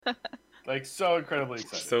Like, so incredibly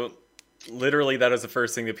excited. So, literally, that is the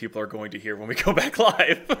first thing that people are going to hear when we go back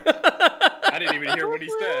live. I didn't even hear what he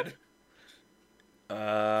said.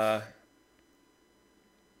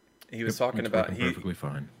 He was talking about... perfectly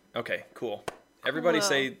fine. Okay, cool. Everybody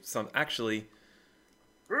say something. Actually,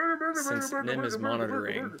 since Nim is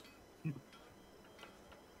monitoring,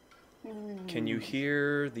 can you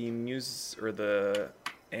hear the music or the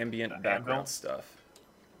ambient background stuff?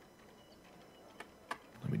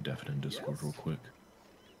 Let me def it in Discord real quick.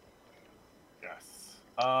 Yes.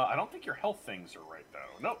 I don't think your health things are right,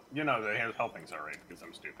 though. Nope. You know, the health things are right because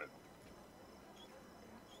I'm stupid.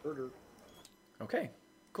 Okay,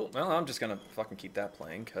 cool. Well, I'm just gonna fucking keep that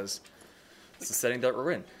playing because it's the setting that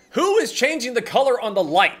we're in. Who is changing the color on the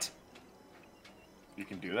light? You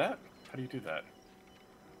can do that? How do you do that?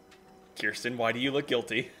 Kirsten, why do you look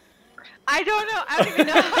guilty? I don't know. I don't even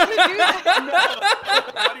know how to do that.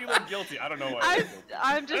 No. How do you look guilty? I don't know why.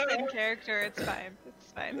 I'm just in character. It's fine.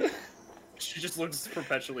 It's fine. She just looks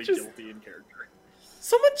perpetually guilty in character.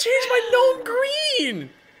 Someone changed my gnome green!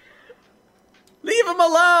 Leave him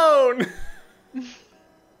alone!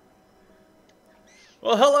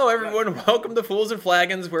 Well, hello everyone. Welcome to Fools and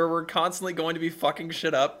Flagons, where we're constantly going to be fucking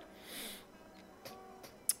shit up.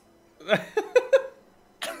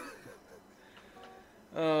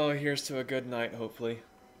 Oh, here's to a good night, hopefully.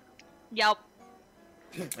 Yep.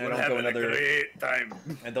 I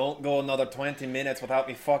don't go another 20 minutes without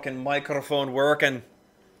me fucking microphone working.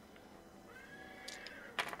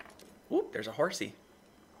 Oop, there's a horsey.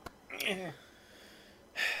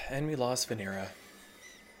 And we lost Vanera.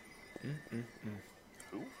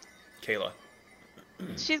 Who? Kayla.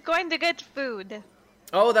 She's going to get food.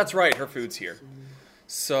 Oh, that's right. Her food's here.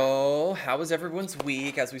 So, how was everyone's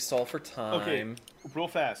week as we stall for time? Okay, real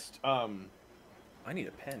fast. I need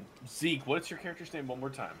a pen. Zeke, what's your character's name one more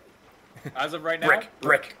time? As of right now,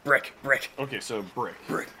 Brick. Okay, so Brick.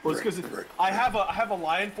 Well, it's because I have a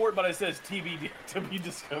line for it, but it says TBD to be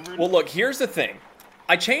discovered. Well, look, here's the thing.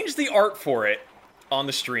 I changed the art for it on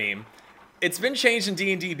the stream. It's been changed in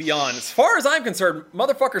D&D Beyond. As far as I'm concerned,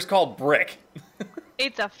 motherfucker's called Brick.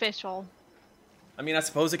 It's official. I mean, I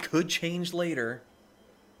suppose it could change later.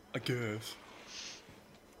 I guess.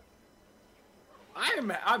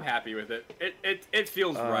 I'm happy with it. It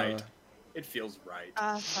feels right. It feels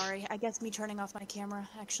right. Sorry. I guess me turning off my camera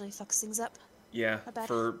actually fucks things up. Yeah,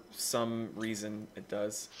 for some reason it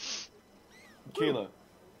does. Kayla.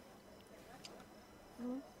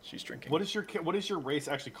 She's drinking. What is your race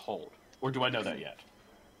actually called? Or do I know that yet?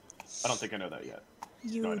 I don't think I know that yet.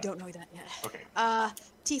 You don't know that yet. Okay.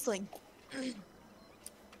 Tiefling.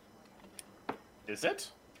 Is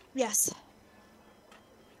it? Yes.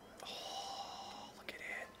 Oh, look at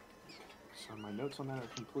it. So my notes on that are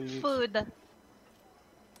complete. Food.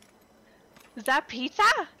 Is that pizza?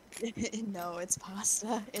 No, it's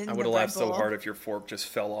pasta. I would have laughed so hard if your fork just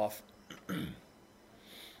fell off.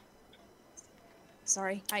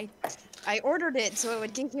 Sorry, I ordered it so it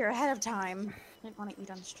would get here ahead of time. I didn't want to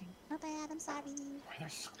eat on the stream. My bad, I'm sorry.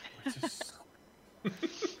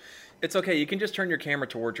 It's okay, you can just turn your camera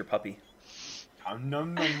towards your puppy.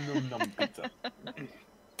 Nom pizza.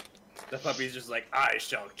 The puppy's just like, I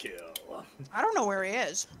shall kill. I don't know where he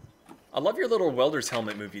is. I love your little welder's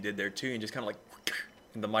helmet move you did there too, and just kind of like,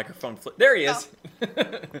 and the microphone flip. There he is.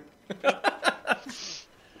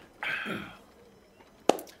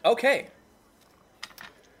 Okay.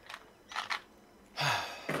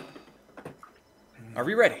 Are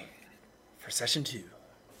we ready for session 2?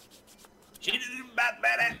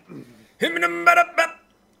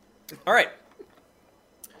 All right.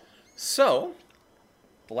 So,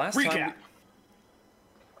 the last time...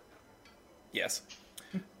 Yes.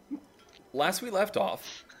 Last we left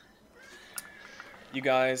off, you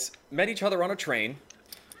guys met each other on a train.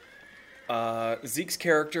 Zeke's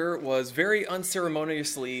character was very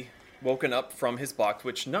unceremoniously woken up from his box,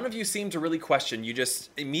 which none of you seemed to really question. You just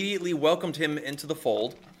immediately welcomed him into the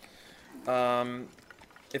fold.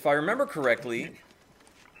 If I remember correctly,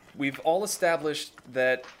 we've all established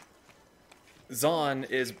that Zahn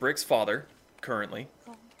is Brick's father, currently.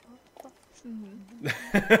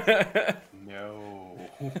 No.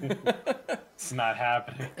 It's not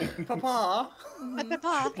happening. Papa.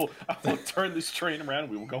 Papa. I will turn this train around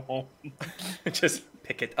and we will go home. Just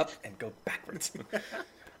pick it up and go backwards.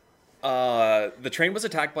 The train was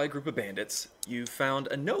attacked by a group of bandits. You found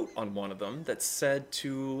a note on one of them that said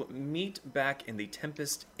to meet back in the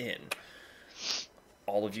Tempest Inn.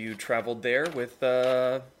 All of you traveled there with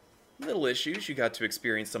little issues. You got to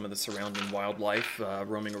experience some of the surrounding wildlife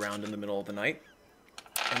roaming around in the middle of the night.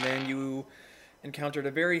 And then you encountered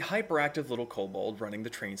a very hyperactive little kobold running the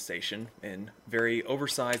train station in very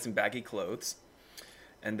oversized and baggy clothes.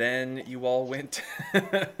 And then you all went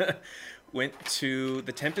to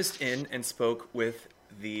the Tempest Inn and spoke with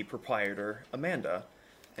the proprietor, Amanda,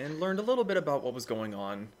 and learned a little bit about what was going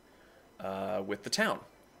on with the town.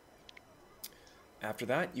 After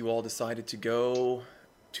that, you all decided to go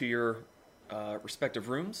to your respective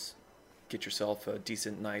rooms, get yourself a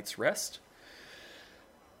decent night's rest,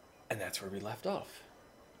 and that's where we left off.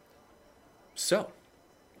 So,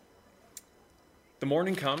 the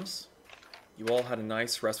morning comes. You all had a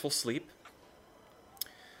nice, restful sleep.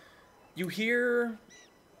 You hear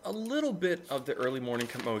a little bit of the early morning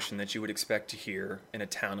commotion that you would expect to hear in a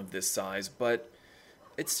town of this size, but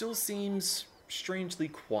it still seems strangely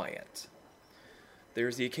quiet.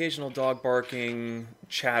 There's the occasional dog barking,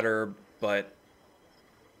 chatter, but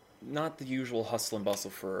not the usual hustle and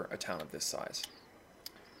bustle for a town of this size.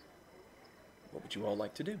 What would you all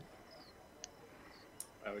like to do?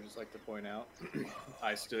 I would just like to point out,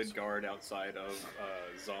 I stood guard outside of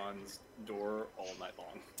Zahn's door all night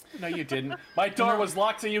long. No, you didn't. My door was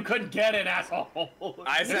locked, so you couldn't get in, asshole.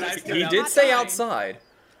 I said I stood He out. did say outside.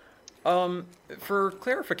 For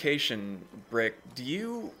clarification, Brick, do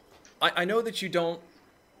you... I know that you don't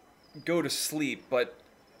go to sleep, but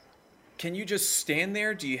can you just stand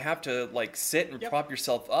there? Do you have to, like, sit and prop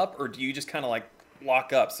yourself up, or do you just kind of, like,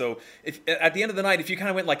 lock up? So, if at the end of the night, if you kind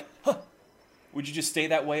of went like, huh, would you just stay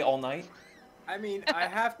that way all night? I mean, I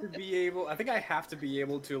have to be able... I think I have to be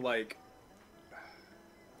able to, like...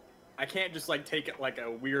 I can't just, like, take, like, a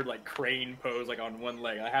weird, like, crane pose, like, on one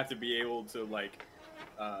leg. I have to be able to, like,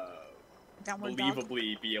 Downward dog.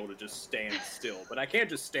 believably be able to just stand still. But I can't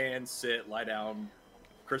just stand, sit, lie down,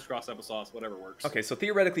 crisscross applesauce, whatever works. Okay, so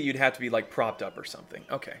theoretically you'd have to be, like, propped up or something.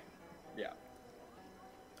 Okay. Yeah.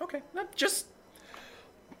 Okay, just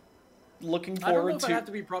looking I don't know forward if to... I have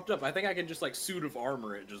to be propped up. I think I can just, like, suit of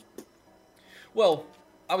armor it. Just... Well,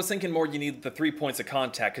 I was thinking more you need the 3 points of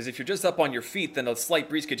contact, because if you're just up on your feet, then a slight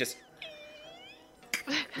breeze could just...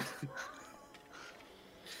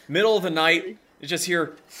 Middle of the night, you just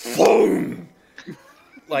hear... Boom!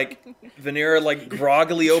 Like, Vanera, like,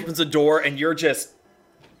 groggily opens a door, and you're just,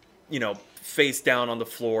 you know, face down on the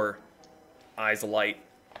floor, eyes alight.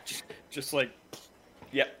 Just like...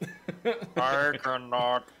 Yep. I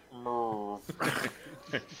cannot move.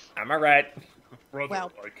 Am I right? Brother,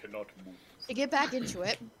 Well. I cannot move. To get back into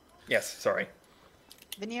it, Yes, sorry.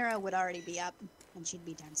 Vanera would already be up, and she'd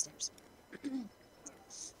be downstairs.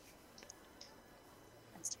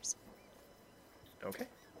 Downstairs. Okay.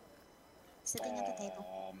 Sitting at the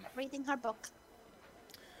table, reading her book.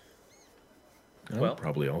 I'll Well-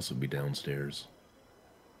 probably also be downstairs.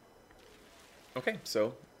 Okay,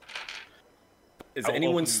 so... Is I'll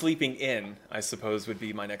anyone open- sleeping in, I suppose, would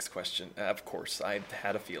be my next question. Of course, I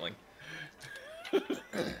had a feeling.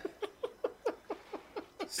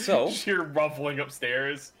 So... You're ruffling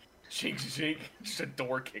upstairs. Shink, shink. Just a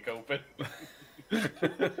door kick open.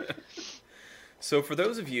 So for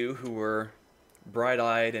those of you who were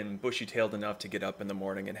bright-eyed and bushy-tailed enough to get up in the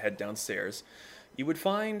morning and head downstairs, you would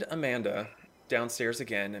find Amanda downstairs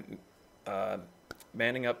again,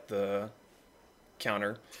 manning up the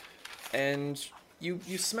counter, and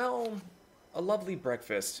you smell a lovely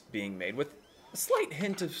breakfast being made with a slight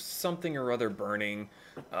hint of something or other burning,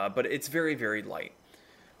 but it's very, very light.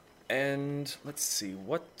 And let's see,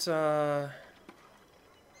 what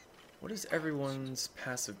is everyone's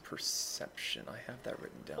passive perception? I have that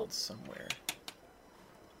written down somewhere.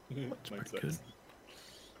 It's pretty good.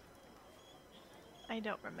 I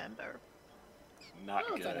don't remember. Not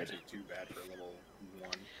Oh, good. that Actually, too bad for a little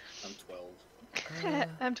one. I'm 12.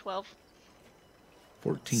 I'm 12.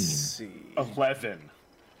 14. Let's see. 11.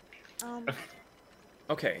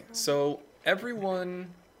 Okay, so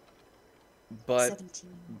everyone but 17.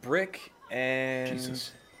 Brick and...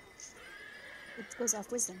 Jesus. It goes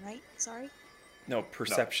off wisdom, right? Sorry? No,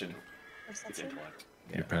 perception. It's Perception? intellect.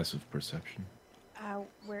 Your passive perception.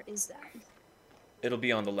 Where is that? It'll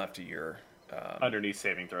be on the left of your... Underneath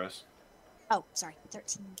saving throws. Oh, sorry.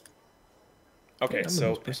 13. Okay, I'm the so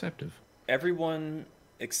most perceptive. everyone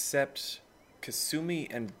except Kasumi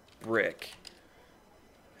and Brick...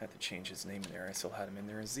 Had to change his name in there. I still had him in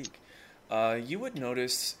there as Zeke. You would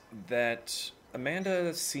notice that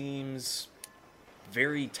Amanda seems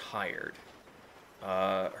very tired.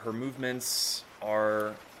 Her movements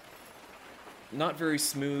are not very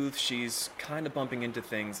smooth. She's kind of bumping into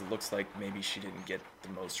things. It looks like maybe she didn't get the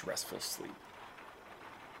most restful sleep.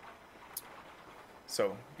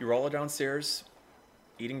 So, you're all downstairs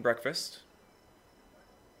eating breakfast.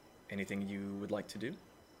 Anything you would like to do?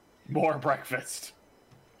 More breakfast.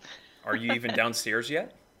 Are you even downstairs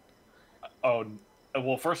yet? Oh,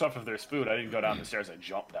 well, first off, if there's food, I didn't go down the stairs. I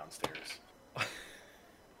jumped downstairs.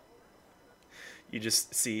 You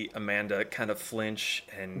just see Amanda kind of flinch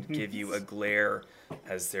and give you a glare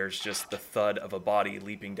as there's just the thud of a body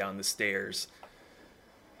leaping down the stairs.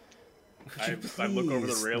 I look over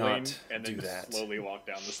the please railing not and then do that? slowly walk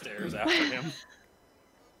down the stairs after him.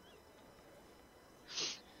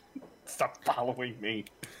 Stop following me.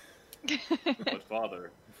 But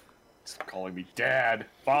father, Stop calling me Dad.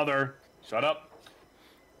 Father, shut up.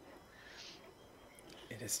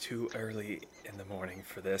 It is too early in the morning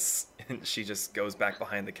for this. And she just goes back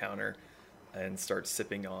behind the counter and starts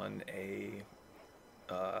sipping on a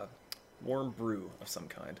warm brew of some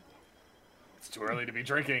kind. It's too early to be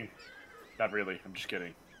drinking. Not really. I'm just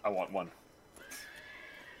kidding. I want one.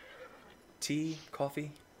 Tea,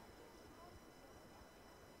 coffee?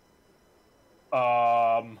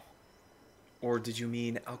 Or did you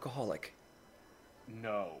mean alcoholic?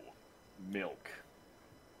 No. Milk.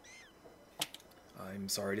 I'm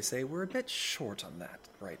sorry to say we're a bit short on that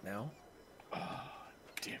right now.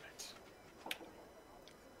 Damn it.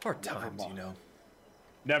 Hard Never times, you mind. know.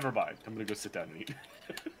 Never mind. I'm gonna go sit down and eat.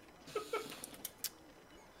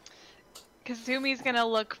 Kazumi's gonna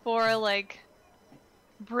look for like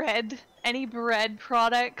bread, any bread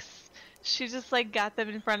products. She just like got them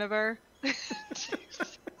in front of her.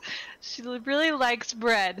 She really likes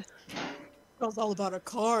bread. It's all about our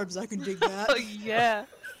carbs. I can dig Oh that. yeah.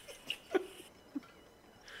 Well,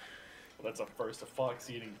 that's a first. A fox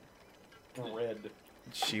eating bread.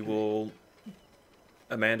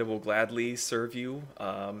 Amanda will gladly serve you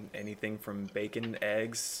anything from bacon,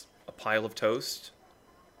 eggs, a pile of toast.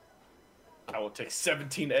 I will take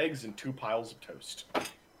 17 eggs and 2 piles of toast.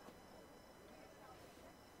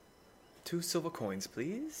 2 silver coins,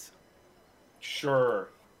 please. Sure.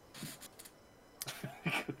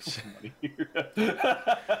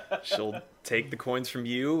 She'll take the coins from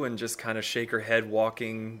you and just kind of shake her head,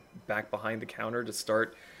 walking back behind the counter to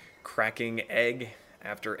start cracking egg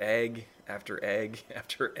after egg after egg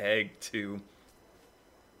after egg to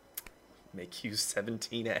make you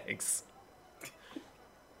 17 eggs.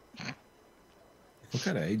 What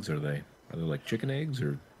kind of eggs are they? Are they like chicken eggs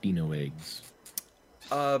or dino eggs?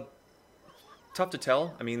 Tough to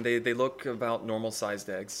tell. I mean, they look about normal-sized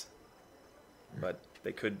eggs, but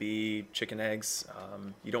they could be chicken eggs.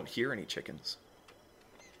 You don't hear any chickens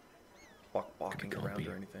walking around Grumpy.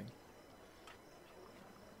 or anything.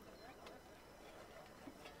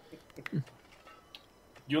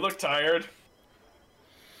 You look tired.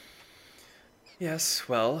 Yes,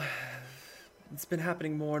 well, it's been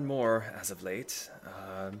happening more and more as of late.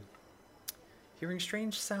 Hearing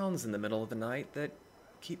strange sounds in the middle of the night that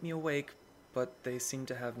keep me awake, but they seem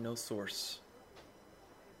to have no source.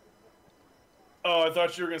 Oh, I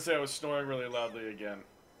thought you were gonna say I was snoring really loudly again.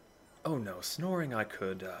 Oh no, snoring I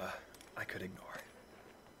could ignore.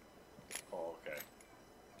 Oh, okay.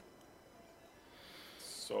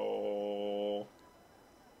 So,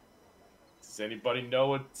 does anybody know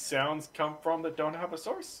what sounds come from that don't have a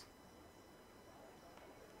source?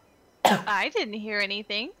 I didn't hear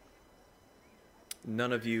anything.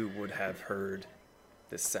 None of you would have heard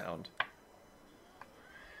this sound.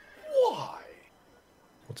 Why?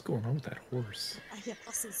 What's going on with that horse? I hear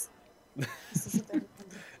buses. Buses are very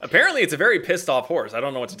friendly. Apparently, it's a very pissed off horse. I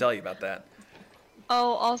don't know what to tell you about that.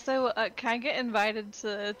 Oh, also, can I get invited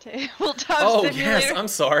to Tabletop Oh, Simulator? yes, I'm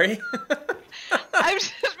sorry. I've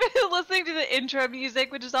just been listening to the intro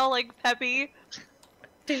music, which is all like peppy.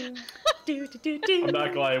 I'm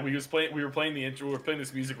not glad. We were playing the intro. We were playing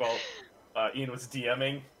this music while Ian was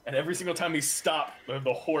DMing, and every single time he stopped,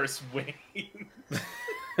 the horse whined.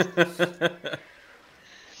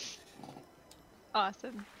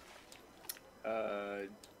 Awesome.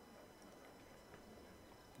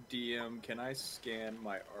 DM, can I scan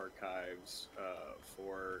my archives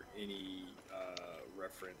for any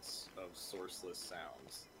reference of sourceless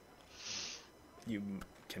sounds? You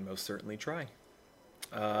can most certainly try.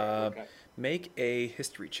 Okay. Make a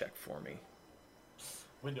history check for me.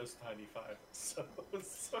 Windows 95. So.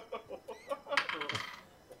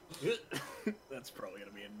 That's probably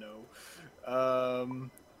gonna be a no.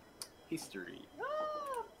 History.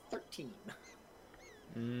 13.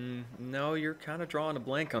 No, you're kind of drawing a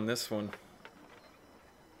blank on this one.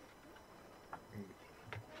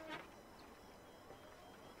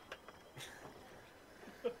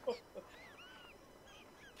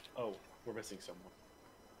 Oh, we're missing someone.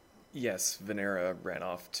 Yes, Venera ran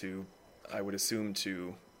off to, I would assume,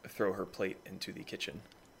 to throw her plate into the kitchen.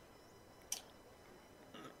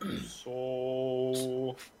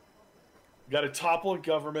 So, got to topple a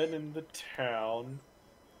government in the town.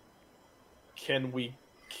 Can we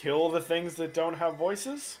kill the things that don't have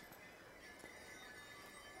voices?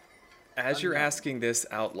 As you're asking this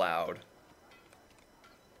out loud,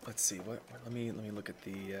 let's see. What? Let me look at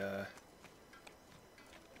the.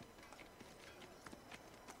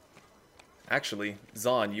 Actually,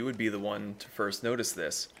 Zahn, you would be the one to first notice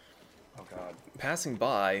this. Oh god. Passing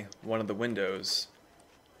by one of the windows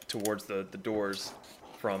towards the doors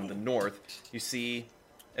from the north, you see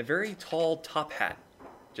a very tall top hat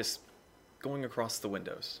just going across the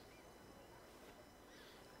windows.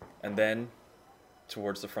 And then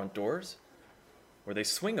towards the front doors, where they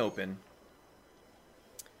swing open.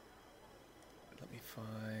 Let me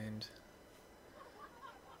find.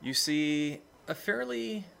 You see a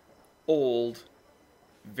fairly old,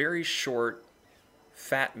 very short,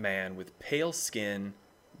 fat man with pale skin,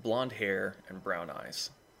 blonde hair, and brown eyes.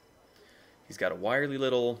 He's got a wiry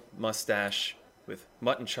little mustache with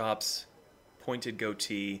mutton chops, pointed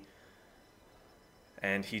goatee,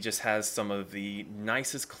 and he just has some of the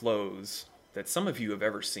nicest clothes that some of you have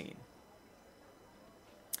ever seen.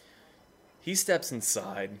 He steps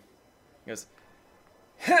inside. He goes,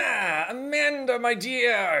 "Ha! Amanda, my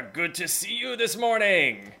dear! Good to see you this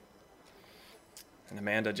morning!" And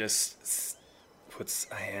Amanda just puts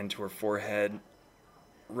a hand to her forehead,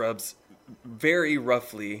 rubs very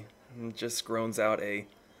roughly, and just groans out a,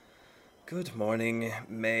 "Good morning,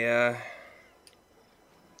 Maya."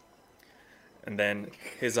 And then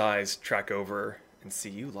his eyes track over and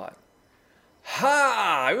see you lot.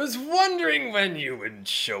 "Ha! I was wondering when you would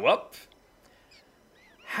show up.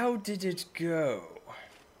 How did it go?"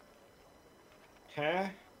 Huh?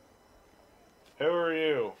 Who are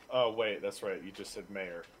you? Oh, wait, that's right. You just said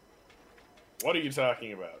mayor. What are you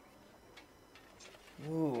talking about?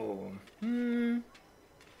 Ooh.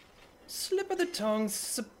 Slip of the tongue.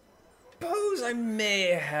 Suppose I may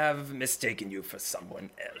have mistaken you for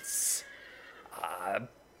someone else.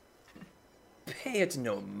 Pay it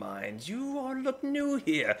no mind. You all look new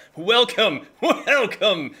here. Welcome,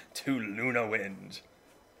 welcome to Luna Wind.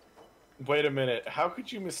 Wait a minute. How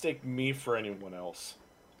could you mistake me for anyone else?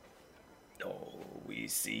 Oh, we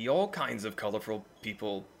see all kinds of colorful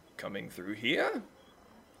people coming through here.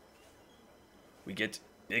 We get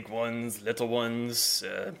big ones, little ones,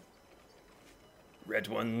 red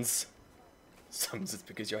ones. Some's as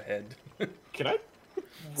big as your head. Can I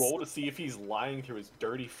roll to see if he's lying through his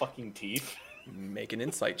dirty fucking teeth? Make an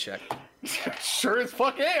insight check. Sure as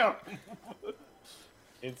fuck am!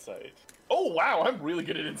 Insight. Oh wow, I'm really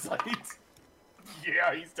good at insight.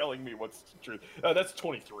 Yeah, he's telling me what's true. That's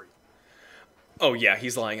 23. Oh yeah,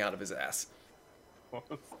 he's lying out of his ass. I'm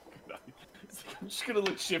just gonna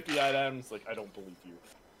look shifty-eyed at him. It's like, I don't believe you.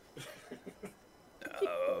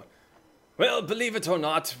 Well, believe it or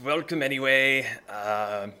not, welcome anyway.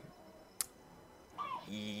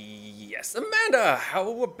 Yes, Amanda,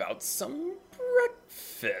 how about some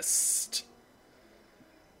breakfast?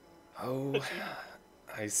 Oh,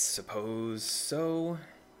 I suppose so.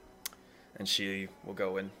 And she will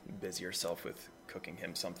go and busy herself with cooking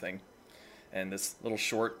him something. And this little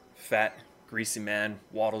short, fat, greasy man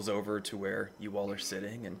waddles over to where you all are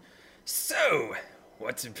sitting and, "So,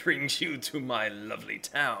 what brings you to my lovely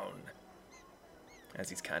town?" As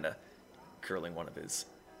he's kind of curling one of his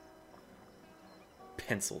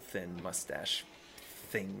pencil-thin mustache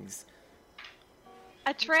things.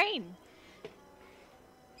 A train.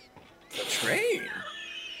 A train?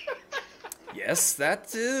 Yes,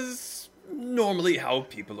 that is normally how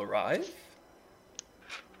people arrive.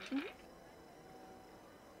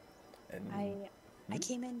 And I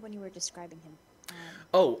came in when you were describing him.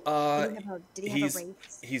 Did he have a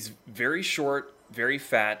race? He's very short, very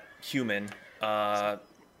fat, human.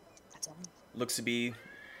 That's all. Looks to be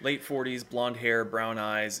late 40s, blonde hair, brown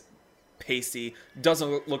eyes, pasty.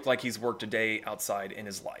 Doesn't look like he's worked a day outside in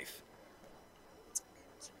his life.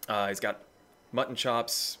 He's got mutton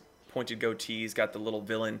chops, pointed goatee. He's got the little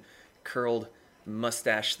villain curled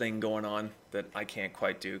mustache thing going on that I can't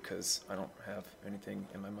quite do because I don't have anything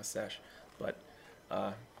in my mustache. But,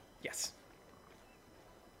 yes.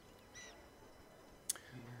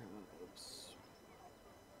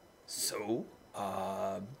 So,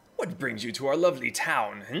 what brings you to our lovely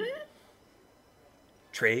town,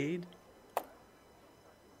 Trade?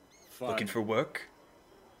 Fun. Looking for work?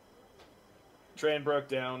 Train broke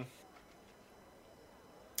down.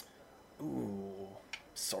 Ooh,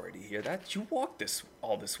 sorry to hear that. You walked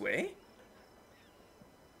all this way?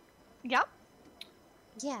 Yep.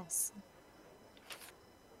 Yes.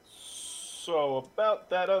 So, about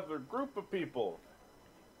that other group of people.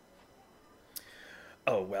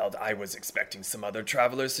 Oh, well, I was expecting some other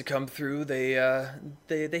travelers to come through. They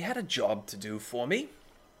had a job to do for me.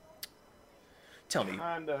 tell me,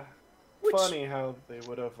 Kinda Which- funny how they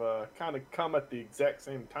would have kind of come at the exact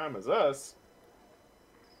same time as us.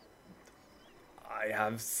 I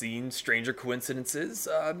have seen stranger coincidences.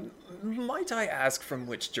 Might I ask from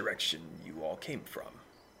which direction you all came from?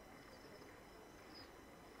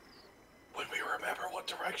 Would we remember what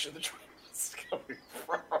direction the train was coming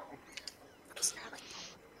from?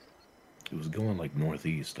 It was going like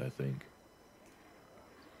northeast, I think.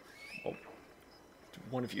 Well,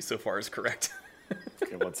 one of you so far is correct.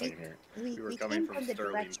 Okay, one second here. We were came coming from from the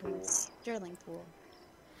Sterling direction Pool. of Sterling Pool.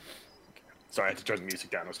 Sorry, I had to turn the music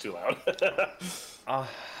down. It was too loud.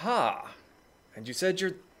 Aha! And you said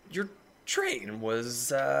your train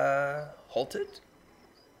was halted?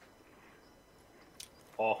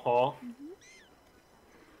 Uh-huh.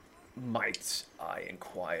 Might I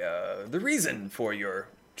inquire the reason for your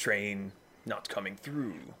train not coming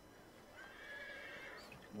through?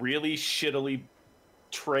 Really shittily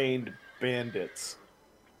trained bandits.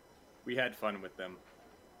 We had fun with them.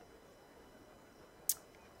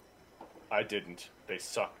 I didn't. They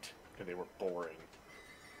sucked, and they were boring.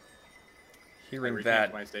 I Hearing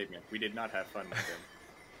retract that, my statement. We did not have fun with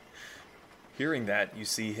them. you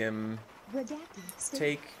see him Redacted.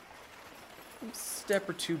 take a step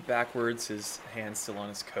or two backwards, his hand still on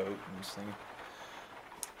his coat, and just thinking,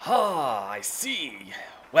 "Ah, I see.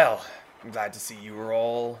 Well, I'm glad to see you are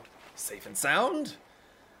all safe and sound.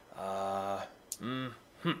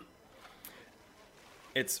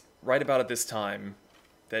 It's right about at this time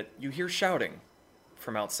that you hear shouting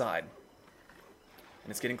from outside,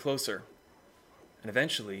 and it's getting closer. And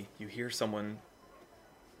eventually, you hear someone.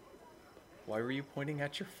 Why were you pointing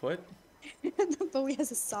at your foot? Bowie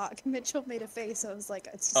has a sock. Mitchell made a face, so I was like,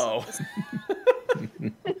 it's Oh.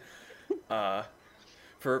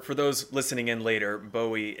 For those listening in later,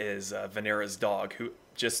 Bowie is Venera's dog who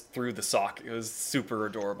just threw the sock. It was super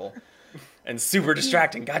adorable and super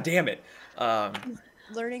distracting. God damn it.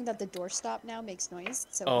 learning that the doorstop now makes noise.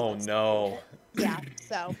 So Oh it's- no. Yeah.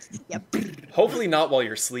 So yep. Hopefully not while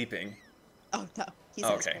you're sleeping. Oh no, he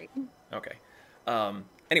sounds Okay. great. Okay.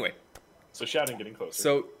 Anyway, So shouting getting closer.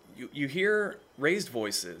 so you hear raised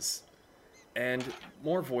voices, and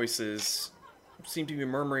more voices seem to be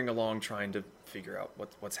murmuring along, trying to figure out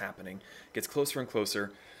what's happening. Gets closer and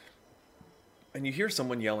closer, and you hear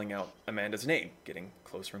someone yelling out Amanda's name, getting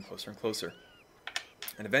closer and closer and closer.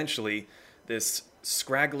 And eventually, this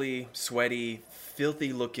scraggly, sweaty,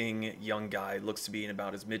 filthy-looking young guy, looks to be in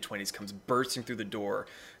about his mid-20s, comes bursting through the door,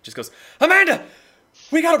 just goes, "Amanda!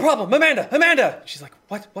 We got a problem! Amanda! Amanda!" She's like,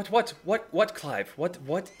 What, Clive?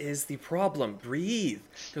 What is the problem? Breathe.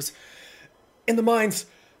 He goes, "In the mines,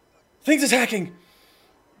 things attacking.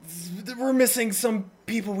 We're missing some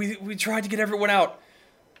people. We tried to get everyone out."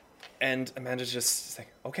 And Amanda's just like,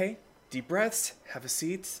 "Okay, deep breaths, have a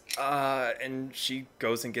seat." And she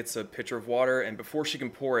goes and gets a pitcher of water, and before she can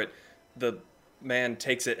pour it, the man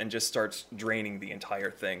takes it and just starts draining the entire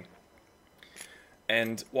thing.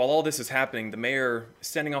 And while all this is happening, the mayor is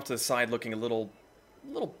standing off to the side looking a little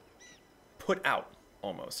put out,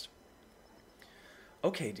 almost.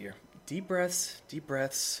 "Okay, dear. Deep breaths, deep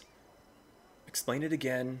breaths. Explain it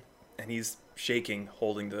again." And he's shaking,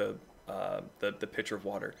 holding the pitcher of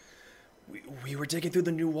water. We were digging through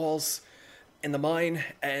the new walls in the mine,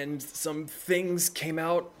 and some things came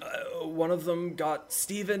out. One of them got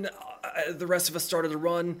Steven. The rest of us started to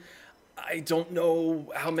run. I don't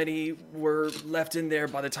know how many were left in there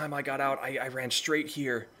by the time I got out. I ran straight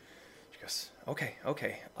here. She goes, okay.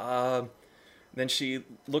 Then she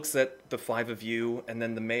looks at the five of you, and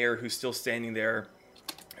then the mayor, who's still standing there,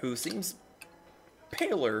 who seems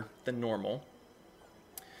paler than normal.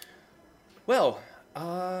 "Well,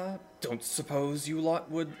 don't suppose you lot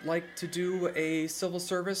would like to do a civil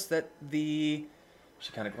service that the..."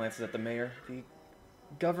 She kind of glances at the mayor. "The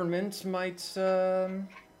government might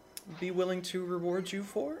be willing to reward you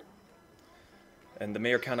for?" And the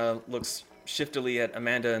mayor kind of looks shiftily at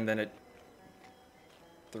Amanda and then at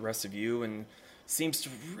the rest of you and seems to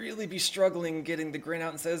really be struggling getting the grin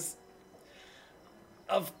out and says,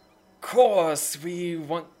 "Of course, we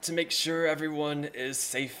want to make sure everyone is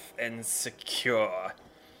safe and secure.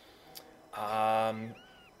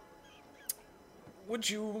 Would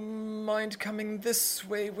you mind coming this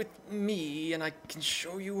way with me, and I can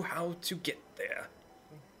show you how to get there?"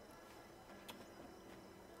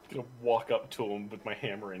 I'm gonna walk up to him with my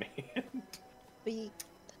hammer in hand. We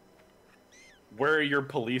Where are your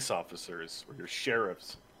police officers or your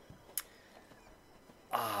sheriffs?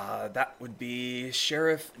 That would be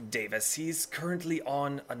Sheriff Davis. He's currently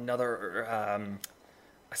on another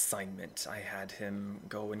assignment. I had him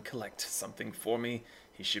go and collect something for me.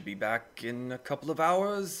 He should be back in a couple of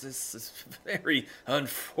hours. This is very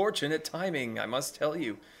unfortunate timing, I must tell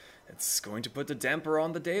you. It's going to put a damper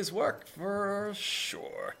on the day's work, for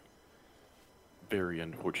sure. Very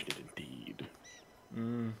unfortunate indeed.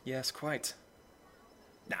 Yes, quite.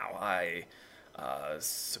 Now, I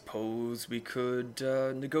suppose we could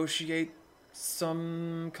negotiate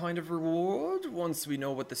some kind of reward once we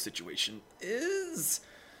know what the situation is.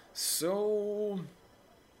 So,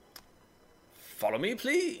 follow me,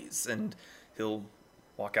 please. And he'll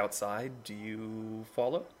walk outside. Do you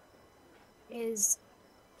follow? Is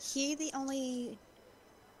he the only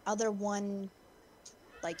other one,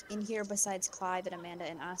 like, in here besides Clive and Amanda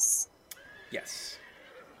and us? Yes.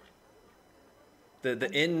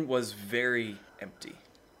 The inn was very empty.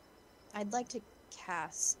 I'd like to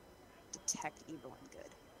cast Detect Evil and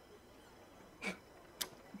Good.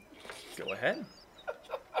 Go ahead.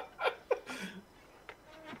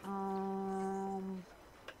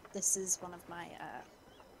 This is one of my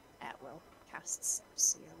at-will casts,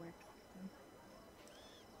 so you're aware.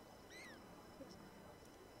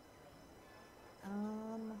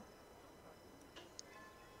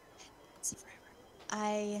 Let's see forever.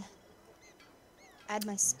 I add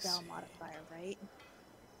my spell modifier, right?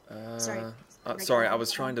 Sorry, I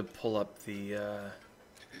was trying to pull up the.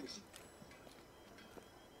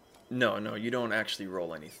 No, you don't actually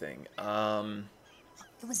roll anything.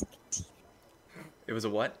 It was an 18. It was a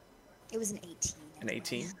what? It was an 18. An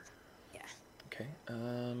 18? Yeah. Okay.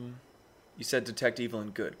 You said detect evil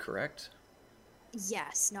and good, correct?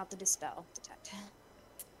 Yes, not the dispel. Detect.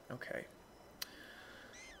 Okay.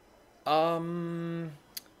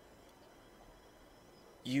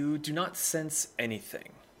 You do not sense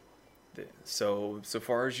anything. So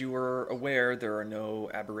far as you are aware, there are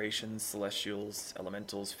no aberrations, celestials,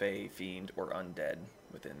 elementals, fae, fiend, or undead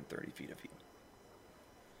within 30 feet of you.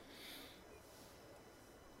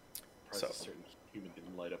 So a certain human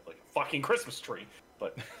didn't light up like a fucking Christmas tree,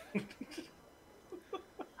 but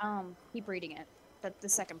Keep reading it. But the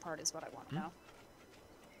second part is what I want to know.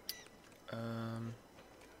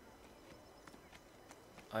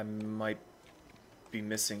 I might be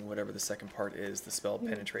missing whatever the second part is. The spell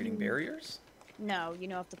penetrating barriers? No, you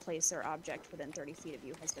know if the place or object within 30 feet of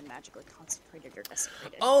you has been magically consecrated or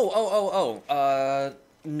desecrated.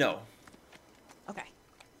 No. Okay.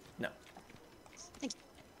 No. Thank you.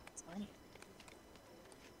 That's all I need.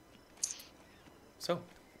 So,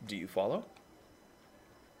 do you follow?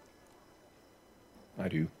 I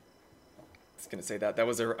do. I was going to say that. That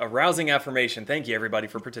was a rousing affirmation. Thank you, everybody,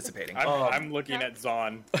 for participating. I'm looking at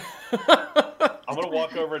Zahn. I'm gonna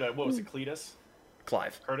walk over to, what was it, Cletus?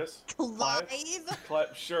 Clive. Curtis?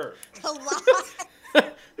 Clive? Sure. Clive?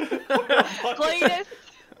 Cletus.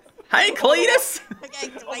 Hi, Cletus!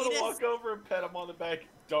 Okay, I'm gonna walk over and pet him on the back.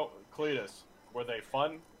 Don't, Cletus, were they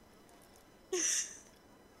fun?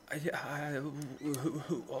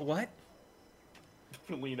 What?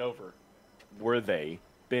 Lean over. Were they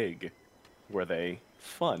big? Were they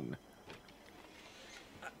fun?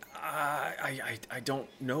 I don't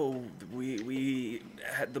know. We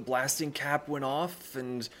had the blasting cap went off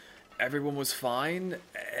and everyone was fine,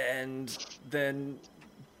 and then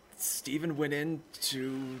Steven went in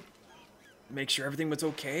to make sure everything was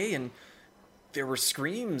okay, and there were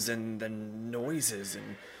screams and then noises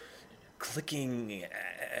and clicking,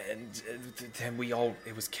 and then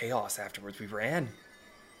it was chaos afterwards. We ran.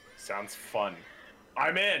 Sounds fun.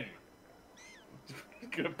 I'm in.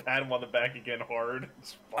 Gonna pat him on the back again hard.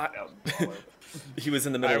 Just walk out and follow. He was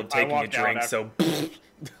in the middle of taking a drink, so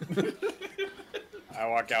I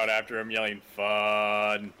walk out after him yelling,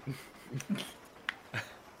 "Fun!"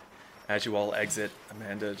 As you all exit,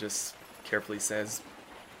 Amanda just carefully says,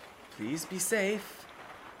 "Please be safe."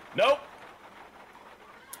 Nope.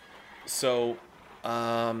 So,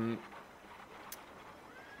 the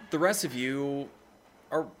rest of you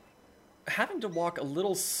are having to walk a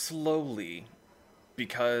little slowly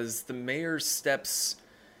because the mayor's steps,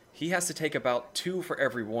 he has to take about 2 for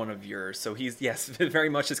every one of yours. So he's, yes, very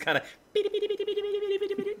much just kind of...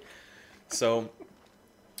 So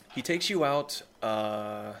he takes you out,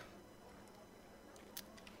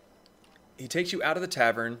 he takes you out of the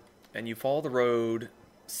tavern, and you follow the road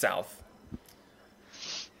south.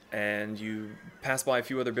 And you pass by a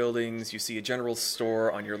few other buildings. You see a general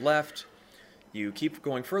store on your left. You keep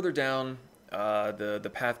going further down.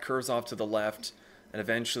 The path curves off to the left, and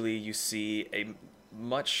eventually you see a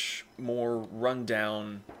much more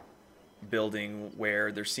rundown building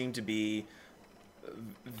where there seem to be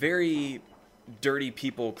very dirty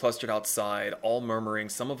people clustered outside, all murmuring.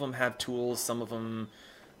 Some of them have tools. Some of them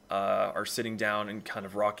are sitting down and kind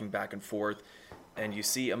of rocking back and forth. And you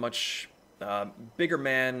see a much Bigger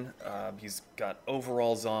man. He's got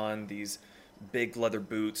overalls on, these big leather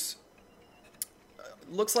boots.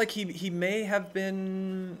 Looks like he may have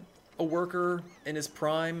been a worker in his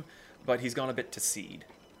prime, but he's gone a bit to seed.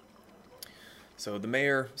 So the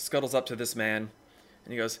mayor scuttles up to this man,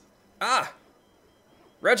 and he goes, "Ah,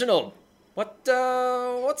 Reginald,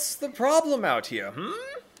 what's the problem out here,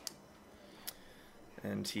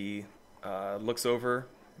 And he looks over,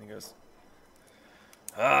 and he goes,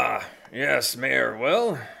 "Ah, yes, Mayor,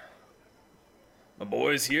 well, my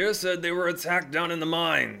boys here said they were attacked down in the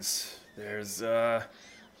mines. There's,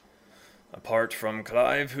 apart from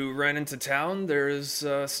Clive, who ran into town, there's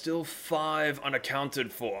still 5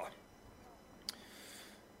 unaccounted for."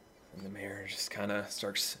 And the mayor just kind of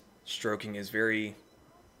starts stroking his very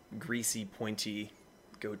greasy, pointy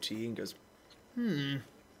goatee and goes,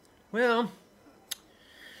 well,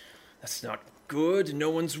 that's not good. No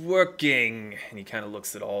one's working. And he kind of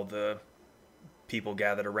looks at all the people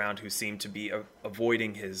gathered around who seem to be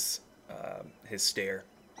avoiding his stare.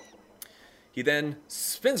 He then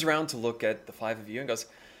spins around to look at the 5 of you and goes,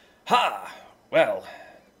 "Ha! Well,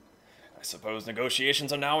 I suppose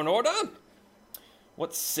negotiations are now in order?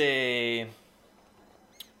 Let's say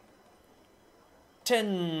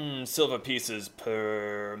 10 silver pieces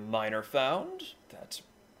per miner found. That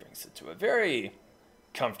brings it to a very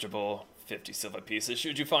comfortable 50 silver pieces,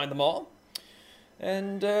 should you find them all.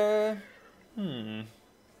 And,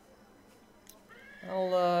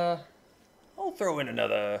 I'll throw in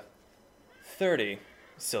another 30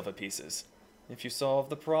 silver pieces if you solve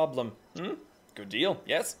the problem. Good deal,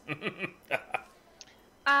 yes?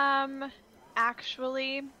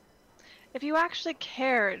 Actually, if you actually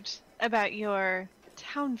cared about your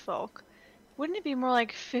townfolk, wouldn't it be more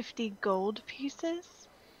like 50 gold pieces?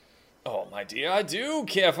 Oh, my dear, I do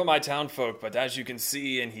care for my townfolk, but as you can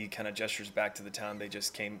see, and he kind of gestures back to the town they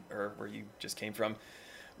just came, or where you just came from,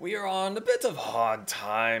 we are on a bit of hard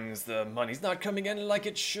times. The money's not coming in like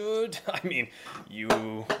it should. I mean,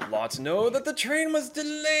 you lot know that the train was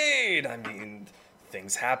delayed. I mean,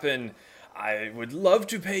 things happen. I would love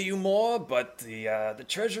to pay you more, but the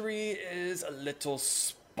treasury is a little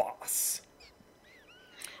sparse.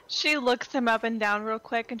 She looks him up and down real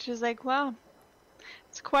quick, and she's like, "Well,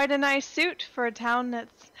 it's quite a nice suit for a town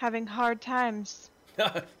that's having hard times."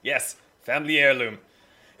 Yes, family heirloom.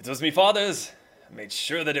 It was me father's. I made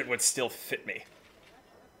sure that it would still fit me.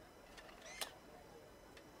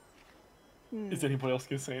 Is anybody else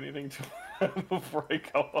gonna say anything to him before I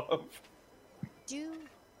go up? How do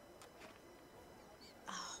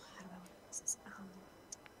I want this?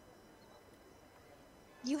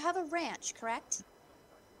 You have a ranch, correct?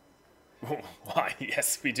 Why,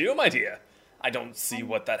 yes, we do, my dear. I don't see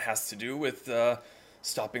what that has to do with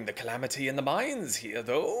stopping the calamity in the mines here,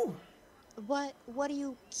 though. What do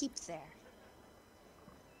you keep there?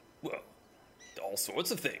 Well, all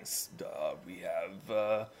sorts of things. We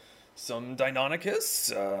have some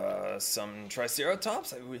Deinonychus, some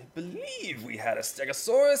Triceratops. I believe we had a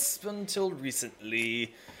Stegosaurus until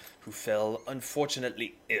recently, who fell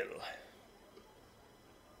unfortunately ill.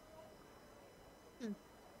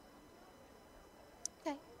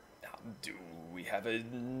 Okay. Do we have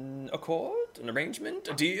an accord, an arrangement,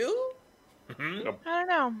 a deal? I don't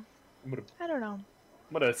know.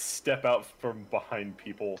 I'm gonna step out from behind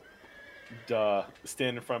people,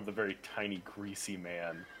 stand in front of the very tiny, greasy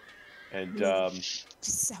man, and Just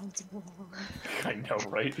sounds wrong. I know,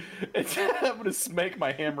 right? I'm gonna make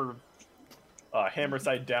my hammer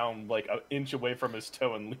side down like an inch away from his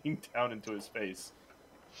toe and lean down into his face.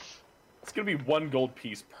 It's gonna be 1 gold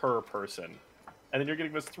piece per person, and then you're gonna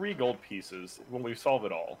give us 3 gold pieces when we solve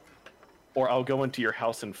it all, or I'll go into your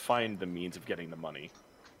house and find the means of getting the money.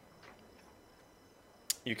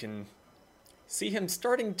 You can see him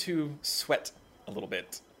starting to sweat a little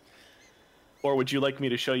bit. Or would you like me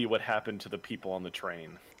to show you what happened to the people on the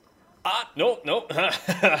train? No. No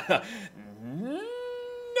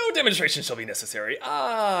demonstration shall be necessary.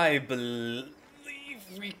 I believe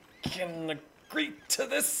we can agree to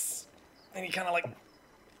this. And he kind of like...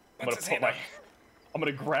 I'm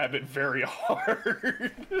gonna grab it very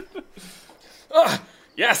hard.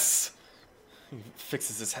 Yes! He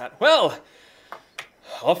fixes his hat. Well,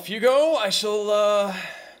 off you go. I shall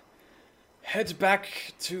head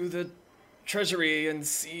back to the treasury and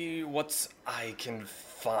see what I can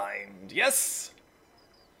find. Yes?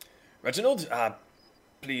 Reginald,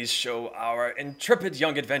 please show our intrepid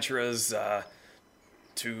young adventurers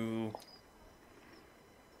to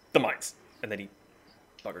the mines. And then he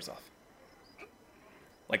buggers off.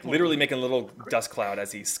 Like, literally making a little dust cloud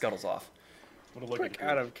as he scuttles off. Quick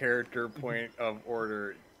out of character point of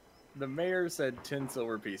order. The mayor said 10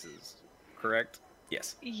 silver pieces, correct?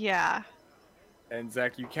 Yes. Yeah. And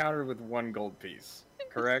Zach, you countered with 1 gold piece,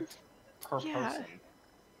 correct? Per Yeah. person.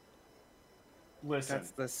 Listen,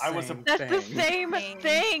 That's the I was a. same That's the thing. same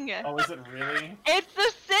thing. Oh, is it really? It's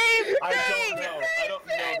the same I thing. don't know. I don't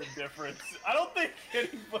know the difference. I don't think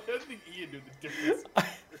anybody. I don't think Ian knew the difference.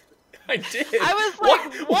 I did. I was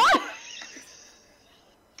like, what?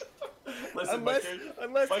 Listen,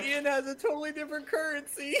 Unless my- Ian has a totally different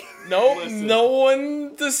currency. No, Listen. no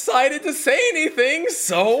one decided to say anything,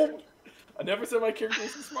 so I never said my character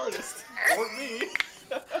was the smartest. Or me.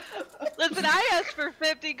 Listen, I asked for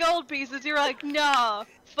 50 gold pieces. You were like, no,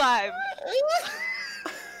 5.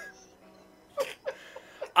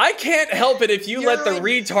 I can't help it if you let the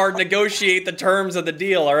retard negotiate the terms of the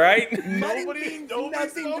deal, all right? Nobody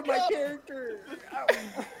nothing to spoke my up. character.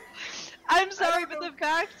 I'm sorry, but the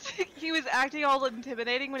fact he was acting all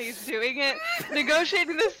intimidating when he was doing it,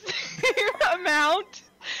 negotiating the same amount,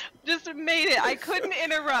 just made it. I couldn't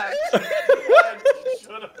interrupt.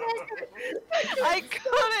 Shut up. I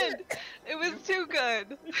couldn't. It was too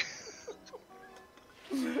good.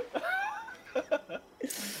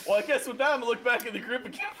 Well, I guess with that, I'm gonna look back at the group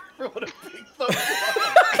and give everyone a big thumbs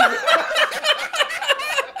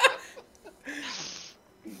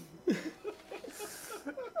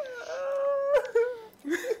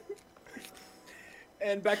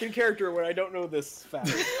And back in character when I don't know this fact.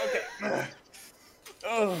 Okay.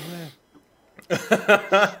 Oh man.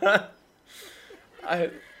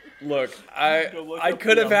 Look, Go look I up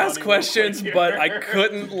could the have asked money real questions, quick but I here.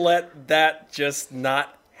 couldn't let that just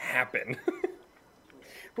not happen.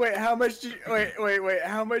 Wait, how much did wait,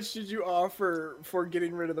 how much did you offer for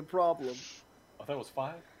getting rid of the problem? Oh, that was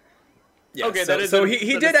 5? Yeah, Okay, so, that is so a-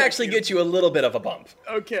 he that did is actually thank you. get you a little bit of a bump.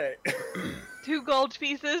 Okay. 2 gold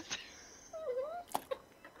pieces.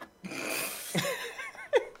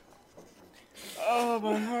 Oh,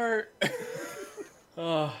 my heart.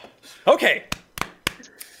 Okay,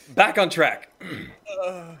 back on track.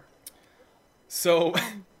 So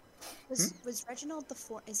Was Reginald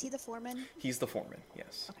is he the foreman? he's the foreman.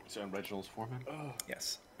 Yes. So Reginald's foreman?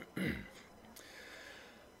 Yes.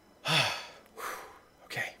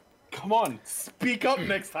 Okay. Come on, speak up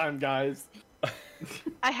next time, guys.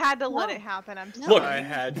 I had to let it happen. I'm No. sorry. Look, I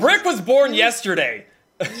had. Brick was born yesterday.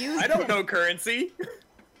 You I don't know currency.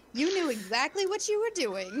 you knew exactly what you were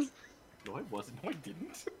doing. No, I wasn't. No, I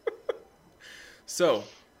didn't. So,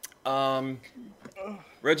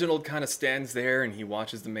 Reginald kind of stands there and he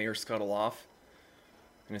watches the mayor scuttle off.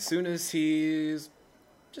 And as soon as he's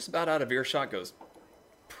just about out of earshot, goes,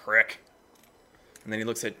 prick. And then he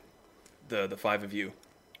looks at the 5 of you.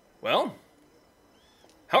 Well,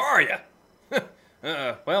 how are you?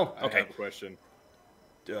 Well, I okay. have a question.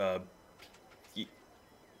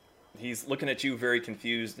 He's looking at you very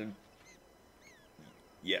confused. And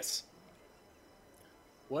yes.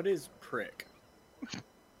 What is prick?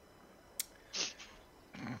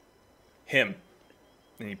 Him.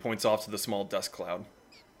 And he points off to the small dust cloud.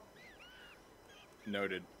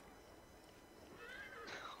 Noted.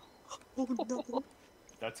 Oh no.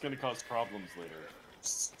 That's gonna cause problems later.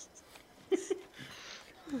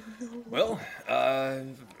 Well,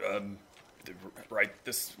 right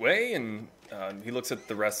this way, and he looks at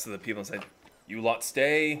the rest of the people and says, "You lot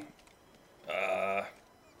stay.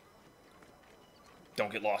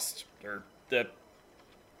 Don't get lost, or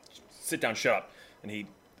sit down, shut up." And he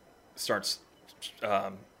starts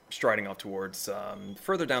striding off towards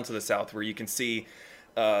further down to the south, where you can see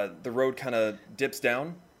the road kind of dips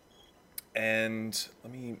down. And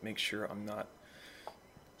let me make sure I'm not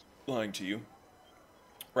lying to you.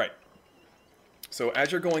 Right. So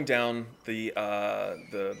as you're going down the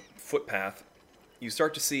footpath, you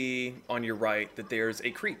start to see on your right that there's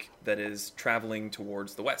a creek that is traveling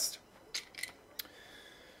towards the west.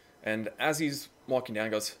 And as he's walking down,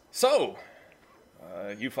 he goes, "So,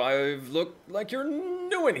 you 5 look like you're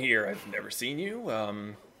new in here. I've never seen you.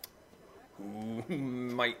 Who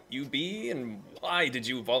might you be, and why did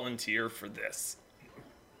you volunteer for this?"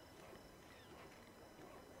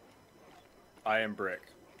 I am Brick.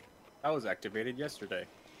 I was activated yesterday.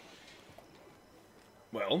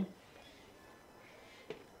 Well,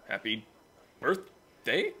 happy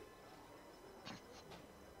birthday?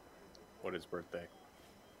 What is birthday?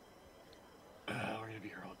 We're gonna be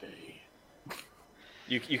here all day.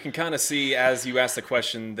 You can kind of see as you ask the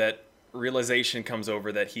question that realization comes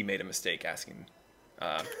over that he made a mistake asking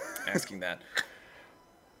that.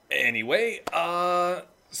 Anyway,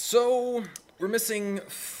 so we're missing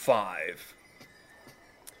 5.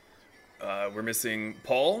 We're missing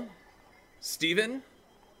Paul, Steven.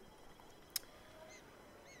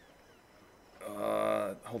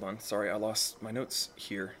 Hold on, sorry, I lost my notes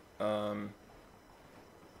here.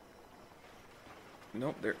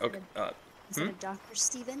 Nope, there. Okay. Is it a Dr.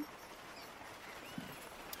 Steven?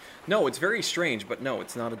 No, it's very strange, but no,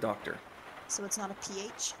 it's not a doctor. So it's not a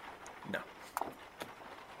PH? No.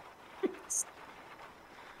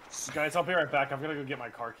 Guys, I'll be right back. I'm gonna go get my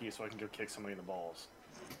car key so I can go kick somebody in the balls.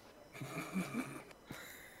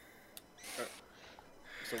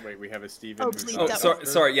 So wait, we have a Steven. Oh, who's please, not that a was- doctor?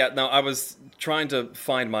 Sorry. Yeah, no, I was trying to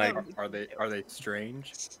find my. Oh. Are they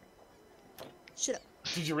strange? Shut up.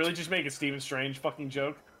 Did you really just make a Stephen Strange fucking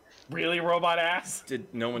joke? Really, robot ass?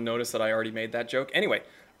 Did no one notice that I already made that joke? Anyway,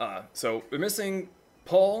 so we're missing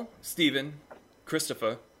Paul, Steven,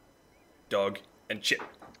 Christopher, Doug, and Chip.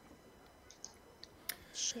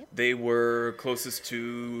 Shit. They were closest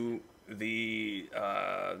to the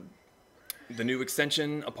new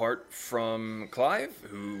extension, apart from Clive,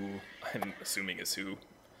 who I'm assuming is who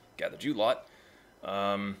gathered you lot.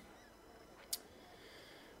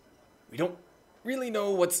 We don't really know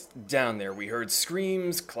what's down there. We heard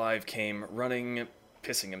screams, Clive came running,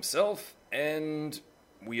 pissing himself, and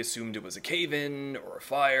we assumed it was a cave-in or a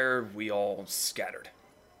fire. We all scattered.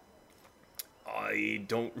 I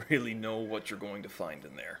don't really know what you're going to find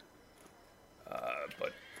in there.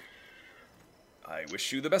 But I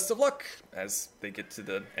wish you the best of luck as they get to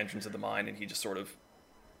the entrance of the mine, and he just sort of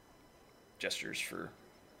gestures for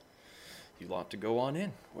you lot to go on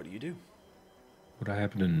in. What do you do? Would I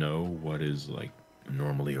happen to know what is like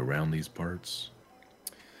normally around these parts?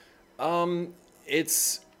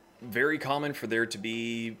 It's very common for there to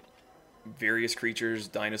be various creatures,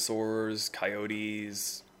 dinosaurs,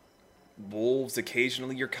 coyotes, wolves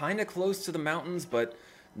occasionally. You're kind of close to the mountains, but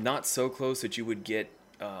not so close that you would get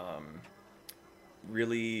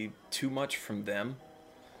really too much from them.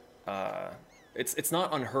 It's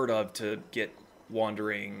not unheard of to get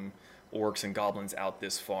wandering orcs and goblins out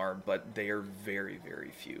this far, but they are very,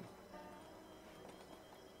 very few.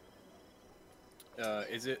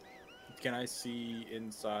 Can I see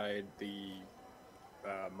inside the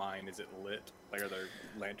mine? Is it lit? Like, are there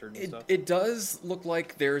lanterns and stuff? It does look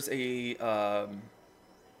like there's a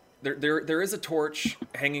there is a torch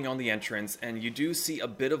hanging on the entrance, and you do see a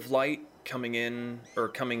bit of light coming in or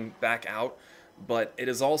coming back out, but it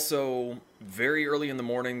is also very early in the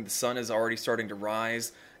morning. The sun is already starting to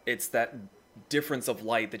rise. It's that difference of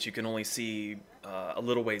light that you can only see a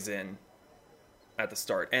little ways in at the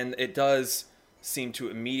start, and it does seem to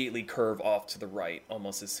immediately curve off to the right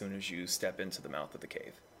almost as soon as you step into the mouth of the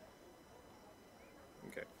cave.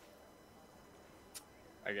 Okay.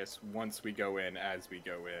 I guess once we go in, as we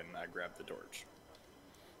go in, I grab the torch.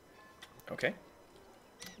 Okay.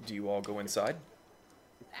 Do you all go inside?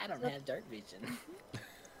 I don't have dark vision.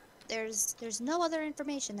 There's no other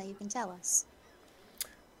information that you can tell us.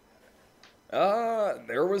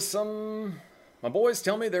 There was some... My boys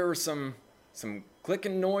tell me there were some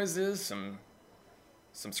clicking noises, some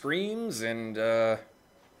screams, and,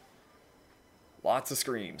 lots of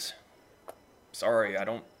screams. Sorry, I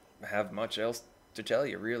don't have much else to tell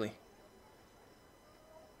you, really.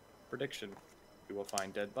 Prediction: we will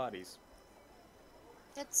find dead bodies.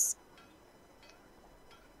 That's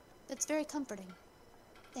very comforting.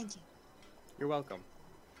 Thank you. You're welcome.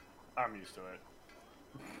 I'm used to it.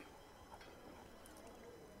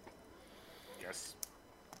 Yes.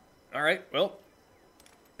 All right, well,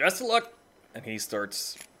 best of luck. And he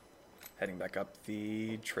starts heading back up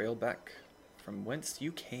the trail back from whence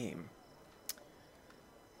you came.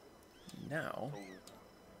 Now,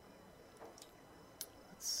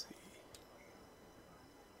 let's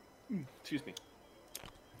see. Excuse me.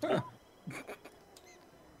 It's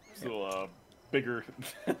a little bigger.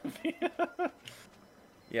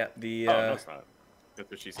 Yeah, the Oh, no, it's not.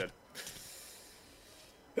 That's what she said.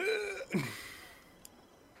 there we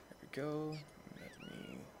go. Let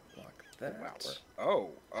me lock that. Wow. Oh,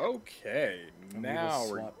 okay. And Now we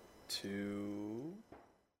will we're swap to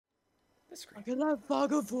this screen. Look at that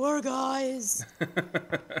fog of war, guys.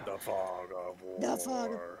 the fog of war. The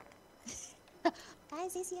fog.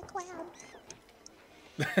 Guys, I see a cloud.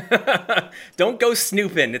 Don't go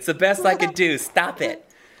snooping. It's the best I could do. Stop it.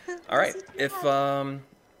 All right.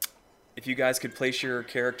 If you guys could place your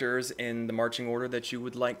characters in the marching order that you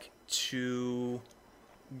would like to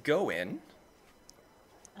go in.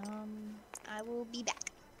 I will be back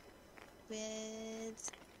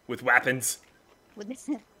With weapons. with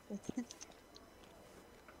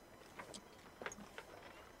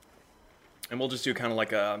And we'll just do kind of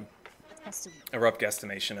like a custom. rough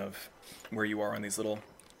guesstimation of where you are on these little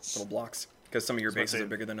blocks. Because some of your So I'd bases say- are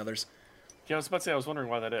bigger than others. Yeah, I was about to say, I was wondering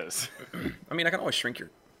why that is. I mean, I can always shrink your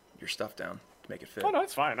stuff down to make it fit. Oh, no,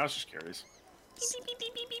 it's fine. I was just curious.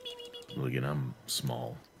 Well, again, I'm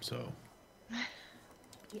small, so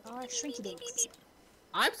We are shrinky dinks.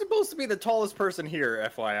 I'm supposed to be the tallest person here,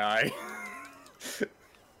 FYI.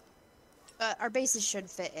 Our bases should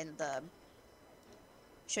fit in the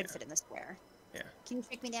square. Yeah. Can you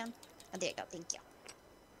shrink me down? Oh, there you go. Thank you.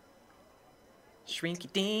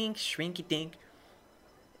 Shrinky dink, shrinky dink.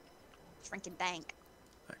 Shrinking dank.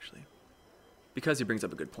 Actually, because he brings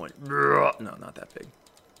up a good point. No, not that big.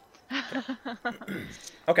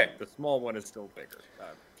 Okay. The small one is still bigger.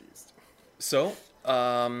 I'm confused. So,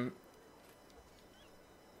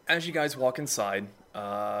 as you guys walk inside,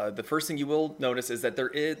 the first thing you will notice is that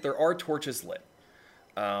there are torches lit.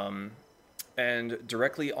 And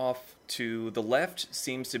directly off to the left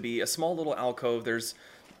seems to be a small little alcove. There's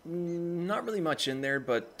not really much in there,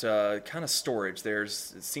 but kind of storage. It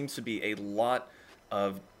seems to be a lot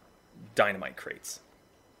of dynamite crates.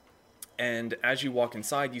 And as you walk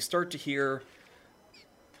inside, you start to hear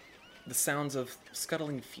the sounds of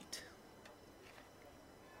scuttling feet.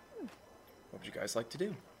 What would you guys like to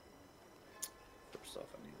do? First off,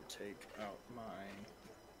 I need to take out my...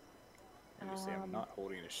 Obviously, I'm not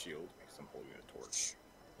holding a shield because I'm holding a torch.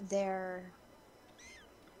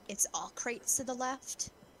 It's all crates to the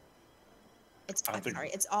left. I think-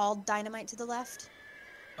 Sorry, it's all dynamite to the left.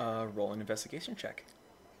 Roll an investigation check.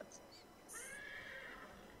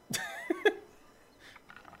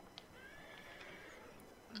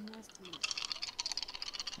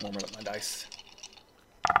 Warming up my dice.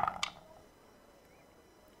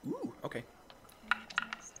 Ooh, okay.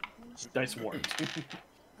 Dice warmed.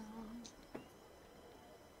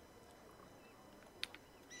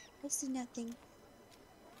 I see nothing.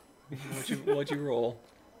 What'd you roll?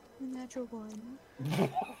 Natural one.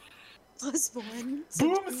 +1.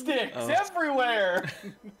 Boomsticks everywhere!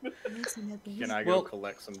 I see nothing. Can I go Well-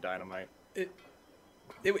 collect some dynamite?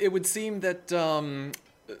 It would seem that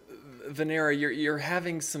Venera, you're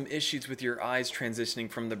having some issues with your eyes transitioning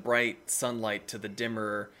from the bright sunlight to the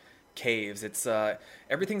dimmer caves. It's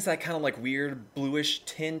everything's that kind of like weird bluish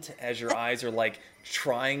tint as your eyes are like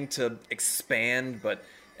trying to expand, but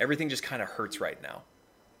everything just kind of hurts right now.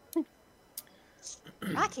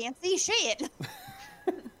 I can't see shit.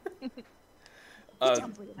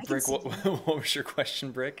 Don't believe I can Brick, see what was your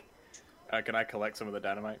question, Brick? Can I collect some of the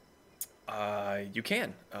dynamite? You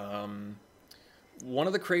can. One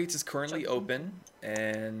of the crates is currently open,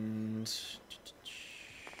 and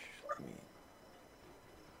let me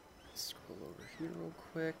scroll over here real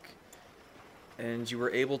quick. And you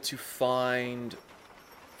were able to find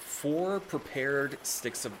 4 prepared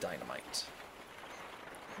sticks of dynamite.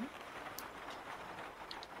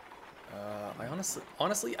 I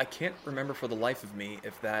honestly, I can't remember for the life of me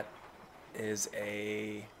if that is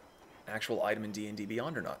a actual item in D&D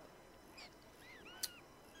Beyond or not.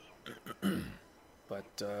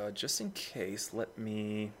 But just in case, let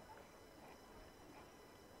me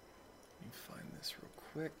find this real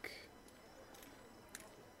quick.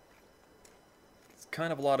 It's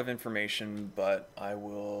kind of a lot of information, but I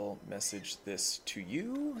will message this to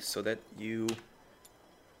you so that you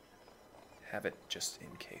have it just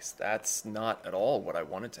in case. That's not at all what I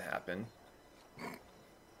wanted to happen.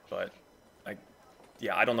 But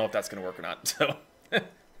I don't know if that's going to work or not. So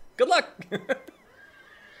good luck.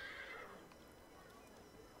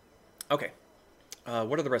 Okay.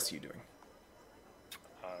 What are the rest of you doing?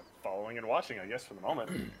 Following and watching, I guess, for the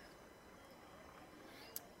moment.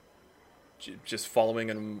 Just following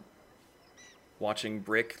and watching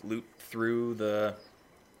Brick loot through the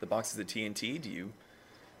boxes of TNT. Do you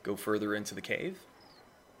go further into the cave?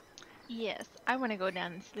 Yes, I want to go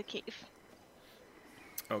down into the cave.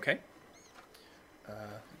 Okay.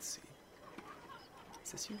 Let's see.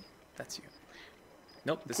 Is this you? That's you.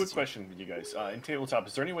 Nope, this Quick is you. question for you guys. In tabletop,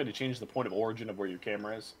 is there any way to change the point of origin of where your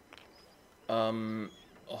camera is?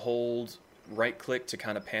 Hold right click to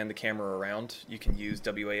kind of pan the camera around. You can use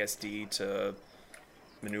WASD to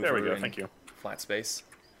maneuver There we go, in thank you. flat space.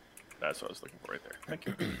 That's what I was looking for right there. Thank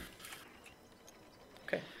you.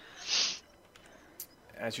 Okay.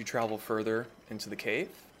 As you travel further into the cave,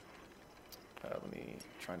 let me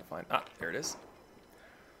try to find. There it is.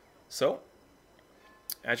 So,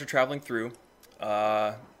 as you're traveling through,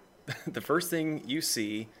 the first thing you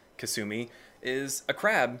see, Kasumi, is a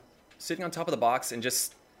crab sitting on top of the box, and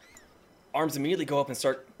just arms immediately go up and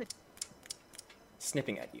start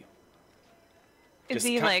snipping at you. Is Just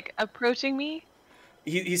he ki- like approaching me?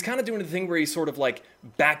 He's kind of doing the thing where he's sort of like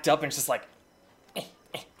backed up and it's just like.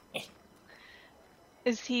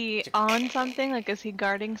 Is he on something? Like, is he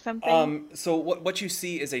guarding something? So what you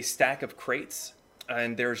see is a stack of crates,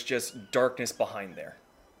 and there's just darkness behind there.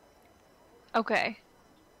 Okay.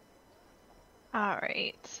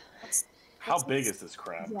 Alright. How what's big this- is this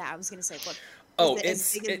crab? Yeah, I was gonna say what. Oh, is it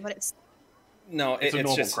as big as what it's. No, It's a it's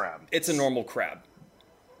normal just crab. It's a normal crab.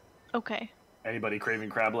 Okay. Anybody craving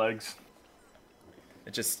crab legs?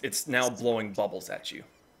 It's now blowing bubbles at you.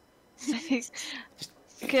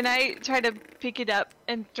 Can I try to pick it up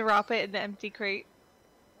and drop it in the empty crate?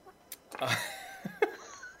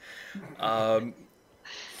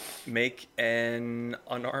 Make an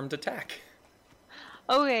unarmed attack,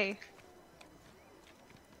 Okay.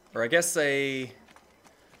 or I guess you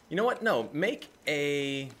know what? No, make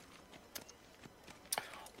a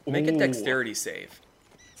Ooh. dexterity save.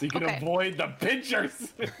 So you can Okay. avoid the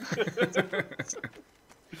pinchers.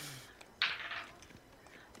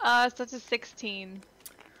 So that's a 16.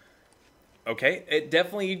 Okay, it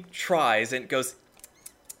definitely tries and it goes.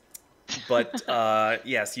 But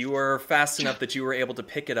yes, you were fast enough that you were able to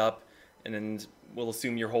pick it up, and then we'll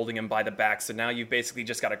assume you're holding him by the back. So now you've basically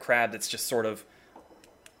just got a crab that's just sort of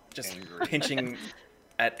just Angry. pinching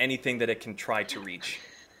at anything that it can try to reach.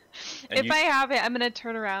 And If I have it, I'm gonna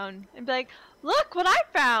turn around and be like, "Look what I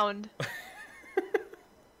found!"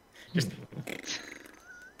 you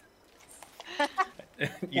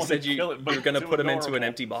Wanna said kill it, but you're gonna it's put too him into an adorable.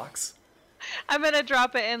 empty box. I'm gonna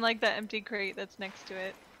drop it in like the empty crate that's next to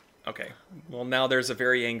it. Okay. Well, now there's a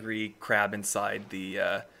very angry crab inside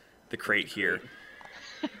the crate here.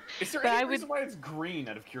 Is there But any I would- reason why it's green?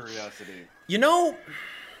 Out of curiosity, You know,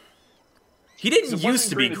 he didn't So it used wasn't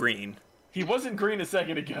to be green as- green. he wasn't green a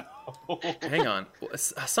second ago. Hang on.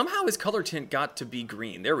 Somehow his color tint got to be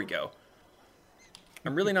green. There we go.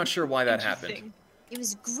 I'm really not sure why that happened. Interesting. It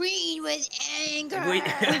was green with anger.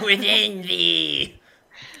 With envy.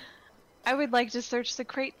 I would like to search the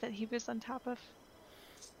crate that he was on top of.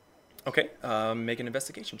 Okay, make an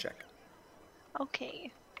investigation check.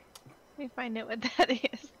 Okay. Let me find out what that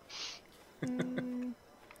is. Mm,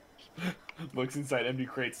 Looks inside empty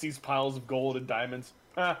crate, sees piles of gold and diamonds.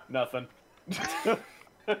 Nothing.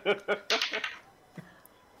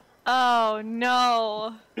 oh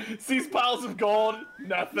no. Sees piles of gold.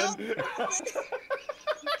 Nothing.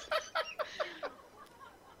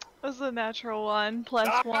 Was a natural one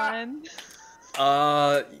plus one.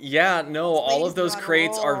 Yeah, no, all of those Please,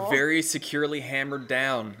 crates are roll. very securely hammered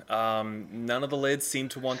down. None of the lids seem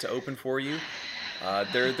to want to open for you.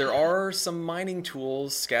 There are some mining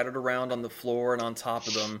tools scattered around on the floor and on top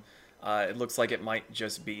of them. It looks like it might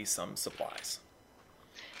just be some supplies.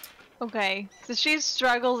 Okay, so she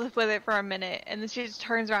struggles with it for a minute, and then she just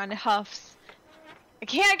turns around and huffs. I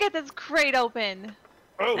can't get this crate open.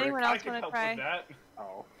 Oh, Anyone I else can wanna help try? with that.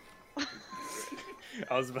 Oh.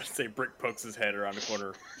 I was about to say Brick pokes his head around the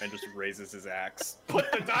corner and just raises his axe.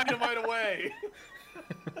 Put the dynamite away.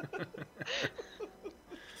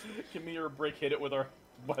 Give me your brick. Hit it with our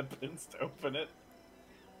weapons to open it.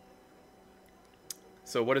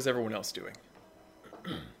 So what is everyone else doing?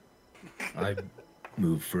 I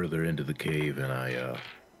moved further into the cave and I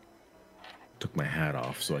took my hat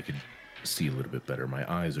off so I could see a little bit better. My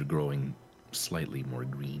eyes are growing slightly more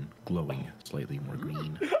green, glowing slightly more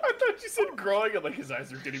green. I thought you said growing, and like his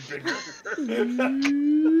eyes are getting bigger.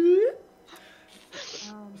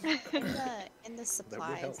 In the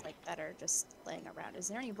supplies like that are just laying around, is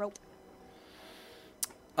there any rope?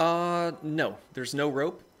 No, there's no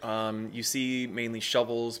rope. You see mainly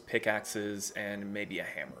shovels, pickaxes, and maybe a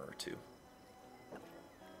hammer or two.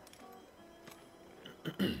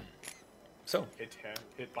 So,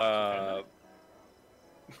 Hit box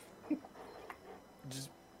Just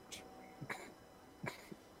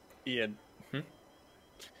Ian. Hmm?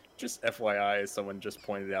 Just FYI, as someone just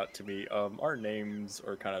pointed out to me, our names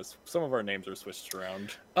are some of our names are switched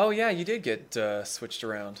around. oh yeah, you did get switched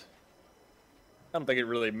around. I don't think it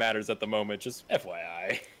really matters at the moment. Just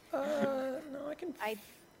FYI. No, I can. I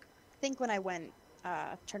think when I went,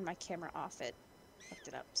 turned my camera off, it fucked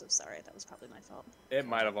it up. So sorry, that was probably my fault. It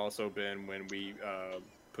might have also been when we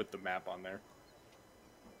put the map on there.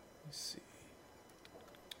 Let's see.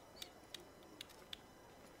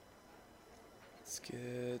 Let's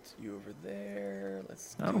get you over there.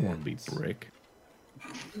 Let's. I don't want to be Brick.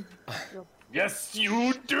 Yes,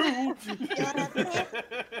 you do.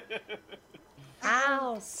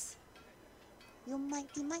 House. You mighty.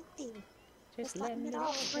 Just Just let letting me it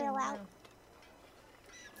all grill out.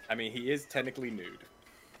 I mean, he is technically nude.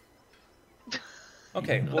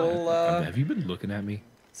 Okay, No, well, have you been looking at me?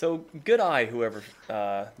 so good eye, whoever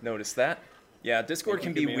noticed that. Yeah, Discord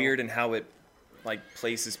Thank can you, be Camille. weird in how it like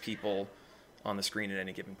places people on the screen at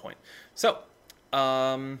any given point. So,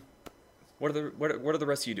 what are the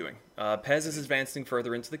rest of you doing? Pez is advancing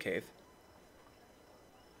further into the cave.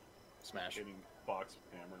 Smash. Hitting box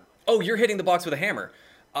with hammer. Oh, you're hitting the box with a hammer.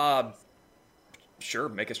 Sure,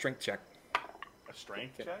 make a strength check. A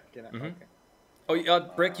strength Can, check? can I, Mhm. okay. Oh,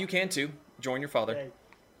 Brick, you can too. Join your father.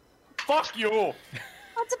 Fuck you!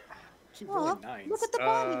 That's a Keep Aw, rolling nines. look at the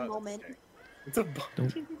bonding moment. okay. It's a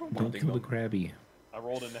Don't kill the crabby. I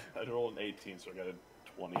rolled an 18, so I got a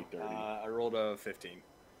 20, 30. I rolled a 15.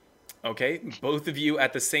 Okay, both of you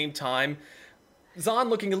at the same time. Zahn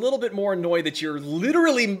looking a little bit more annoyed that you're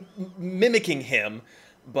literally mimicking him,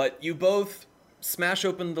 but you both smash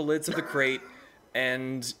open the lids of the crate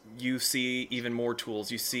and you see even more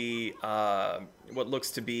tools. You see what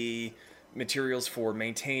looks to be materials for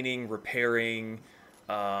maintaining, repairing.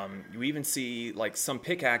 You even see like some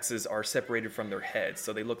pickaxes are separated from their heads,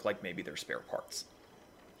 so they look like maybe they're spare parts.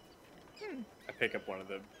 I pick up one of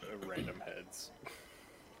the random heads.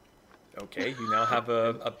 Okay, you now have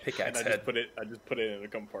a And pickaxe I head. just put it in a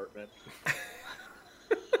compartment.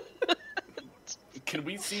 Can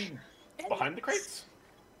we see behind the crates?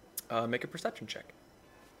 Make a perception check.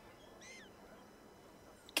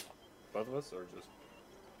 Both of us, or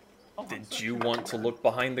just? Did you want to look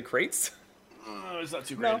behind the crates? It's not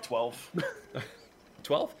too great. 12.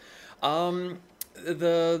 12.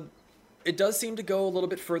 It does seem to go a little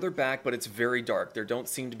bit further back, but it's very dark. There don't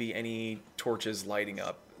seem to be any torches lighting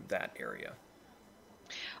up that area.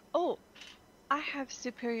 Oh, I have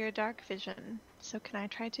superior dark vision, so can I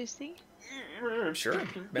try to see? Sure.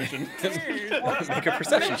 Make a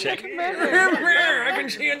perception check. I can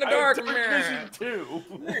see in the dark. Vision too.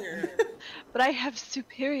 But I have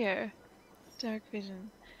superior dark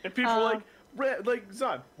vision. And people are like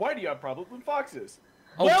Zahn, why do you have problems with foxes?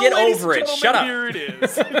 Oh, Well, get ladies over and it. Shut up. Here it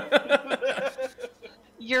is.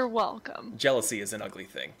 You're welcome. Jealousy is an ugly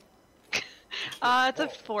thing. It's a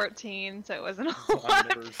 14, so it wasn't a lot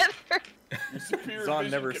never- better. Your superior Zahn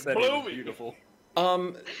vision never can said blow it was me. beautiful.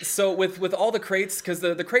 So with all the crates, because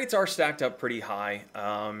the crates are stacked up pretty high,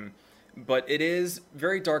 but it is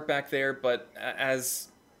very dark back there, but as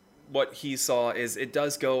what he saw is it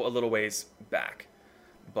does go a little ways back.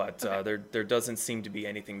 But Okay. there doesn't seem to be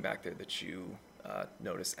anything back there that you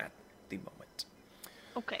notice at the moment.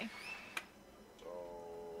 Okay.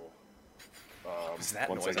 What was that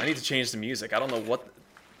One noise? second. I need to change the music. I don't know what...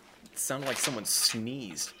 It sounded like someone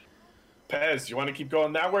sneezed. Pez, you want to keep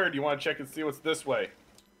going that way, or do you want to check and see what's this way?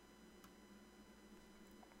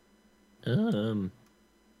 Doesn't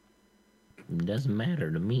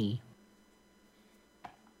matter to me.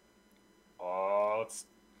 Let's.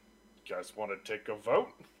 You guys want to take a vote?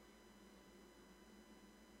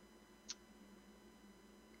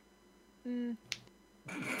 Mm,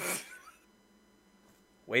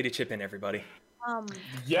 Way to chip in, everybody.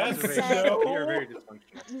 Yes. Said- No. You're very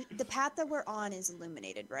dysfunctional. The path that we're on is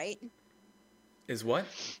illuminated, right? Is what?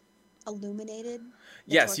 Illuminated. The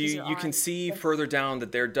Yes, torches you are can on. see That's- further down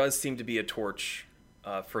that there does seem to be a torch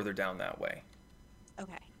further down that way.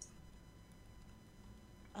 Okay.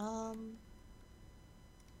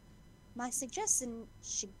 My suggestion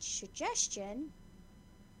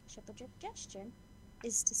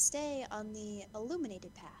is to stay on the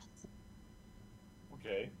illuminated path.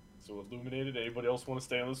 Okay. So illuminated. Anybody else want to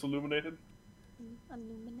stay on this illuminated?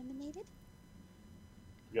 Illuminated?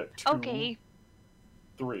 We got 2, okay.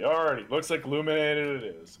 3. Alrighty. Looks like illuminated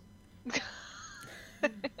it is.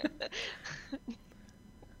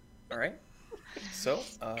 All right. So,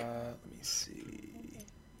 let me see.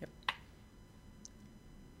 Yep.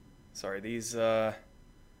 Sorry, these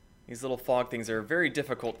little fog things are very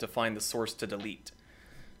difficult to find the source to delete.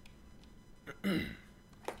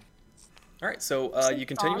 All right, so you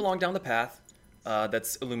continue fog? along down the path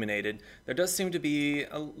that's illuminated. There does seem to be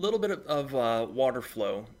a little bit of water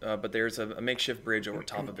flow, but there's a makeshift bridge over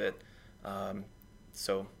top of it.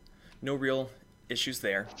 So no real issues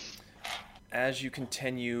there. As you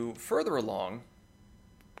continue further along,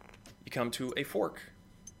 you come to a fork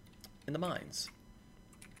in the mines.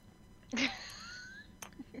 I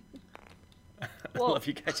Well- love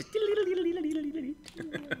you guys.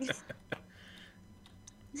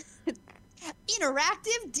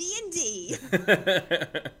 Interactive D&D.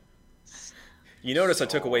 You notice I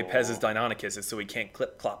took away Pez's Deinonychus so he can't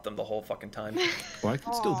clip-clop them the whole fucking time. Well, I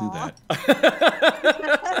can still do Aw.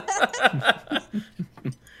 that.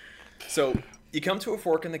 So you come to a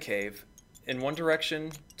fork in the cave. In one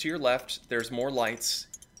direction, to your left, there's more lights,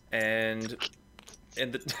 and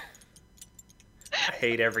in the I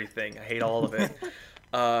hate everything. I hate all of it.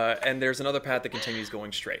 And there's another path that continues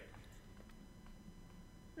going straight.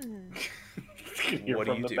 Hear What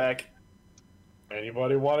do from you the do? back.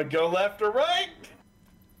 Anybody want to go left or right?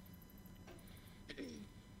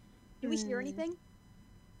 Do we hear anything?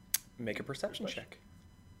 Make a perception check.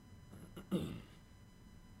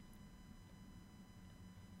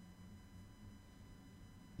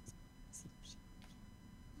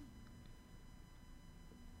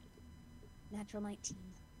 Natural 19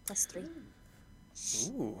 plus 3.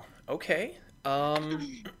 Ooh, okay.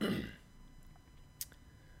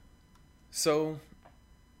 So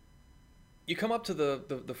you come up to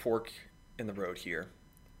the fork in the road here,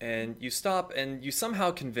 and you stop, and you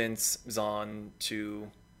somehow convince Zahn to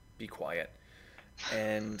be quiet,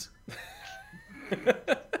 and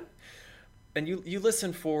and you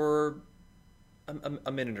listen for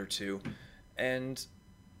a minute or two, and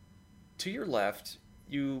to your left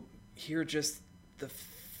you hear just the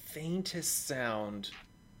faintest sound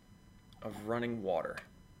of running water.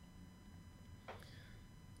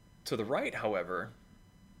 To the right, however,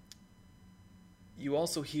 you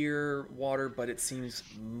also hear water, but it seems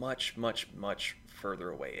much, much, much further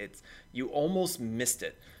away. You almost missed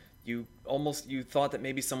it. You thought that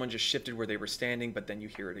maybe someone just shifted where they were standing, but then you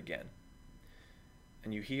hear it again.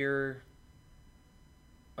 And you hear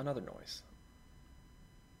another noise.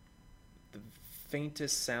 The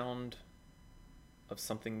faintest sound of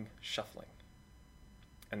something shuffling.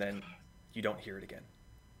 And then you don't hear it again.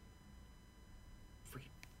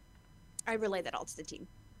 I relay that all to the team.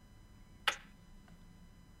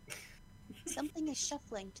 Something is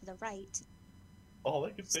shuffling to the right. All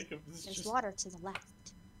I can think of is There's just... water to the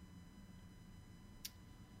left.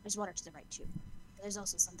 There's water to the right too. There's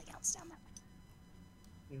also something else down that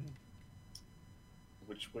way. Mhm.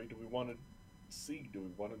 Which way do we want to see? Do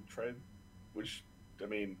we want to try...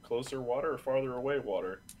 closer water or farther away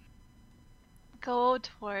water? Go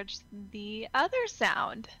towards the other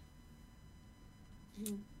sound.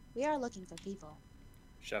 We are looking for people.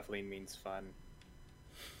 Shuffling means fun.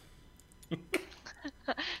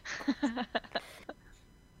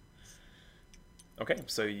 Okay,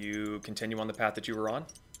 so you continue on the path that you were on?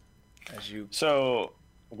 So,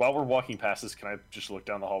 while we're walking past this, can I just look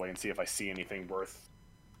down the hallway and see if I see anything worth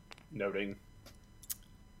noting?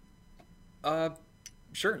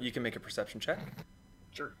 Sure, you can make a perception check.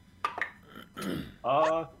 Sure.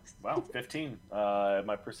 Wow, 15.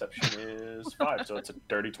 My perception is 5, so it's a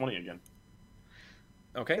dirty 20 again.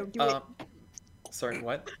 Okay. Don't do it. Sorry,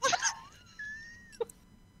 what? Oh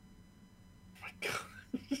my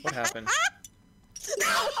god. What happened?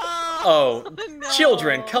 Oh, Oh, no.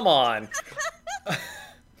 children, come on.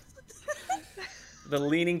 The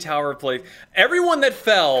Leaning Tower of Place. Everyone that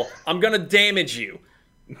fell, I'm gonna damage you.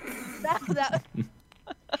 That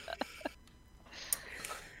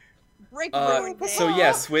Rick ruined it. So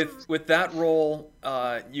yes, with that roll,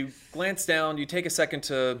 you glance down, you take a second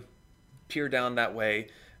to peer down that way,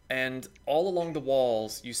 and all along the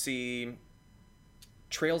walls you see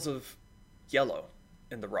trails of yellow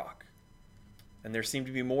in the rock. And there seem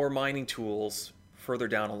to be more mining tools further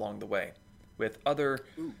down along the way, with other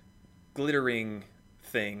glittering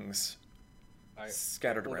things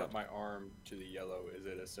scattered hold around. up my arm to the yellow. Is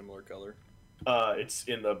it a similar color? It's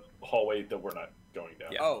in the hallway that we're not going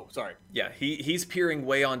down. Yeah. Oh, sorry. Yeah, he's peering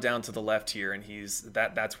way on down to the left here, and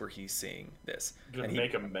that's where he's seeing this. I'm gonna And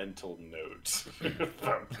make a mental note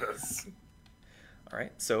about this. All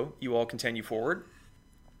right, so you all continue forward,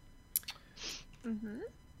 Mm-hmm.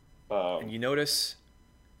 and you notice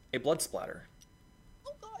a blood splatter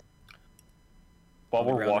While on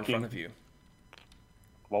the we're ground in walking, front of you.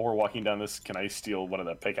 while we're walking down this, can I steal one of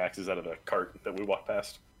the pickaxes out of the cart that we walked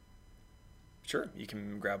past? Sure, you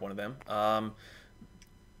can grab one of them.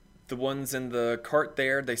 The ones in the cart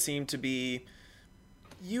there, they seem to be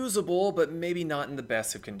usable, but maybe not in the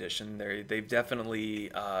best of condition. They've definitely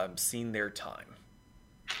seen their time.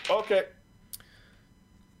 Okay.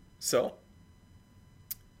 So,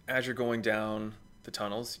 as you're going down the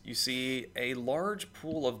tunnels, you see a large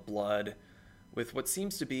pool of blood with what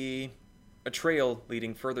seems to be a trail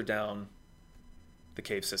leading further down the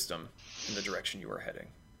cave system in the direction you are heading.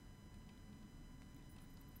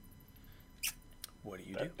 What do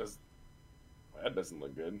you do? That doesn't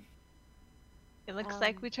look good. It looks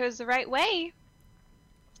like we chose the right way.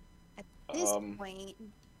 At this point,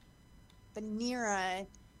 Vanira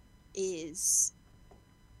is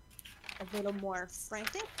a little more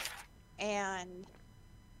frantic, and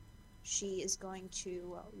she is going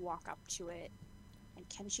to walk up to it. And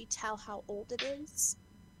can she tell how old it is?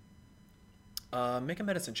 Make a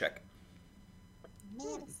medicine check.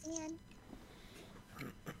 Medicine.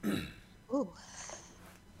 Ooh.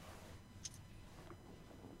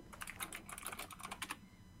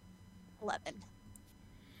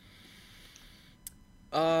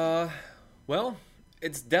 Well,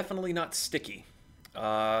 it's definitely not sticky.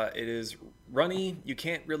 It is runny. You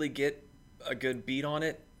can't really get a good beat on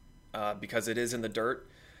it because it is in the dirt,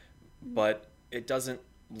 but it doesn't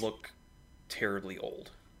look terribly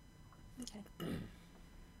old. Okay.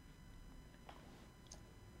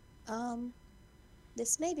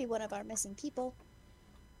 This may be one of our missing people.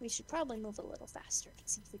 We should probably move a little faster and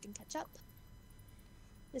see if we can catch up.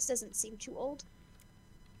 This doesn't seem too old.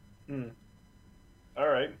 All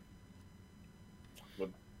right.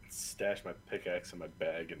 Would stash my pickaxe in my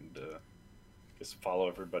bag and just follow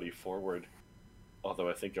everybody forward. Although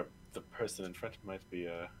I think the person in front might be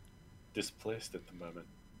displaced at the moment.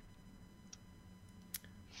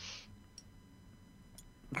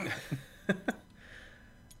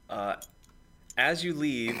 As you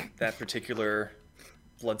leave that particular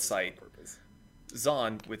blood site,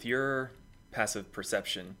 Zahn, with your passive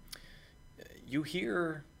perception, you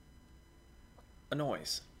hear a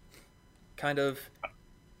noise. Kind of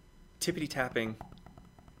tippity tapping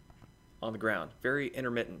on the ground. Very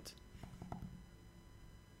intermittent.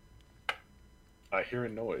 I hear a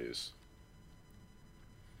noise.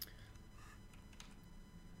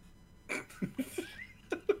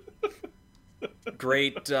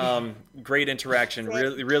 Great, great interaction.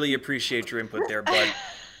 Really appreciate your input there, bud.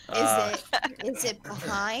 Is it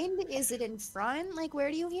behind? Is it in front? Like,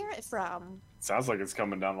 where do you hear it from? Sounds like it's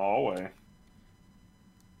coming down the hallway.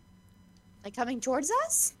 Like, coming towards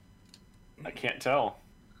us? I can't tell.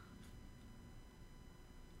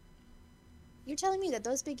 You're telling me that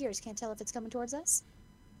those big ears can't tell if it's coming towards us?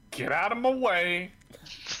 Get out of my way.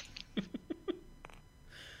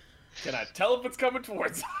 Can I tell if it's coming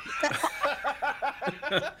towards us?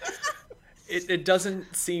 It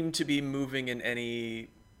doesn't seem to be moving in any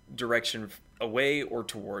direction away or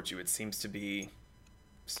towards you. It seems to be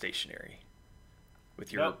stationary.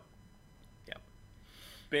 With your... Yep. Yeah.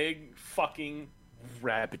 Big fucking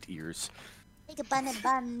rabbit ears. Like a bun of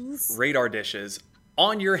buns. Radar dishes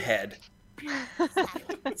on your head.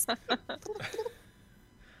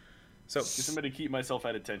 So, Just somebody keep myself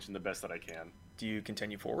at attention the best that I can. do you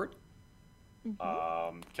continue forward?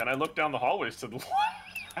 Can I look down the hallways to the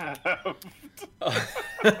left?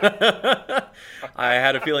 I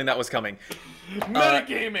had a feeling that was coming.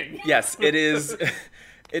 Metagaming! Yes, it is.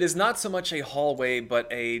 It is not so much a hallway, but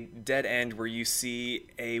a dead end where you see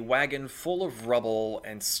a wagon full of rubble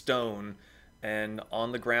and stone, and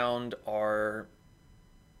on the ground are...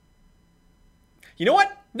 You know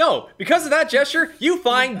what? No, because of that gesture, you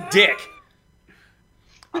find Dick.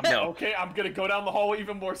 No. Okay, I'm gonna go down the hallway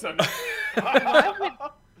even more so.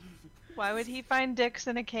 Why would he find dicks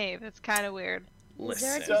in a cave? It's kind of weird. Is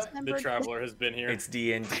there a Listen, dismembered- The traveler has been here. it's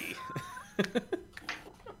D&D.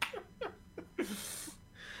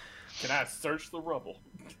 Can I search the rubble?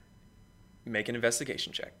 Make an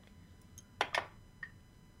investigation check.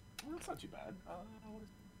 Well, that's not too bad. What is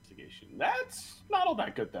investigation? That's not all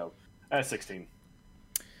that good though. 16.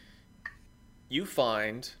 You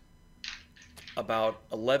find about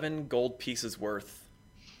 11 gold pieces worth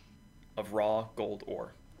of raw gold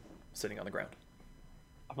ore sitting on the ground.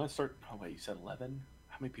 I'm gonna start. Oh wait, you said 11?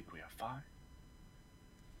 How many people do we have? 5?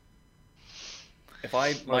 If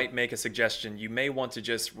I might make a suggestion, you may want to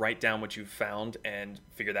just write down what you've found and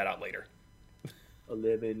figure that out later.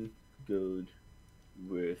 11 gold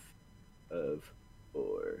worth of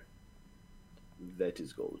ore. That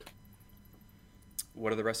is gold.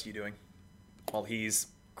 What are the rest of you doing? While he's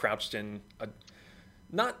crouched in a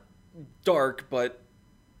not dark, but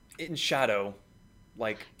in shadow,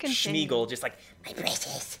 like Continue. Schmeagol, just like my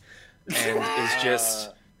precious, and is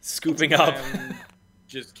just scooping up. I'm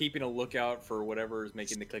just keeping a lookout for whatever is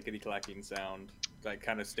making the clickety clacking sound, like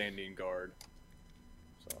kind of standing guard.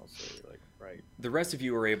 So I'll say like right. The rest of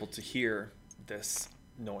you are able to hear this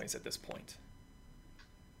noise at this point.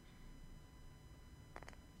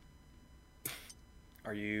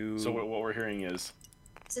 Are you? So what we're hearing is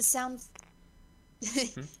Does it sound...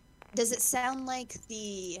 Does it sound like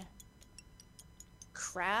the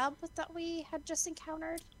crab that we had just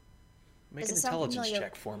encountered? Make does an it sound intelligence familiar?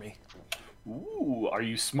 check for me. ooh, are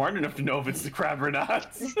you smart enough to know if it's the crab or not?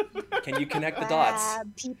 Can you connect the dots?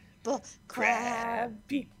 Crab people, crab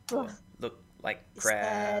people look like Is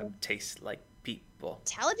crab, that- taste like people.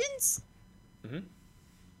 intelligence?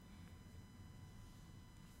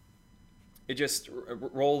 It just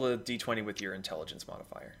roll the d20 with your intelligence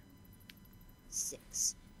modifier.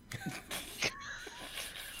 6.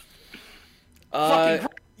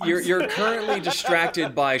 You're currently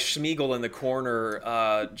distracted by Schmeagol in the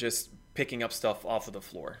corner, just picking up stuff off of the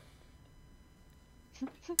floor.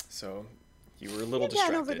 So you were a little You're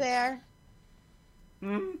done distracted. over there.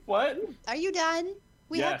 What? Are you done?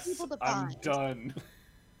 We yes, have people to I'm find. done.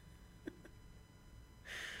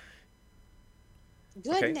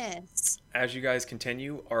 Goodness. As you guys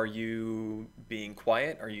continue, are you being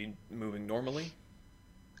quiet? Are you moving normally?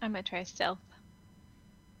 I'm gonna try stealth.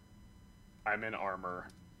 I'm in armor.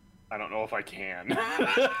 I don't know if I can.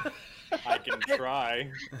 I can try.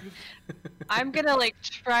 I'm gonna like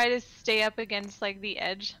try to stay up against like the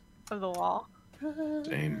edge of the wall.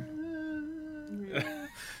 Same.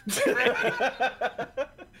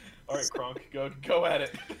 All right, Kronk, go at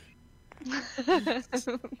it.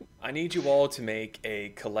 I need you all to make a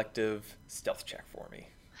collective stealth check for me.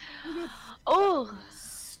 Oh,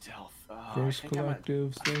 Stealth. First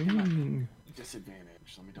collective thing. Disadvantage.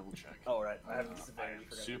 Let me double check. All right, I have I disadvantage.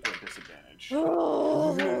 am super disadvantage.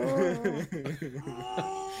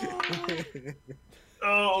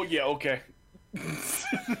 Oh yeah, okay.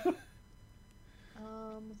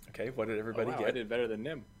 Okay, what did everybody I get? did better than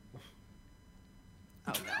Nim.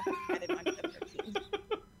 Oh no, I did not get a 13.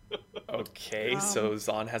 Okay, so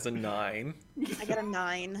Zahn has a 9. I got a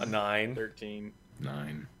 9. A 9. 13.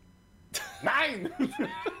 9. 9.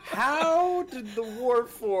 How did the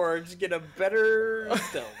Warforged get a better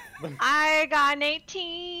stealth? I got an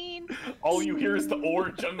 18. All you hear is the ore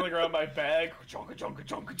jumbling around my bag. Jonka, jonka,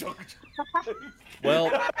 jonka, jonka.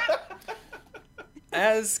 Well,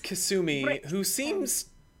 as Kasumi, who seems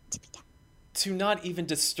to not even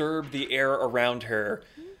disturb the air around her,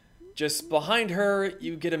 just behind her,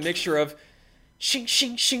 you get a mixture of shink,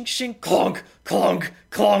 shink, shink, shink, clonk, clonk,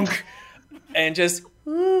 clonk, and just,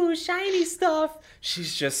 ooh, shiny stuff.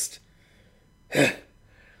 She's just...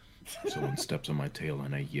 Someone steps on my tail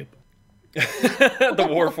and I yip. The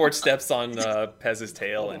Warforged steps on Pez's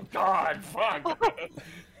tail and... God, fuck.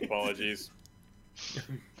 Apologies.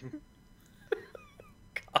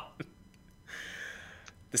 God.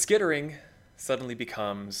 The skittering suddenly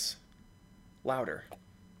becomes louder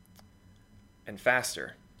and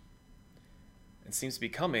faster and seems to be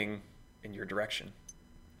coming in your direction.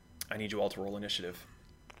 I need you all to roll initiative.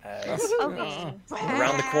 As Okay.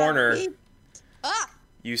 around the corner, Ah!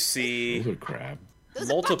 you see Those are crab. Those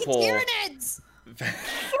multiple are fucking Tyranids!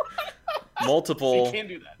 You multiple can't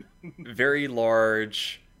do that. very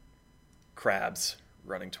large crabs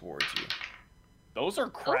running towards you. Those are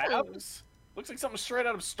crabs. Looks like something straight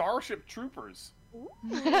out of Starship Troopers.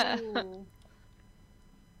 Ooh.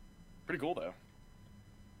 Pretty cool though.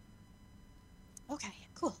 Okay,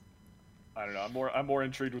 cool. I don't know. I'm more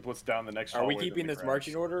intrigued with what's down the next. Are we hallway keeping than the this crabs.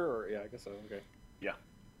 marching order, or yeah, I guess so. Okay. Yeah.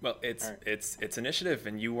 Well, it's All right. it's initiative,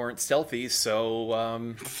 and you weren't stealthy,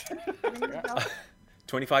 so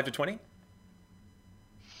 25 to 20.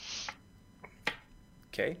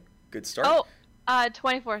 Okay, good start. Oh,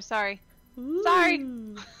 24. Sorry. Sorry.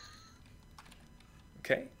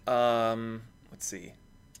 Okay. Let's see.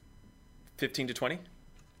 15 to 20.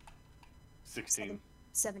 16.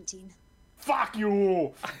 17. Fuck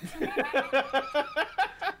you!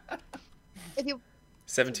 If you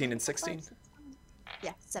 17 and 16.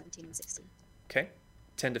 Yeah, 17 and 16. Okay.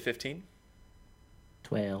 10 to 15.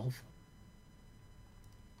 12.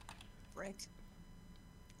 Brick.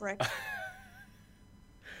 Brick.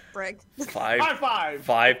 Brick. 5 High five!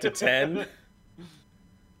 5 to 10.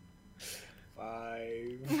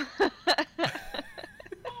 5.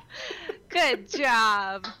 Good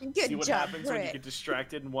job. Good See what job, happens when you Brick. get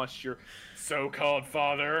distracted and watch your so-called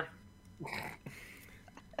father.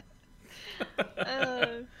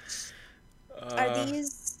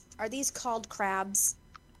 Are these called crabs?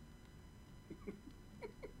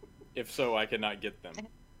 If so, I cannot get them.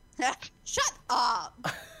 Shut up!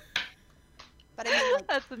 But I mean, like,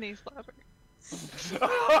 That's the knee slapper.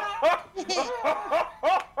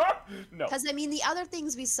 No. because I mean, the other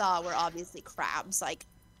things we saw were obviously crabs. Like,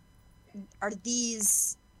 are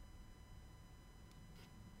these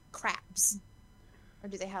crabs, or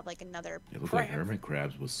do they have like another They look like hermit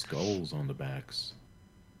crabs with skulls on the backs.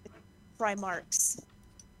 Primarchs?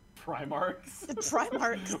 Primarchs? The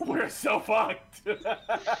Primarchs. We're so fucked.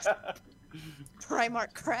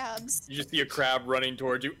 Primarch crabs. You just see a crab running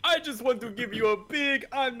towards you. I just want to give you a big,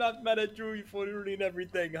 I'm not mad at you for ruining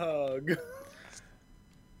everything hug.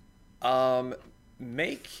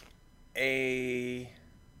 Make a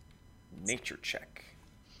nature check.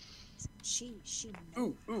 She.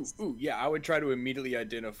 Ooh, yeah, I would try to immediately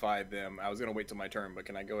identify them. I was gonna wait till my turn, but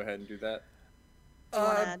can I go ahead and do that?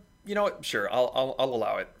 You know what? Sure, I'll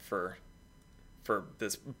allow it for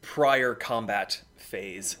this prior combat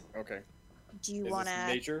phase. Okay. Do you Is want this to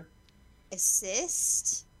nature?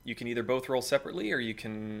 assist? You can either both roll separately or you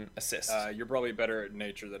can assist. You're probably better at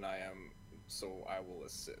nature than I am, so I will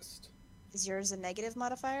assist. Is yours a negative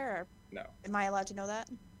modifier, or No. am I allowed to know that?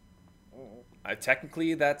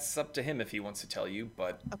 Technically, that's up to him if he wants to tell you,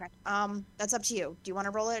 but Okay. That's up to you. Do you want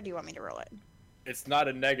to roll it, or do you want me to roll it? It's not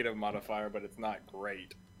a negative modifier, but it's not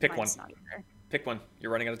great. pick one. Mine's not either. Pick one.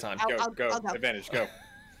 You're running out of time. I'll- Go. I'll go. Advantage, go.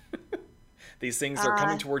 These things are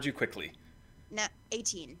coming towards you quickly.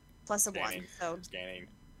 18 plus a 1. Scanning. So,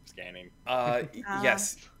 Scanning.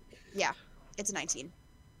 Yes, yeah, it's a 19.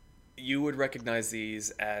 you would recognize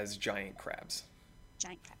these as giant crabs.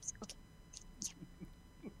 Giant crabs. Okay.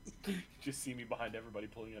 Just see me behind everybody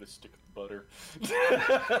pulling out a stick of butter.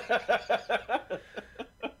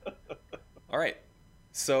 All right.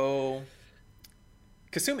 So,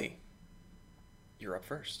 Kasumi, you're up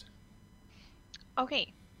first.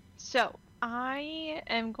 Okay, so I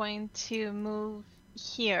am going to move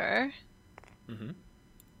here Mm-hmm.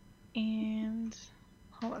 and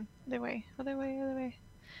hold on, other way.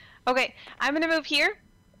 Okay, I'm gonna move here,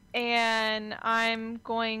 and I'm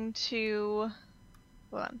going to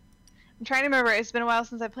hold on. I'm trying to remember. It's been a while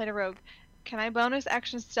since I played a rogue. Can I bonus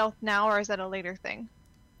action stealth now, or is that a later thing?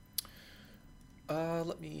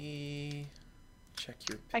 Let me check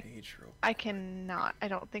your page real quick. I cannot. I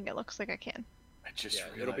don't think it looks like I can. I just Yeah,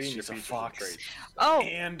 realized it'll be in your she's a features and fox traits. Oh,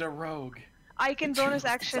 and a rogue. I can Two bonus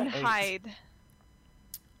action things. hide.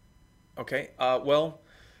 Okay. Well,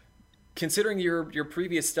 considering your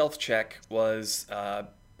previous stealth check was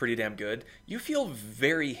pretty damn good, you feel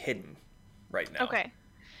very hidden right now. Okay.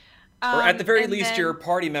 Or at the very and least, then- your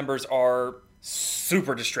party members are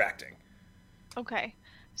super distracting. Okay,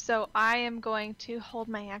 so I am going to hold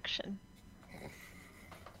my action.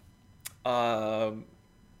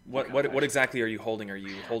 What exactly are you holding? Are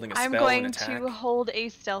you holding a spell, I'm an going attack? to hold a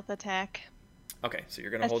stealth attack. Okay, so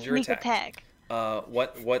you're gonna A hold your sneak attack.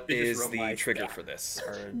 What You just is roll the my trigger stat. for this?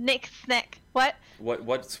 Nick snack. What?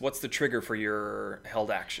 What's the trigger for your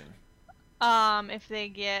held action? If they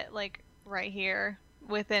get like right here,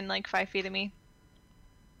 within like 5 feet of me.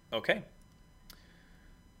 Okay.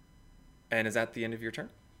 And is that the end of your turn?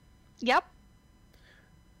 Yep.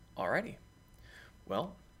 Alrighty.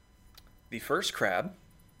 Well, the first crab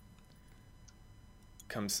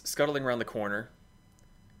comes scuttling around the corner,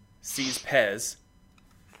 sees Pez,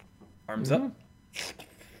 arms up,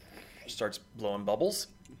 starts blowing bubbles.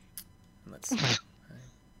 And let's see.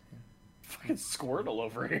 Fucking Squirtle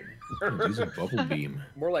over here. Use a bubble beam.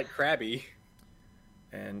 More like Krabby.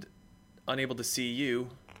 And unable to see you,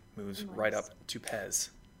 moves right up to Pez.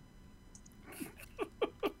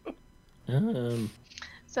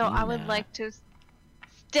 So I would Nah. like to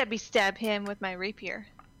stab him with my rapier.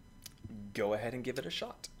 Go ahead and give it a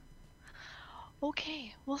shot.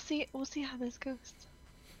 Okay, we'll see how this goes.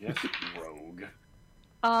 Yes, rogue.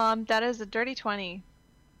 That is a dirty 20.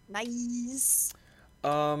 Nice.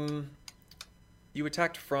 You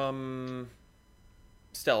attacked from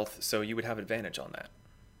stealth, so you would have advantage on that.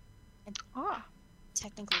 Ah,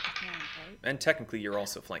 Technically the hand, right? And technically, you're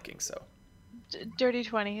also flanking, so. dirty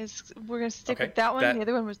 20 is. We're gonna stick Okay, with that one. that- The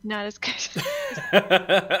other one was not as good.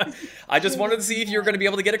 I just wanted to see if you were going to be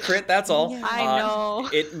able to get a crit, that's all. Yeah. I know.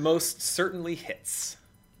 It most certainly hits.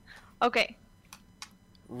 Okay.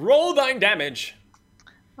 Roll thine damage.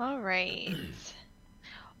 All right.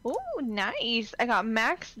 Ooh, nice. I got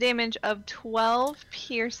max damage of 12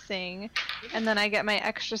 piercing, and then I get my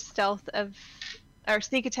extra stealth of, or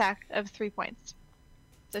sneak attack of 3 points.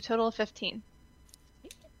 So total of 15.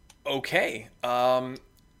 Okay.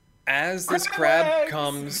 As this crab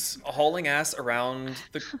comes hauling ass around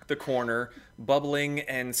the corner, bubbling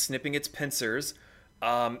and snipping its pincers,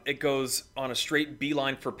 it goes on a straight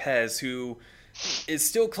beeline for Pez, who is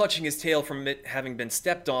still clutching his tail from it having been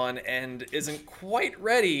stepped on and isn't quite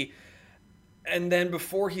ready. And then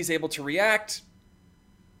before he's able to react,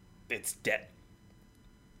 it's dead.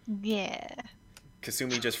 Yeah.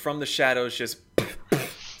 Kasumi just from the shadows just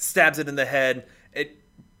stabs it in the head. It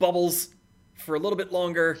bubbles for a little bit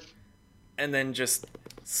longer and then just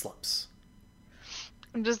slumps.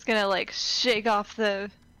 I'm just gonna like shake off the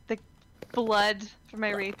blood from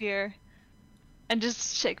my rapier and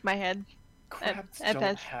just shake my head. Crabs at don't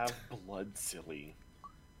Pez. have blood, silly.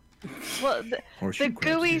 Well, Horseshoe the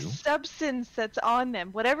crabs gooey do. substance that's on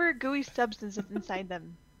them, whatever gooey substance is inside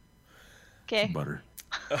them. Okay. Butter.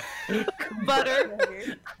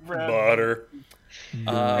 Butter, Butter.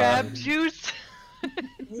 crab juice.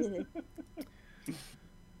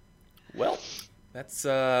 Well, that's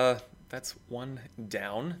one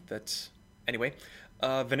down. Anyway.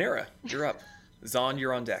 Venera, you're up. Zon,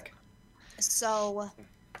 you're on deck. So,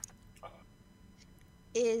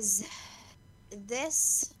 is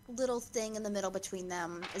this little thing in the middle between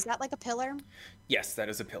them, is that like a pillar? Yes, that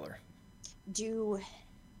is a pillar. Do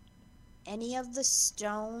any of the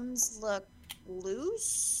stones look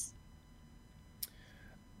loose?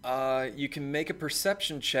 You can make a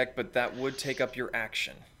perception check, but that would take up your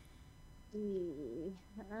action.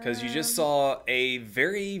 Because you just saw a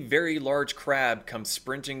very, very large crab come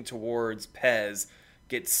sprinting towards Pez,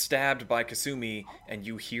 get stabbed by Kasumi, and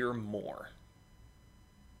you hear more.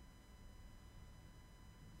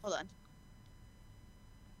 Hold on.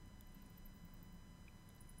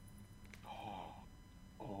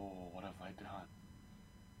 Oh, what have I done?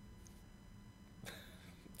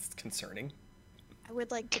 It's concerning. I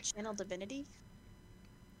would like to channel divinity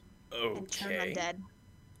and turn Okay. undead.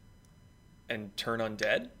 And turn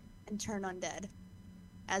undead? And turn undead.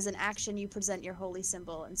 As an action, you present your holy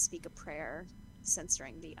symbol and speak a prayer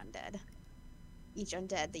censoring the undead. Each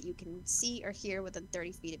undead that you can see or hear within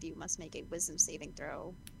 30 feet of you must make a wisdom saving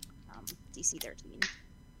throw, DC 13.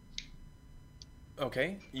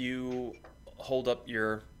 Okay. You hold up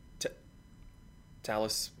your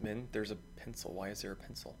talisman. There's a pencil. Why is there a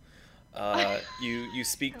pencil? You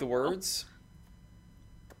speak the words.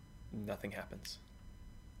 Nothing happens.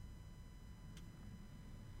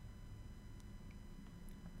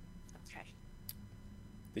 Okay.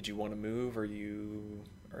 Did you want to move, or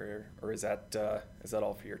is that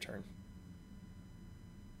all for your turn?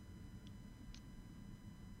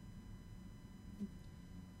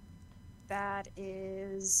 That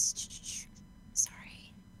is...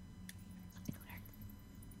 Sorry. Let me go there.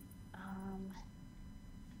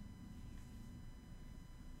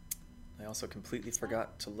 I also completely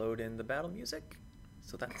forgot to load in the battle music,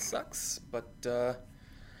 so that sucks. But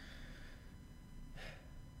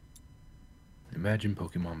Imagine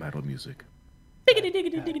Pokemon battle music.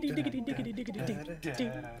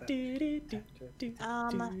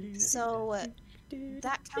 So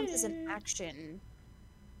that counts as an action.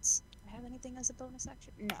 Do I have anything as a bonus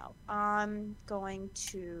action? No. I'm going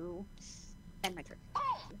to end my turn.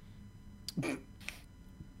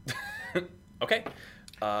 okay,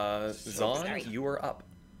 Zahn, Sorry. you are up.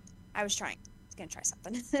 I was trying. I was gonna try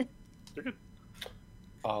something. You're good.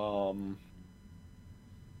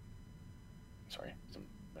 Sorry. Some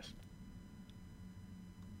mess.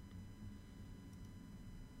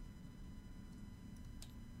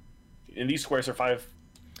 And these squares are 5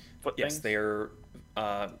 foot Yes, things? they are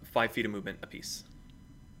 5 feet of movement apiece.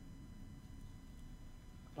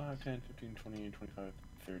 5, 10, 15, 20, 25,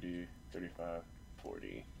 30, 35,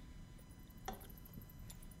 40.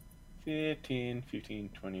 15, 15,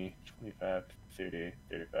 20, 25, 30,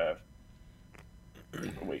 35.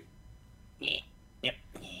 Oh, wait. Yep.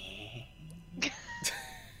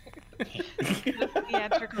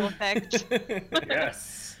 Theatrical effect.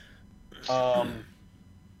 Yes. I'm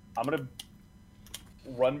gonna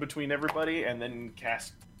run between everybody and then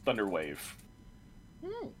cast Thunder Wave.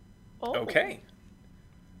 Oh. Okay.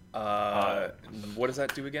 What does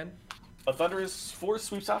that do again? A thunderous force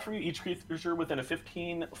sweeps out from you. Each creature within a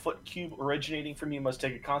 15-foot cube originating from you must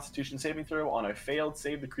take a Constitution saving throw. On a failed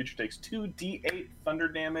save, the creature takes 2d8 thunder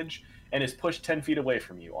damage and is pushed 10 feet away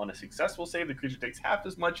from you. On a successful save, the creature takes half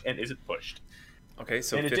as much and isn't pushed. Okay,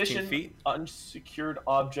 so In 15 addition, feet. unsecured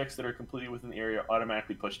objects that are completely within the area are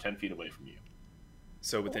automatically pushed 10 feet away from you.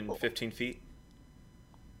 So within 15 feet.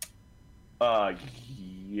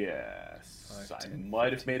 Yes. 5, 10, I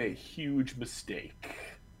might have made a huge mistake.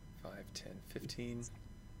 5, 10, 15.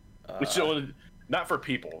 Which, not for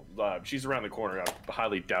people. She's around the corner. I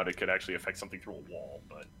highly doubt it could actually affect something through a wall,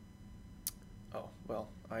 but... Oh, well,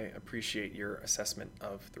 I appreciate your assessment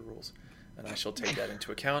of the rules, and I shall take that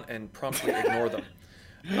into account and promptly ignore them.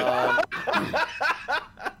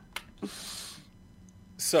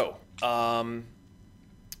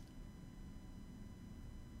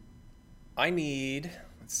 I need,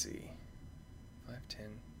 let's see, 5, 10,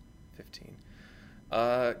 15.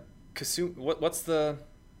 Kasumi, what's the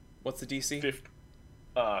DC?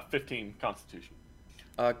 15 Constitution.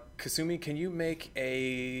 Kasumi, can you make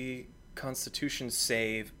a Constitution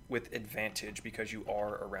save with advantage because you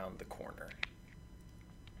are around the corner?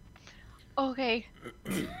 Okay.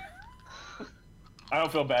 I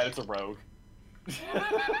don't feel bad. It's a rogue.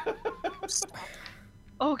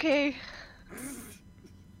 Okay.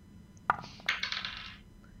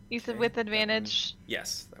 You said with advantage.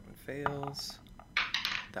 Yes, that one fails.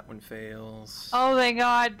 That one fails. Oh thank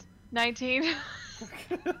God. 19.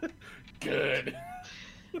 Good.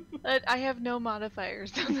 I have no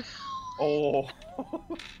modifiers. Oh.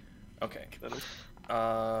 Okay. 15.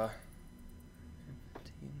 Am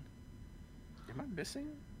I missing?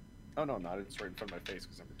 Oh no, I'm not. It's right in front of my face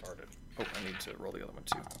because I'm retarded. Oh, I need to roll the other one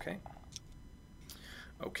too. Okay.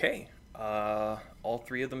 Okay. All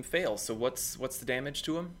 3 of them fail. So what's the damage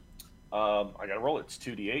to them? I gotta roll it. It's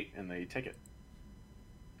 2d8, and they take it.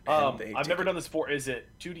 And they I've take never it. done this before. Is it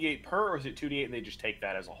 2d8 per, or is it 2d8 and they just take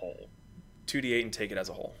that as a whole? 2d8 and take it as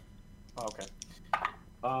a whole. Oh, okay.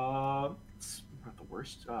 It's not the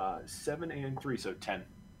worst. 7 and 3, so 10.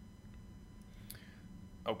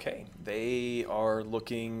 Okay. They are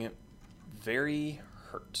looking very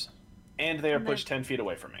hurt. And they are And they're- pushed 10 feet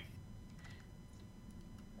away from me.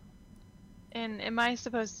 And am I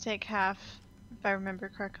supposed to take half, if I remember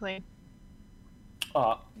correctly?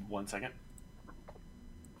 1 second.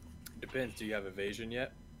 Depends. Do you have evasion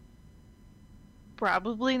yet?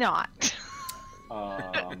 Probably not.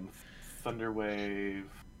 Thunderwave.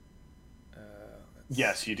 Let's-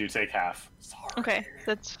 Yes, you do take half. Sorry. Okay,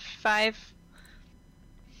 that's 5.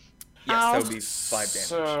 Yes, that Ow. would be 5 damage.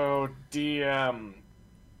 So, DM,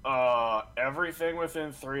 everything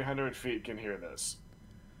within 300 feet can hear this.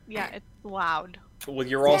 Yeah, it's loud. Well,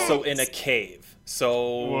 you're also in a Yes. cave,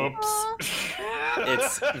 so Whoops.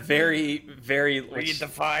 it's very, very. Read the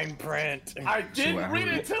fine print. I didn't our- read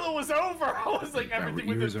it until it was over. I was like, Our everything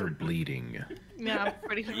within ears are 300 bleeding. Yeah,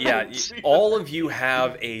 pretty much. Yeah, all of you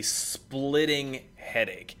have a splitting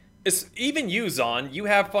headache. Even you, Zon, you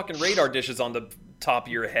have fucking radar dishes on the top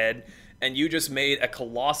of your head, and you just made a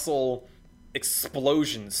colossal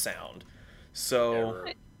explosion sound. So,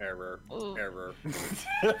 Error. Ooh. Error.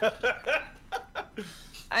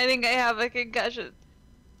 I think I have a concussion.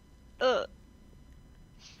 Ugh.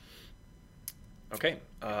 okay,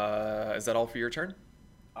 is that all for your turn?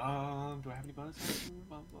 Do I have any bonus action?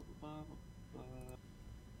 Blah, blah, blah, blah, blah.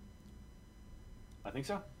 I think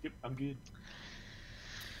so. Yep, I'm good.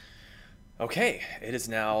 Okay, it is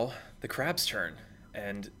now the crab's turn,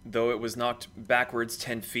 and though it was knocked backwards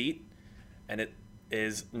 10 feet, and it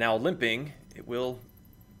is now limping, it will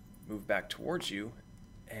move back towards you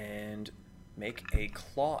and make a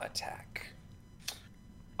claw attack.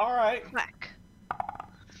 All right. Whack.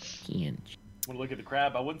 Can't. Want to look at the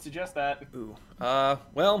crab? I wouldn't suggest that. Ooh,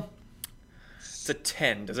 well, it's a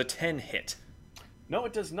 10. Does a 10 hit? No,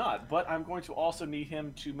 it does not. But I'm going to also need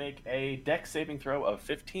him to make a dex saving throw of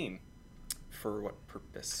 15. For what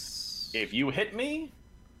purpose? If you hit me,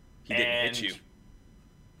 He didn't and- hit you.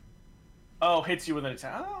 Oh, hits you with an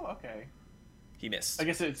attack. Oh, okay. He missed. I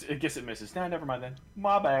guess it misses. Nah, never mind then.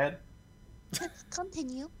 My bad.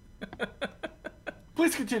 Continue.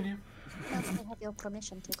 Please continue. Once I have your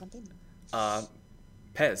permission to continue.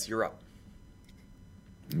 Pez, you're up.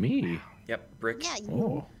 Me? Yep, Brick, Yeah, you.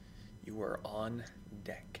 Oh, you are on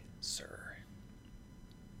deck, sir.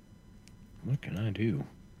 what can I do?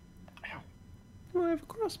 Ow. Oh, I have a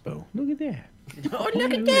crossbow. Look at that. Oh,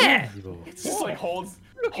 look at that! It's just like holds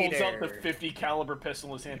Looky out the there. 50 caliber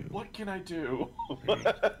pistol in his hand. What can I do?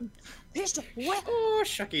 Pistol. What? Oh,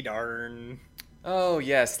 shucky darn. Oh,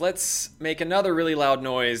 yes, let's make another really loud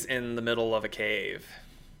noise in the middle of a cave.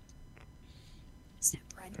 Snap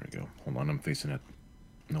right. There we go. Hold on, I'm facing it.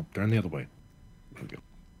 Nope, turn the other way. There we go.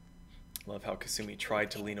 Love how Kasumi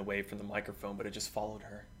tried to lean away from the microphone, but it just followed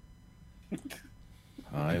her.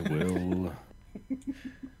 I will.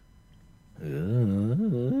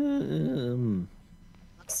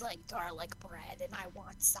 Looks like garlic bread, and I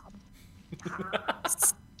want some.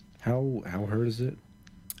 How hurt is it?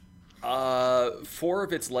 4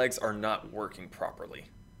 of its legs are not working properly.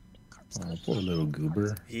 Oh, poor little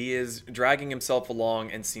goober. He is dragging himself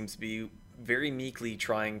along and seems to be very meekly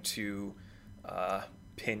trying to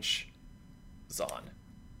pinch Zon.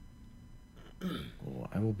 Oh,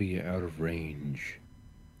 I will be out of range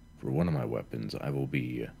for one of my weapons. I will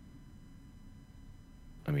be.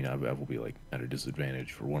 I will be like at a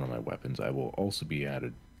disadvantage for one of my weapons. I will also be at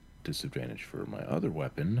a disadvantage for my other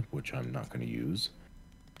weapon, which I'm not going to use.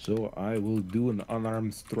 So I will do an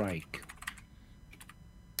unarmed strike.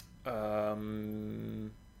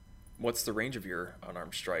 What's the range of your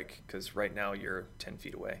unarmed strike? Because right now you're 10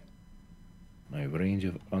 feet away. My range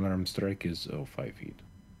of unarmed strike is 5 feet.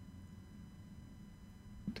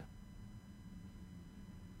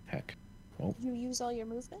 Heck. Well, You use all your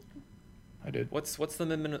movement? I did. What's the what's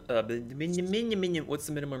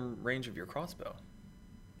the minimum range of your crossbow?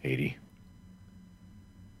 80.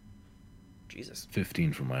 Jesus.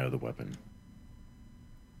 15 for my other weapon.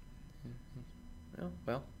 Oh,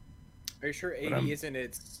 well. Are you sure But I'm- 80 isn't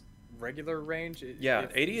its regular range? Yeah,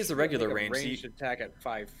 If 80 you is the should regular make a range, so Ranged you- attack at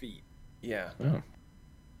 5 feet. Yeah. Oh. Like, as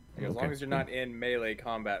Okay, long as you're cool. not in melee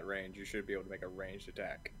combat range, you should be able to make a ranged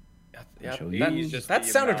attack. Yeah, shall that, use just that the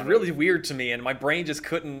sounded amount really of- weird to me, and my brain just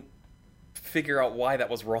couldn't figure out why that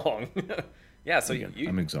was wrong. Yeah, so Again, you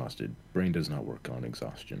I'm exhausted. Brain does not work on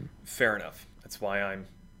exhaustion. fair enough. That's why I'm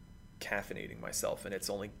caffeinating myself, and it's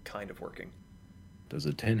only kind of working. Does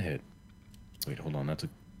a 10 hit? Wait, hold on. That's a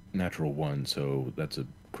natural 1, so that's a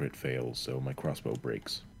crit fail, so my crossbow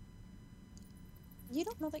breaks. You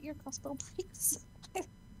don't know that your crossbow breaks?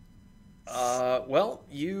 Well,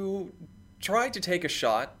 you tried to take a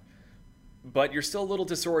shot, but you're still a little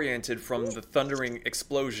disoriented from the thundering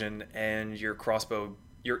explosion, and your crossbow,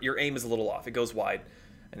 your aim is a little off. It goes wide,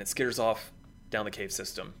 and it skitters off down the cave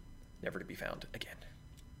system, never to be found again.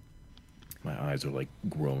 My eyes are like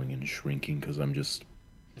growing and shrinking because I'm just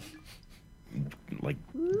like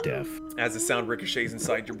deaf. As the sound ricochets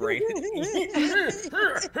inside your brain.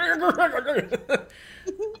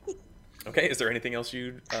 Okay, is there anything else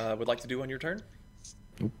you would like to do on your turn?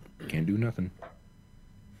 Nope, can't do nothing.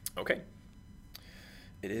 Okay.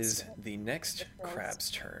 It is the next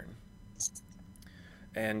crab's turn.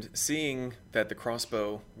 And seeing that the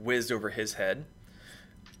crossbow whizzed over his head,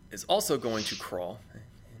 is also going to crawl.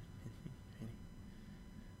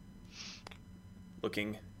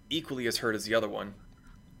 Looking equally as hurt as the other one.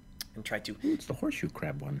 And try to It's the horseshoe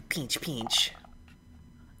crab one. pinch.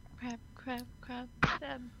 Crab.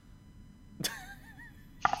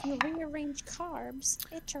 If you rearrange carbs,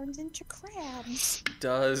 it turns into crabs.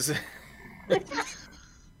 Does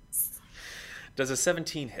a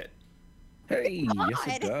 17 hit? Hey, yes God.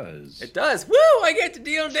 it does. It does. Woo! I get to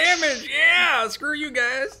deal damage. Yeah. Screw you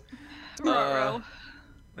guys. Ruh-roh.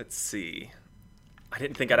 Let's see. I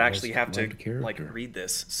didn't think I'd actually have to Loved character. like read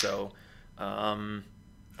this. So, oh no,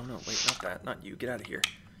 wait, not that. Not you. Get out of here.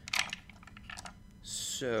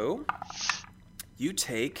 So, you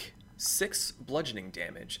take 6 bludgeoning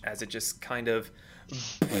damage as it just kind of,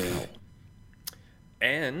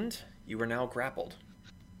 and you are now grappled.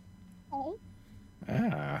 Oh.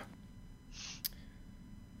 Ah,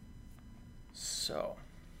 So,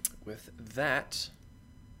 with that,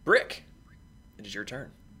 Brick, it is your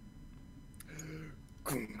turn.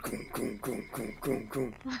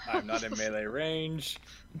 I'm not in melee range,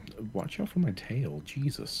 watch out for my tail,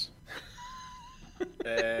 Jesus.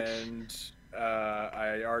 and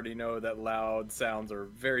I already know that loud sounds are a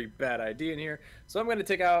very bad idea in here. So I'm going to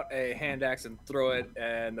take out a hand axe and throw it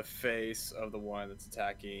in the face of the one that's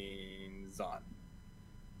attacking Zon.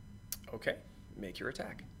 Okay, make your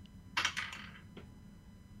attack.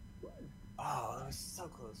 Oh, that was so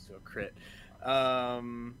close to a crit.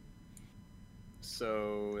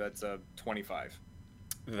 So that's a 25.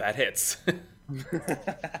 That hits.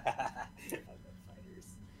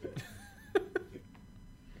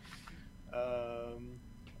 Okay.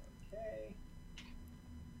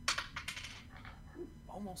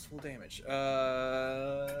 Almost full damage.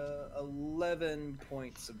 11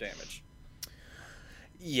 points of damage.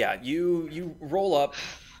 Yeah, you roll up.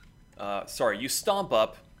 You stomp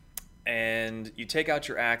up, and you take out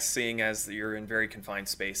your axe, seeing as you're in very confined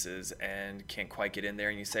spaces and can't quite get in there,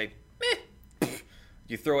 and you say, "Meh."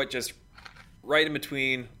 You throw it just right in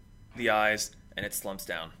between the eyes, and it slumps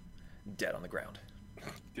down, dead on the ground.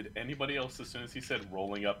 Did anybody else, as soon as he said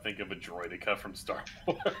rolling up, think of a droidica from Star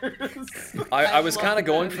Wars? I was kind of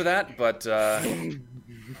going for that, but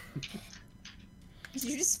Did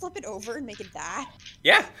you just flip it over and make it that?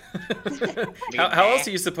 yeah. how else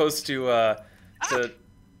are you supposed to?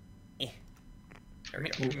 There we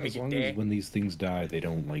go. Well, as long as when these things die, they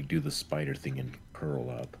don't like do the spider thing and curl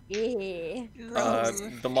up. Yeah.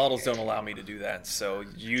 The models don't allow me to do that, so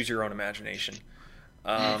use your own imagination.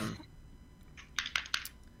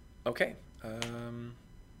 Okay.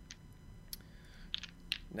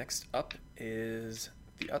 Next up is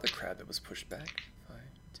the other crab that was pushed back. 5,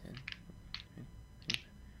 10.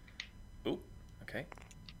 Oh, okay.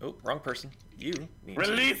 Oh, wrong person. You need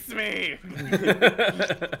Release me!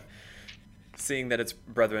 Seeing that its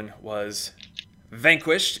brethren was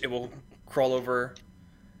vanquished, it will crawl over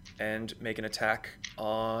and make an attack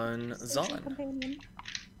on Zon. Companion.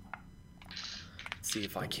 Let's see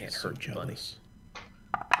if I can't So hurt Bunny. jealous.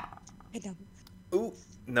 I don't. Ooh,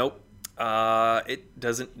 nope. It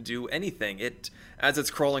doesn't do anything. As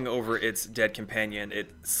it's crawling over its dead companion,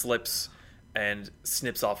 it slips and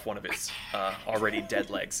snips off one of its already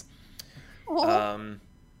dead legs. Oh,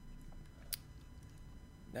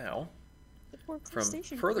 Now, the poor from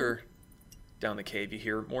crustacean. further down the cave, you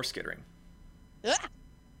hear more skittering. Ah!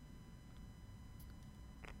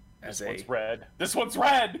 As This a one's red. This one's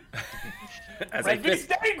red! as a Red means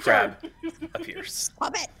fifth danger! crab appears.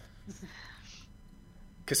 Stop it!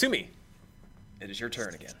 Kasumi, it is your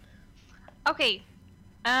turn again. Okay.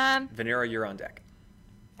 Venera, you're on deck.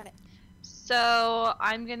 So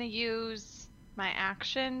I'm gonna use my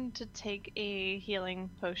action to take a healing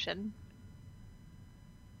potion.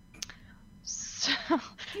 So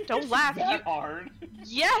don't laugh. That hard.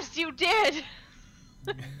 Yes, you did.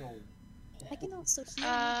 I can also heal.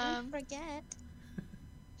 Don't forget.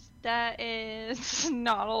 That is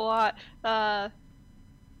not a lot.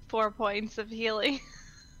 4 points of healing.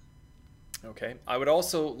 Okay. I would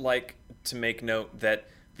also like to make note that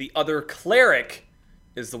the other cleric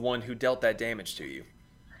is the one who dealt that damage to you.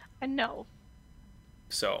 I know.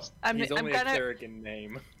 So, I'm He's only a gonna cleric in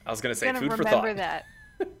name. I was going to say food for remember thought. that.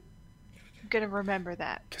 I'm gonna remember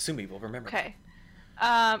that. Kasumi will remember. Okay.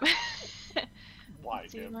 Why,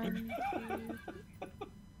 Let's see, Jim? 1, 2,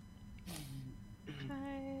 5,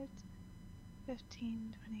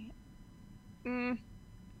 15, 20.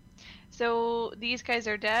 So these guys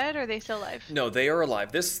are dead, or are they still alive? No, they are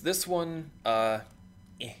alive. This one,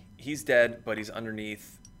 he's dead, but he's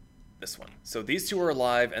underneath this one. So these two are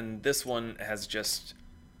alive, and this one has just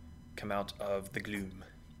come out of the gloom.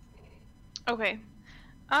 Okay.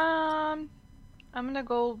 I'm gonna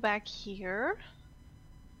go back here.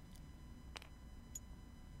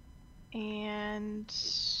 And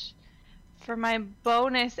for my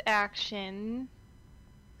bonus action,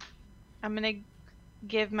 I'm gonna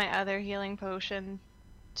give my other healing potion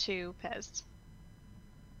to Pez.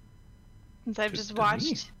 Since I've To- just to me?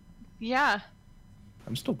 watched. Yeah.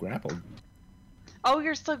 I'm still grappled. Oh,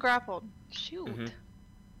 you're still grappled. Shoot. Mhm.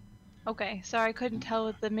 Okay, sorry, I couldn't tell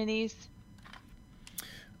with the minis.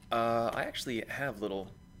 I actually have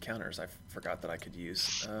little counters I forgot that I could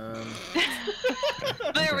use. There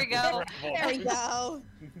we go. There we go.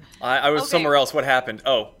 I was Okay. somewhere else. What happened?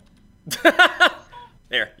 Oh.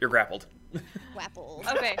 There, you're grappled. Wapple.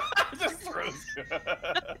 Okay. Just throws you.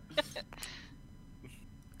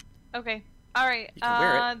 Okay. All right. You can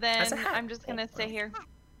wear it as Then a hat. I'm just gonna stay here,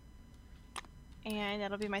 and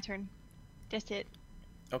that'll be my turn. That's it.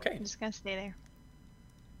 Okay. I'm just gonna stay there.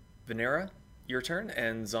 Venera, your turn,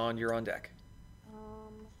 and Zon, you're on deck.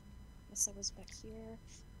 Guess I was back here.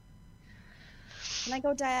 Can I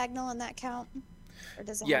go diagonal in that count? Or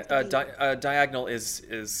does it Yeah, have to be... diagonal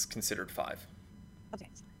is considered 5. Okay.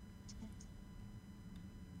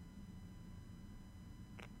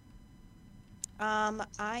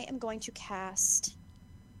 I am going to cast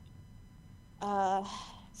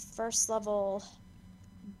first level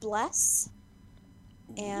Bless,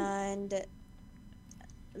 and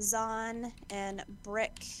Zon and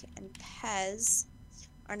Brick and Pez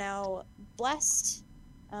are now blessed.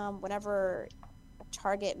 Whenever a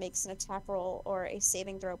target makes an attack roll or a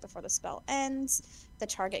saving throw before the spell ends, the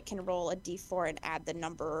target can roll a d4 and add the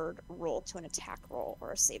numbered roll to an attack roll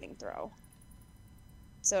or a saving throw.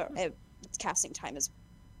 So its casting time is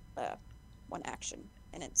 1 action,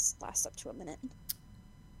 and it lasts up to a minute.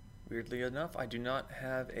 Weirdly enough, I do not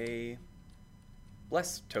have a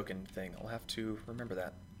bless token thing. I'll have to remember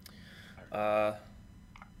that.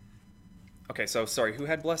 Okay, so sorry, who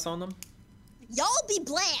had bless on them? Y'all be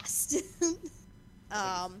blessed!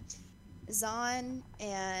 Zon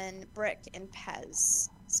and Brick and Pez.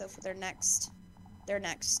 So for their next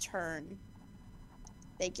turn,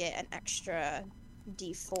 they get an extra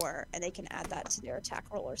d4, and they can add that to their attack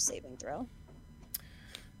roll or saving throw.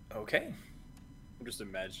 Okay. I'm just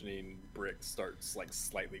imagining Brick starts like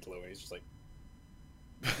slightly glowing. He's just like,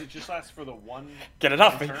 Does it just last for the one? Get it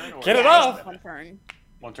off! one turn, or- Get it Yeah, off! it's 1 turn.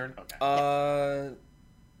 One turn. Okay.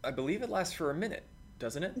 I believe it lasts for a minute,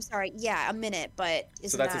 doesn't it? I'm sorry, yeah, a minute, but So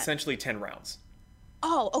isn't that's that... essentially 10 rounds.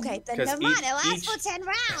 Oh, okay, then 'Cause never mind. each- It lasts each- for 10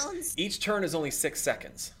 rounds. Each turn is only 6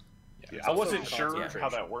 seconds. Yeah, it's I also wasn't sure concentration. how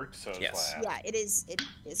that worked, so that's Yes. why I asked. Yeah, it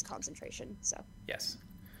is concentration. So Yes.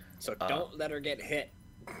 so don't let her get hit.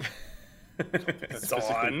 That's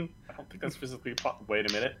physically- I don't think that's physically. Wait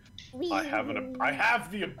a minute. I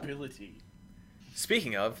have the ability.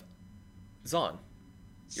 Speaking of, Zon,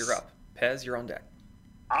 you're up. Pez, you're on deck.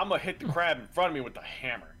 I'm gonna hit the crab in front of me with the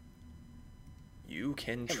hammer. You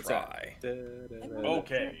can Hammer try.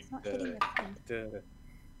 Okay. It's not hitting your friend.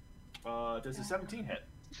 Does a 17 hit?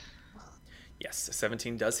 Yes, a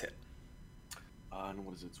 17 does hit. And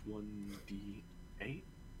what is it? It's 1d8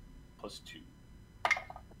 plus 2.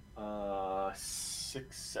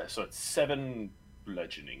 6. So it's 7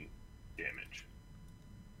 bludgeoning damage.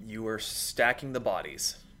 You are stacking the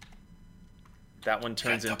bodies. That one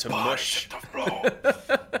turns Get the into bodies, mush. get the roll.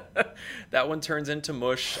 That one turns into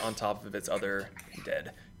mush on top of its other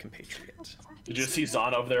dead compatriot. Did you see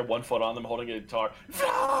Zon over there, 1 foot on them, holding a guitar?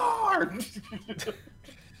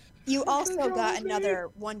 You also got another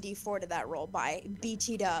 1d4 to that roll by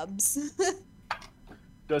BT Dubs.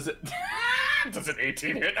 Does it? Does an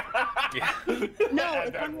 18 hit? Yeah. No, Add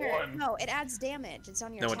it's that on your. one. No, it adds damage. It's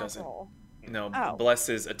on your No, it attack doesn't. roll. No, Oh.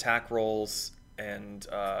 blesses attack rolls and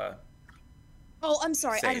Oh, I'm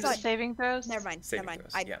sorry. I Saves. thought. Saving throws? Never mind. saving Never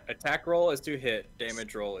mind. throws. I, Yeah. Attack roll is to hit.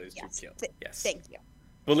 Damage roll is yes. to kill. Yes. Thank you.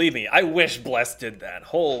 Believe me, I wish Bless did that.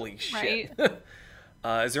 Holy shit.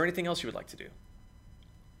 Is there anything else you would like to do?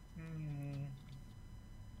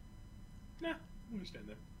 Nah, I'm gonna stand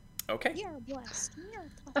there. Okay. You're blessed. You're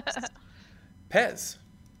blessed. Pez,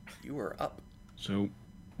 you are up. So,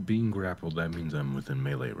 being grappled, that means I'm within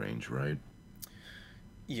melee range, right?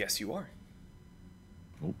 Yes, you are.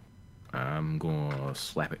 I'm gonna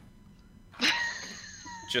slap it.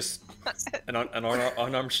 Just an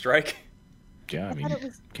unarmed strike. Yeah, I mean, thought it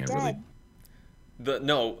was can't dead. really.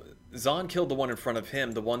 No, Zahn killed the one in front of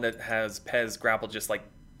him, the one that has Pez grappled just like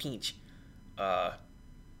Peach.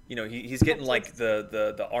 You know, he's getting like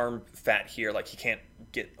the arm fat here, like he can't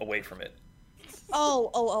get away from it.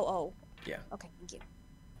 Oh. Yeah. Okay, thank you.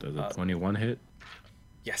 Does a 21 hit?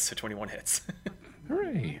 Yes, so 21 hits.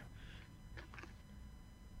 Hooray!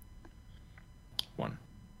 1.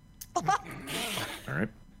 All right.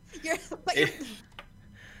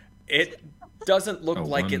 It doesn't look Oh,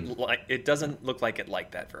 like one. it doesn't look like it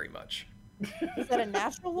liked that very much. Is that a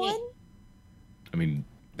natural one? I mean,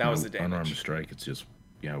 That was the damage. Unarmed strike. It's just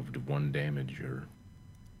 1 damage, or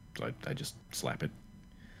I just slap it.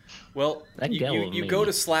 Well, That you galled you me. go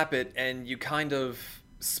to slap it and you kind of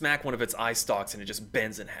smack one of its eye stalks and it just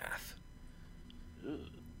bends in half.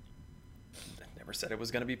 Never said it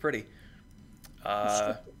was going to be pretty.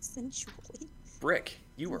 Sensually. Brick,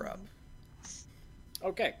 you were up.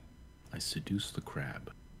 Okay. I seduce the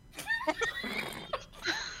crab.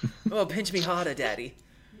 Oh, pinch me harder, Daddy.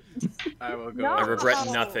 I will go No. I regret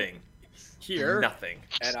nothing. here, Nothing.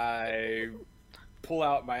 and I pull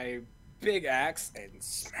out my big axe and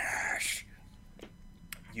smash.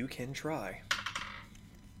 You can try.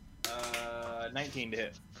 19 to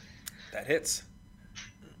hit. That hits.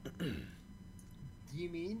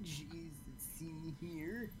 Damage is seen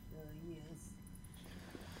here. Yes.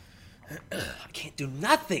 I can't do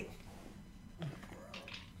nothing.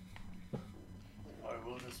 I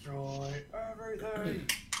will destroy everything.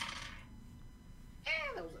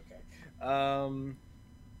 That was okay.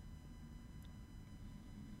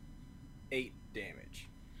 8 damage.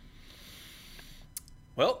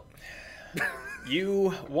 Well,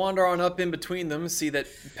 you wander on up in between them, see that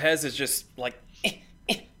Pez is just like,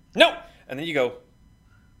 no! And then you go,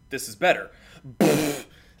 this is better.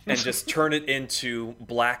 And just turn it into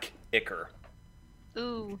black ichor.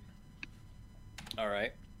 Ooh. All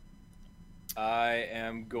right. I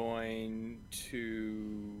am going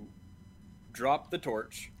to drop the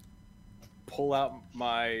torch, pull out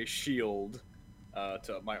my shield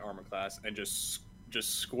to up my armor class, and just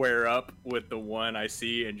square up with the one I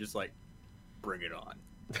see and just like bring it on.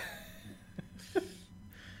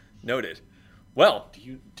 Noted. Well,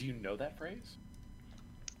 Do you know that phrase?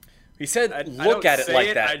 he said, I look don't at it say like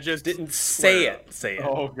it, that. I just didn't square say up. it. Say it.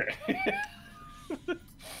 Oh, okay.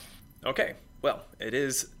 Okay, well, it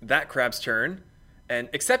is that crab's turn, and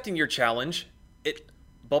accepting your challenge,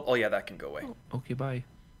 oh yeah, that can go away. Okay, bye.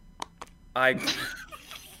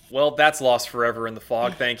 Well, that's lost forever in the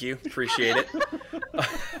fog, thank you, appreciate it.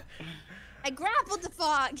 I grappled the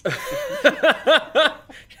fog.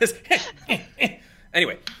 Just-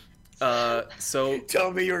 anyway, so Tell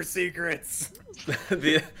me your secrets.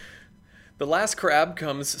 the last crab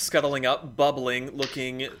comes scuttling up, bubbling,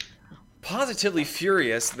 looking positively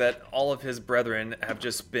furious that all of his brethren have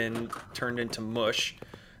just been turned into mush,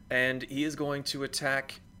 and he is going to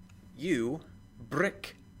attack you,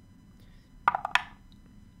 Brick.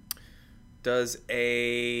 Does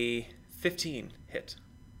a 15 hit?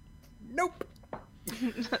 Nope.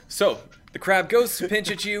 So, the crab goes to pinch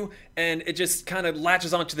at you, and it just kind of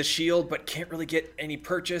latches onto the shield, but can't really get any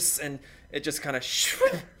purchase, and it just kind of...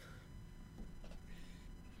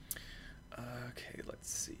 Okay,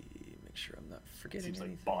 let's see. Make sure I'm not forgetting Seems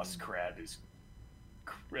anything. like Boss Crab is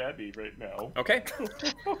crabby right now. Okay.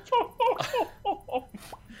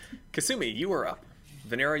 Kasumi, you are up.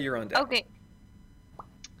 Venera, you're on deck. Okay.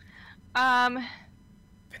 Venera,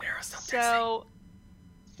 stop So,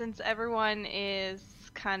 since everyone is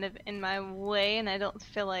kind of in my way and I don't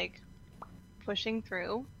feel like pushing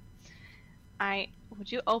through,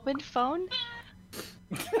 would you open phone?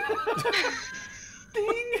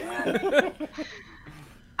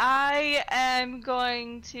 I am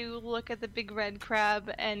going to look at the big red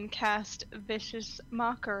crab and cast Vicious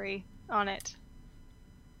Mockery on it.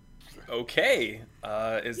 Okay.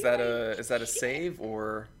 Is that a save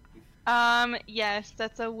or? Yes,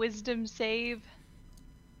 that's a wisdom save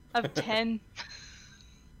of 10.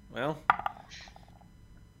 Well.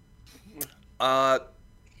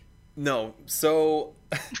 No. So,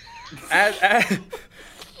 as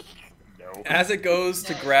No. as it goes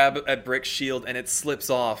to grab at Brick's shield and it slips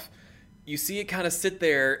off, you see it kind of sit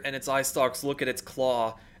there and its eye stalks look at its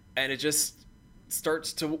claw, and it just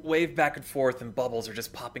starts to wave back and forth, and bubbles are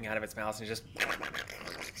just popping out of its mouth, and it just.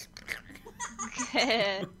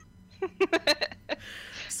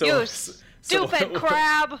 So, You so- stupid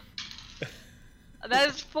crab! That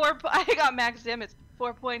is I got max damage.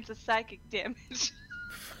 4 points of psychic damage.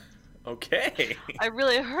 Okay. I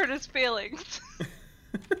really hurt his feelings.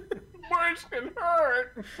 Words can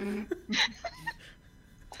hurt.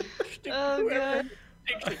 Oh god.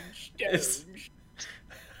 Is-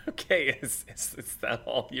 Okay, is that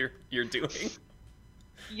all you're doing?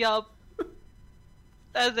 Yup.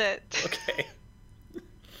 That's it. Okay.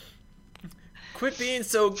 Quit being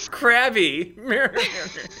so crabby. Mer,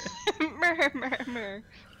 mer, mer.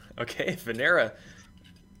 Okay, Venera,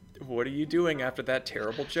 what are you doing after that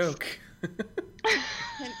terrible joke?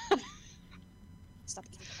 Stop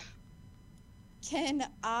it. Can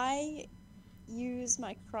I use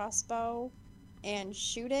my crossbow and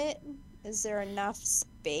shoot it? Is there enough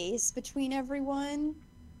space between everyone?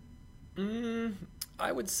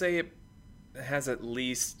 I would say it has at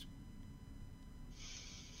least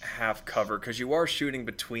half cover because you are shooting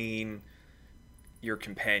between your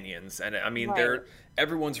companions, and I mean Right.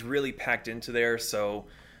 everyone's really packed into there, so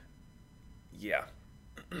yeah.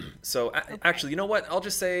 So actually, you know what? I'll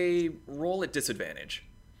just say roll at disadvantage.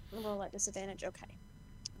 Roll at disadvantage. Okay.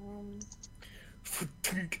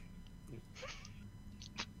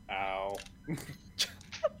 Ow.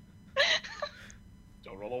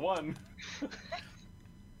 Don't roll a 1.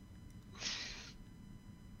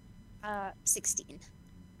 16.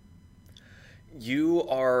 You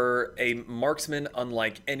are a marksman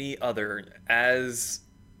unlike any other. As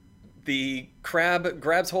the crab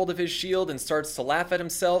grabs hold of his shield and starts to laugh at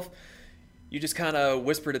himself, you just kind of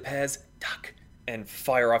whisper to Pez, duck, and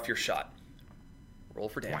fire off your shot. Roll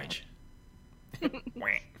for damage.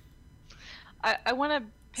 I want to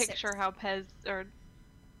picture how Pez, or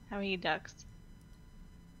how he ducks.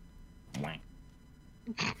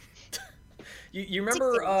 You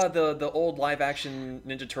remember the old live action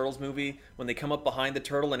Ninja Turtles movie when they come up behind the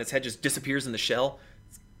turtle and his head just disappears in the shell?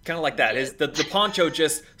 It's kind of like that. The poncho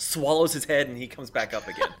just swallows his head and he comes back up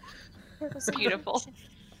again. Beautiful.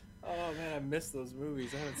 Oh man, I missed those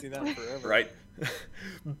movies. I haven't seen that in forever. Right?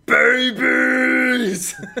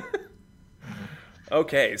 Babies!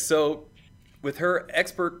 Okay, so with her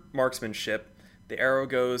expert marksmanship, the arrow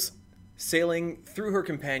goes sailing through her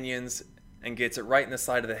companions and gets it right in the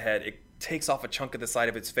side of the head. It takes off a chunk of the side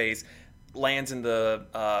of its face, lands in the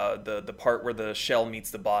part where the shell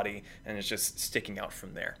meets the body, and is just sticking out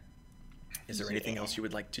from there. Is there anything else you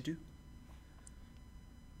would like to do?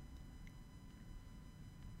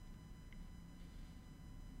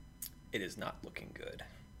 It is not looking good.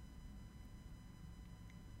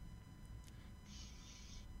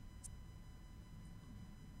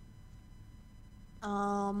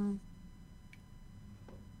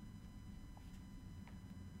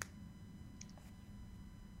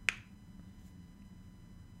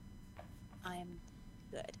 I'm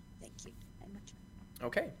good. Thank you very much.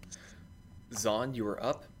 Okay. Zahn, you are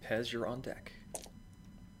up. Pez, you're on deck.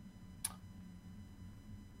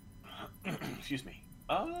 Excuse me.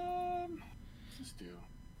 Let's just do.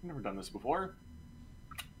 I've never done this before.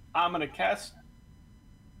 I'm gonna cast.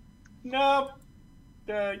 Nope.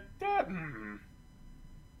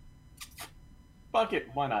 Fuck it.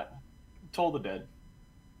 Why not? Toll the Dead.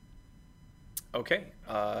 Okay.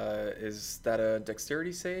 Is that a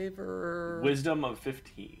dexterity save or Wisdom of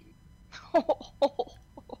 15.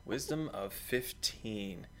 wisdom of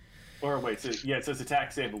 15? Or wait, it says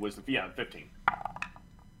attack save, but wisdom. Yeah, 15.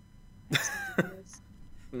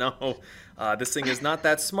 No, this thing is not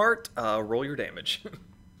that smart. Roll your damage.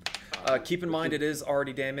 Keep in mind it is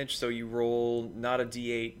already damaged, so you roll not a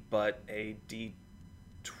d8, but a d12?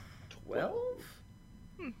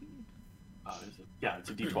 Yeah, it's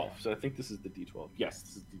a d12. So I think this is the d12. Yes,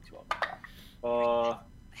 this is d12. I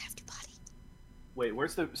have to potty. Wait,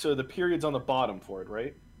 where's the period's on the bottom for it,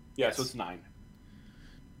 right? Yeah, Yes. so it's 9.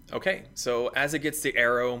 Okay, so as it gets the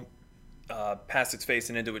arrow past its face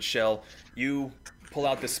and into its shell, you pull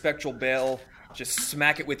out the spectral bale, just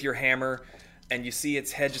smack it with your hammer, and you see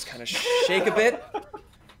its head just kind of shake a bit.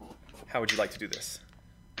 How would you like to do this?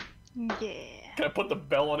 Yeah. Can I put the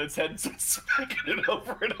bell on its head and start smacking it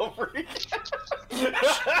over and over again?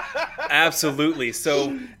 Absolutely.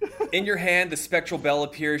 So, in your hand, the spectral bell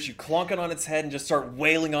appears. You clonk it on its head and just start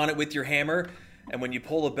wailing on it with your hammer. And when you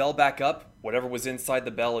pull the bell back up, whatever was inside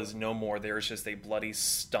the bell is no more. There is just a bloody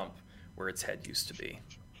stump where its head used to be.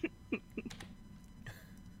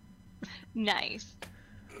 Nice.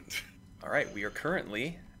 All right, we are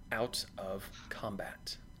currently out of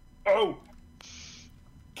combat. Oh!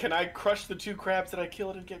 Can I crush the 2 crabs that I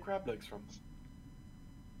killed and get crab legs from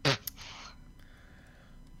them?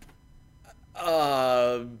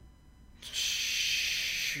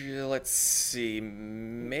 Let's see.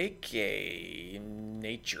 Make a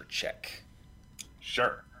nature check.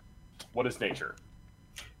 Sure. What is nature?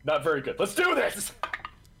 Not very good. Let's do this!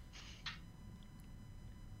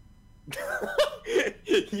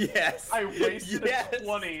 Yes. I wasted Yes. a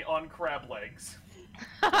 20 on crab legs.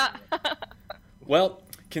 Well,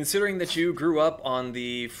 considering that you grew up on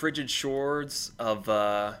the frigid shores of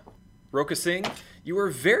Rokasing, you are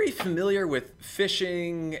very familiar with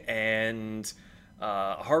fishing and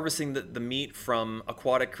harvesting the meat from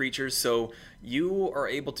aquatic creatures, so you are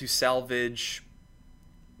able to salvage,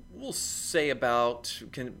 we'll say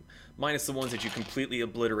minus the ones that you completely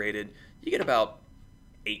obliterated, you get about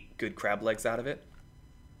 8 good crab legs out of it.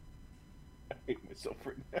 I hate myself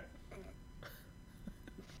right now.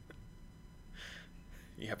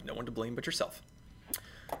 You have no one to blame but yourself.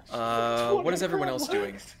 What is everyone else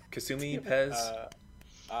doing? Kasumi, Pez?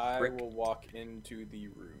 I Rick? will walk into the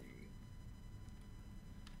room.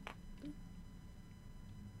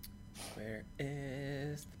 Where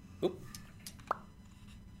is... Oop.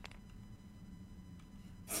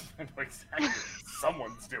 I know exactly what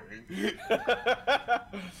someone's doing.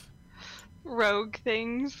 Rogue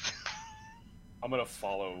things. I'm gonna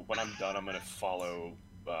follow. When I'm done, I'm gonna follow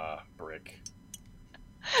Brick.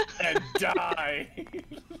 And die!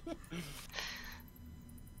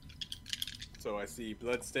 So I see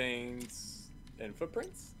bloodstains and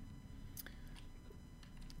footprints.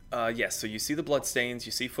 Yes, so you see the bloodstains,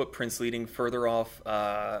 you see footprints leading further off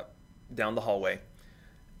down the hallway,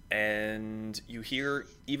 and you hear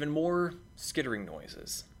even more skittering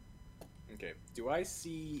noises. Okay. Do I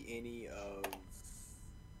see any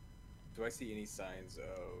signs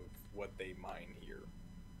of what they mine here?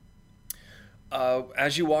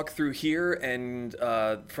 As you walk through here, and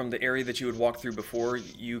from the area that you had walked through before,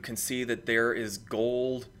 you can see that there is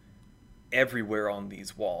gold everywhere on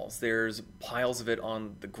these walls. There's piles of it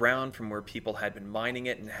on the ground from where people had been mining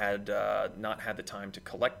it and had not had the time to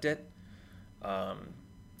collect it.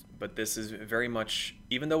 But this is very much,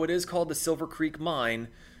 even though it is called the Silver Creek Mine,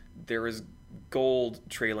 there is gold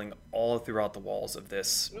trailing all throughout the walls of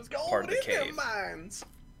this part of the cave. mines.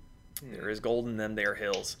 There is gold in them there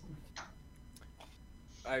hills.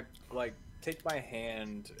 I take my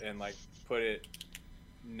hand and put it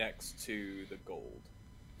next to the gold.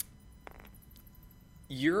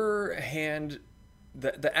 Your hand,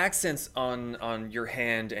 the accents on your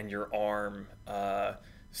hand and your arm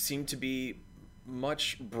seem to be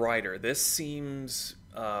much brighter. This seems,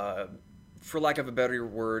 for lack of a better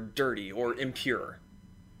word, dirty or impure.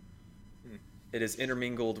 It is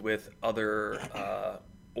intermingled with other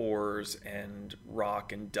ores and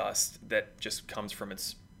rock and dust that just comes from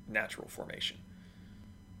its natural formation.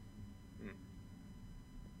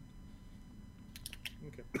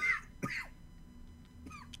 Okay.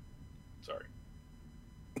 Sorry.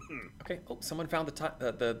 Okay. Oh, someone found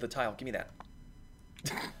the tile. Give me that.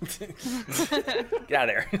 Get out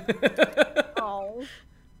of there. Oh.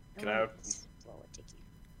 Can I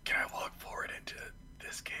walk forward into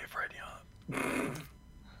this cave right now?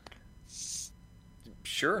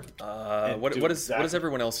 Sure. And What do is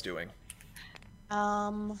everyone else doing?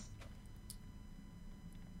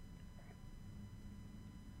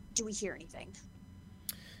 Do we hear anything?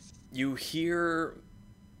 You hear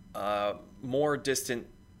more distant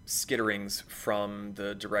skitterings from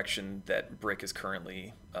the direction that Brick is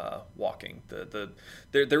currently walking.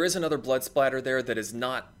 There is another blood splatter there that is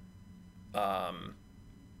not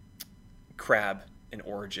crab in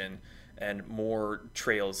origin, and more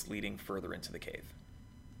trails leading further into the cave.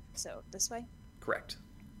 So this way? Correct.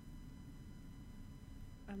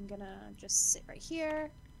 I'm gonna just sit right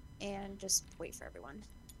here and just wait for everyone.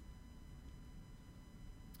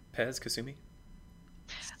 Pez, Kasumi?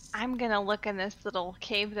 I'm gonna look in this little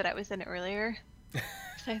cave that I was in earlier.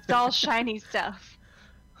 It's all shiny stuff.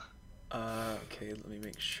 Okay, let me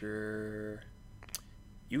make sure.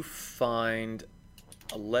 You find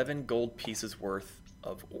 11 gold pieces worth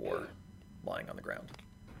of ore lying on the ground.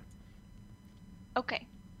 Okay.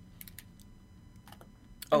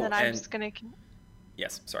 Oh, and then I'm just gonna.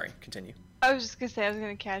 Yes, sorry, continue. I was just gonna say I was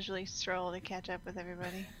gonna casually stroll to catch up with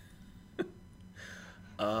everybody.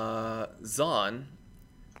 Zahn,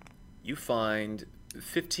 you find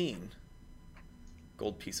 15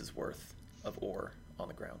 gold pieces worth of ore on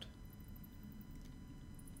the ground.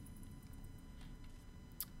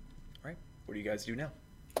 All right, what do you guys do now?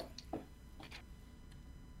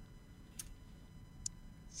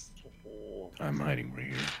 I'm hiding right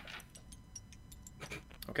here.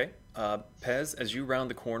 Okay, Pez, as you round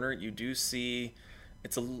the corner, you do see,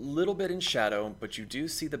 it's a little bit in shadow, but you do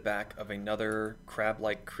see the back of another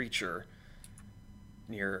crab-like creature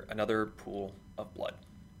near another pool of blood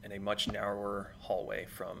in a much narrower hallway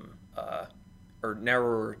from, or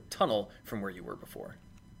narrower tunnel from where you were before.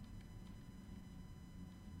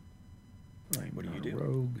 I'm What do you not do? a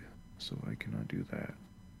rogue, so I cannot do that.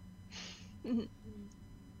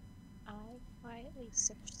 I quietly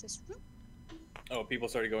search this room. Oh, people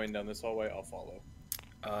started going down this hallway. I'll follow.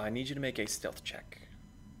 I need you to make a stealth check,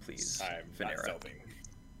 please, I'm not Venera. stealthing.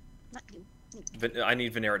 Not you. I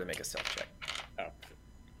need Venera to make a stealth check. Oh.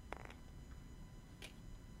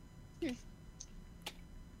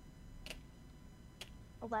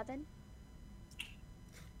 11.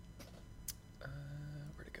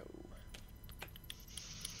 Where'd it go?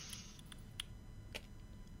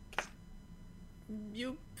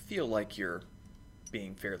 You feel like you're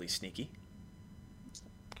being fairly sneaky.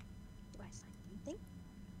 Do I find anything?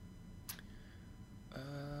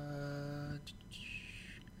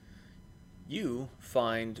 You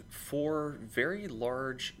find 4 very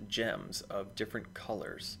large gems of different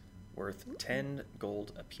colors, worth 10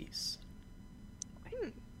 gold apiece.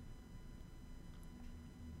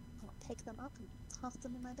 I'll take them up and toss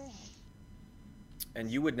them in my bag. And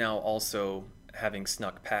you would now also, having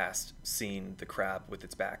snuck past, seen the crab with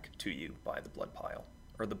its back to you by the blood pile.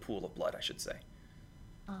 Or the pool of blood, I should say.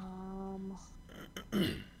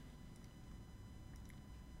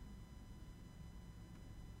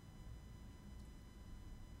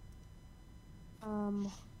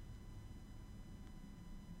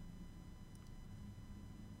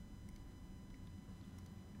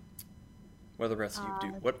 What are the rest of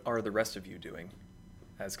you do? What are the rest of you doing?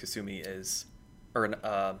 As Kasumi is, or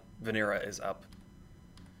Venera is up,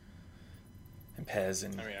 and Pez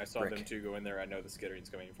and I mean, I saw Brick. them two go in there. I know the skittering's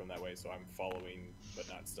coming from that way, so I'm following, but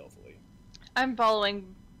not stealthily. I'm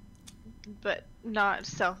following, but not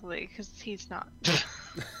stealthily, because he's not.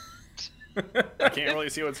 I can't really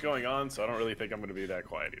see what's going on, so I don't really think I'm going to be that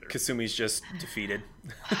quiet either. Kasumi's just defeated.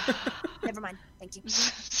 Never mind. Thank you.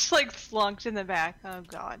 Just like slunked in the back. Oh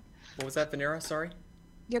god. What was that, Venera? Sorry?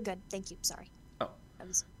 You're good. Thank you. Sorry. Oh. I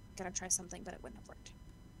was gonna try something, but it wouldn't have worked.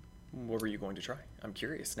 What were you going to try? I'm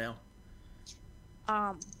curious now.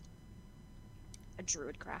 A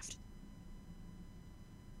druid craft.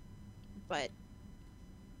 But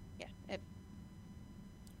yeah,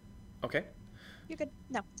 Okay. you're good.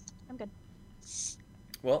 No, I'm good.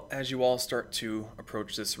 Well, as you all start to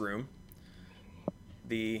approach this room,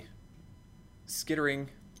 the skittering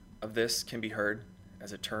of this can be heard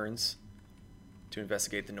as it turns to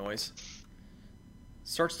investigate the noise.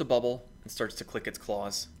 Starts to bubble and starts to click its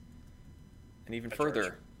claws. And even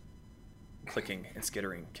further clicking and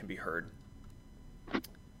skittering can be heard.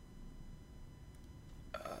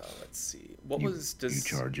 Let's see. What You does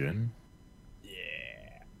charge in?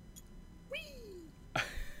 Yeah.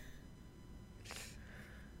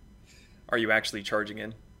 Are you actually charging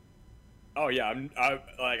in? Oh yeah,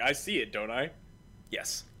 I see it, don't I?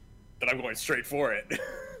 Yes. Then I'm going straight for it.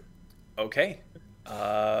 Okay.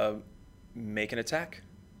 Make an attack.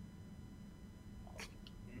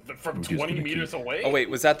 From I'm just 20 gonna meters keep- away? Oh wait,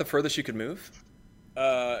 was that the furthest you could move?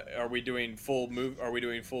 Are we doing full move? Are we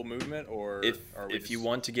doing full movement, or are we If you just-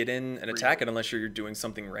 want to get in and attack it, unless you're doing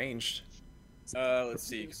something ranged. Let's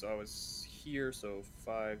see. So I was here, so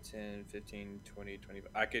 5, 10, 15, 20, 25.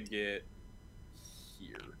 I could get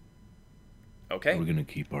here. Okay. We're gonna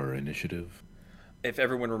keep our initiative. If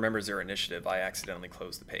everyone remembers their initiative, I accidentally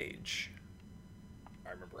closed the page.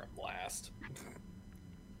 I remember I'm last.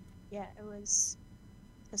 Yeah, it was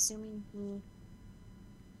assuming me,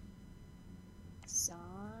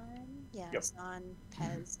 Zahn, Yep. Zahn,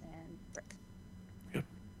 Pez, and Brick. Yep.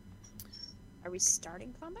 Are we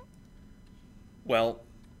starting combat? Well,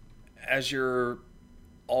 as you're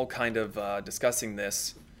all kind of discussing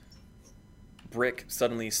this, Brick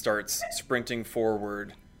suddenly starts sprinting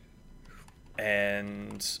forward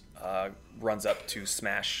and runs up to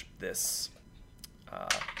smash this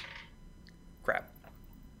crab.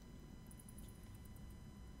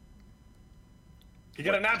 You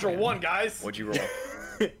got a natural 1, guys! What'd you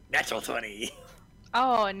roll? Natural 20.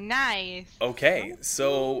 Oh, nice. Okay,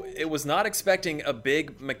 so it was not expecting a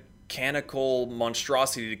big mechanical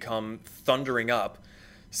monstrosity to come thundering up.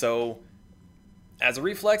 So, as a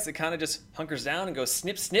reflex, it kind of just hunkers down and goes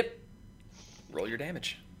snip, snip. Roll your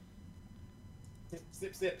damage. Snip,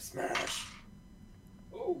 snip, snip, smash.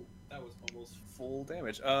 Oh, that was almost full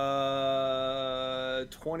damage.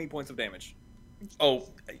 20 points of damage. Oh,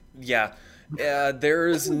 yeah.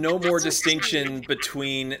 There's no more distinction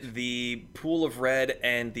between the pool of red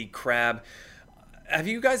and the crab. Have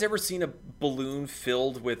you guys ever seen a balloon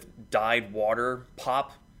filled with dyed water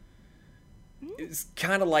pop? It's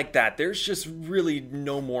kind of like that. There's just really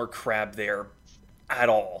no more crab there at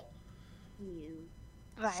all. You.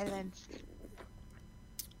 Violence.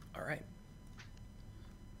 All right.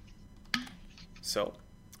 So,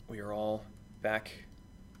 we are all back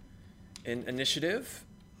in initiative,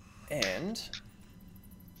 and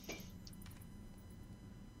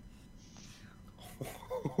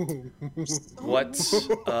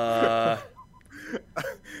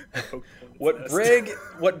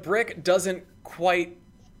What Brick doesn't quite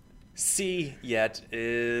see yet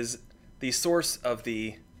is the source of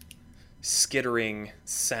the skittering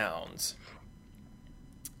sounds.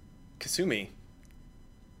 Kasumi,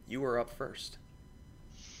 you are up first.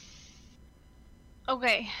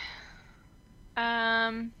 Okay.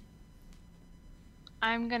 I'm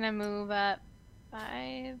gonna move up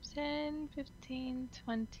 5, 10, 15,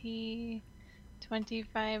 20,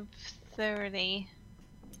 25, 30.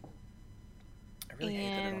 I really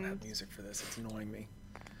hate that I don't have music for this. It's annoying me.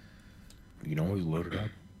 You can always load it up.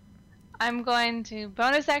 I'm going to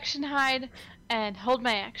bonus action hide and hold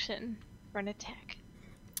my action for an attack.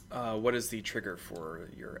 What is the trigger for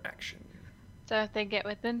your action? So if they get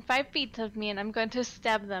within 5 feet of me, and I'm going to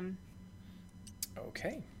stab them.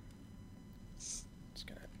 Okay. Just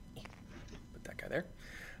gonna put that guy there.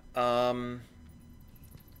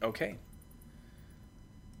 Okay.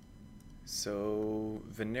 So,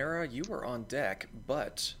 Venera, you are on deck,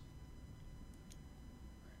 but...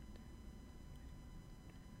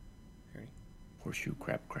 Horseshoe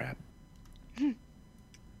crab.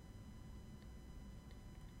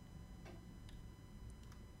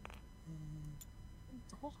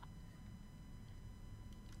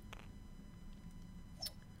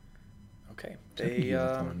 Okay.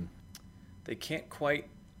 They can't quite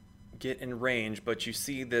get in range, but you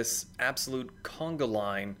see this absolute conga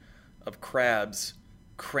line of crabs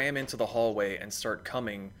cram into the hallway and start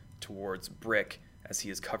coming towards Brick as he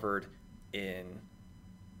is covered in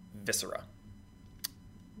viscera.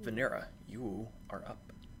 Venera, you are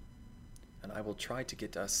up. And I will try to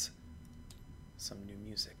get us some new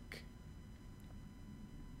music.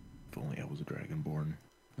 If only I was a dragonborn.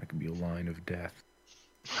 I could be a line of death.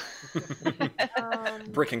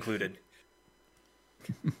 Brick included.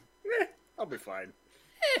 I'll be fine.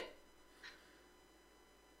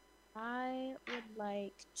 I would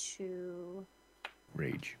like to...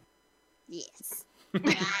 Rage. Yes.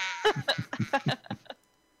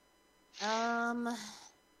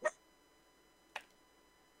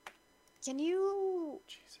 Can you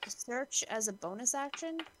search as a bonus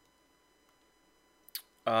action?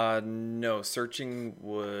 No. Searching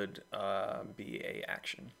would be a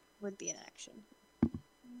action. Would be an action.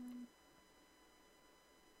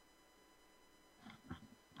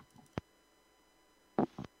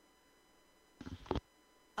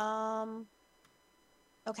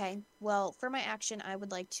 Okay. Well, for my action, I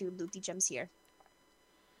would like to loot the gems here.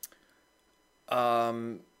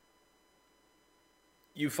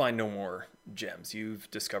 You find no more gems.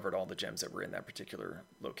 You've discovered all the gems that were in that particular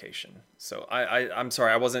location. So I'm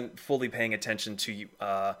sorry, I wasn't fully paying attention to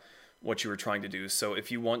what you were trying to do. So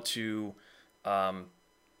if you want to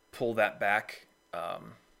pull that back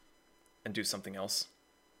and do something else.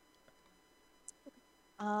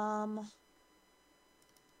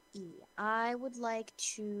 Yeah, I would like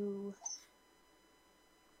to...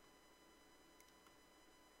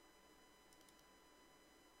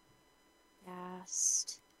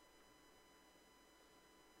 cast...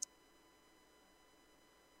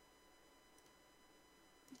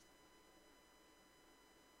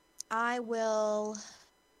 I will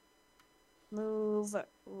move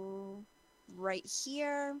right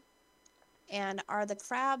here. And are the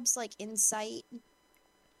crabs like in sight?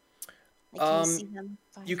 Like, can you see them?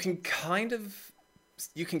 You can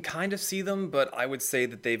kind of see them, but I would say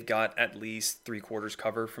that they've got at least 3/4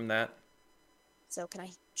 cover from that. So can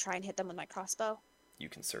I try and hit them with my crossbow? You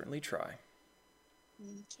can certainly try.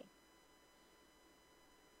 Okay.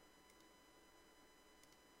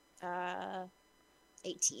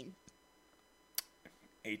 18.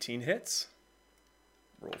 18 hits.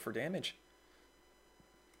 Roll for damage.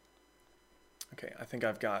 Okay, I think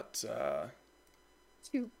I've got 2.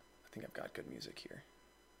 I think I've got good music here.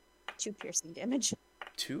 2 piercing damage.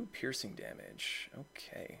 2 piercing damage.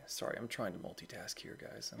 Okay. Sorry, I'm trying to multitask here,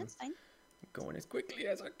 guys. That's fine. Going as quickly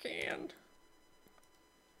as I can.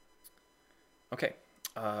 Okay.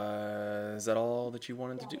 Is that all that you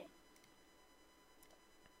wanted to do?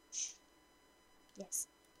 Yes.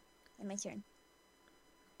 And my turn.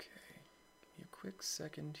 Okay. Give me a quick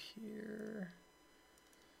second here.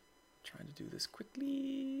 Trying to do this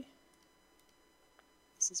quickly.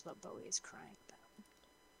 This is what Bowie is crying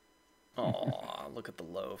about. Aw, look at the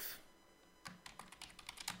loaf.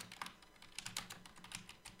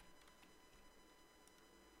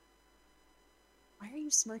 Why are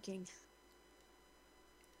you smirking?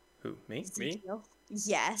 Who, me? Ezekiel?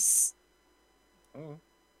 Yes. Oh.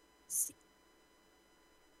 See-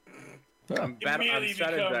 I'm Immediately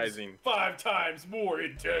becomes strategizing. 5 times more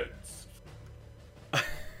intense.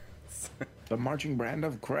 The marching band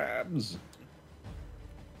of crabs.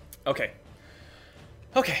 Okay.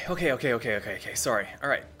 Okay. Sorry. All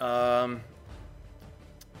right. The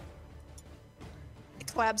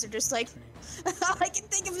crabs are just like, all I can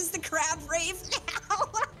think of is the crab rave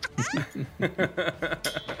now.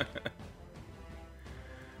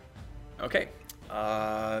 Okay.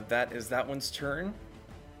 That is that one's turn.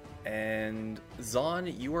 And Zahn,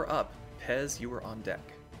 you are up. Pez, you are on deck.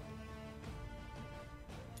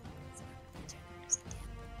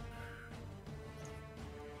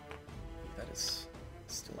 That is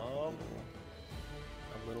still a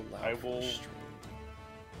little loud. I for the will stream.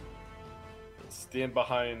 stand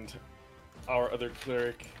behind our other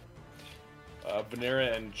cleric,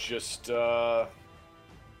 Venera, and just Swear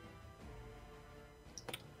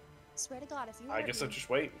to God, if you I hurt guess me, I'll just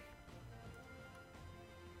wait.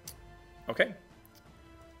 Okay.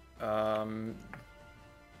 Okay,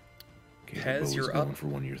 Pez, the bow's you're going up. for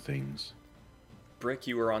one of your things. Brick,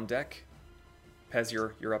 you are on deck. Pez,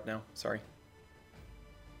 you're up now. Sorry.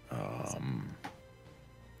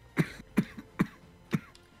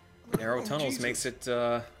 Narrow tunnels makes it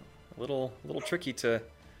a little tricky to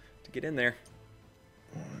get in there.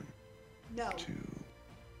 1, no. 2,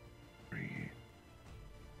 3,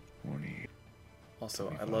 20.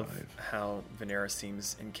 Also, I love 25. how Venera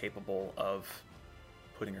seems incapable of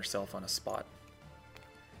putting herself on a spot.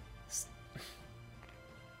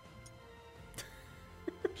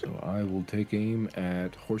 So I will take aim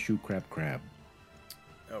at Horseshoe Crab.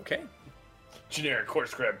 Okay. Generic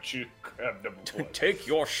horse crab, crab double blood. Take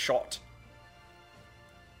your shot.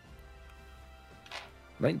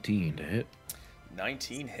 19 to hit.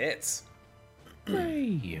 19 hits.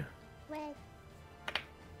 Hey!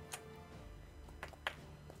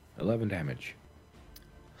 11 damage.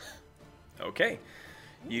 Okay.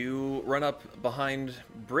 You run up behind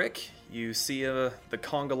Brick. You see the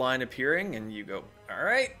conga line appearing, and you go, all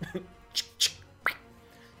right.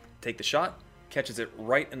 Take the shot. Catches it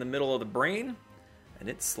right in the middle of the brain, and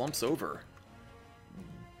it slumps over.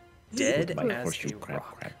 Dead My as Horseshoe a Crab.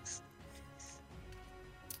 rock.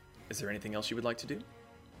 Is there anything else you would like to do?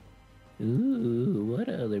 Ooh, what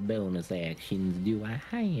other bonus actions do I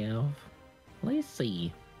have? Let's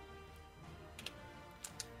see.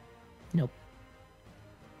 Nope.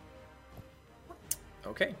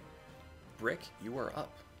 Okay. Brick, you are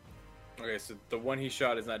up. Okay, so the one he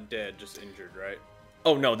shot is not dead, just injured, right?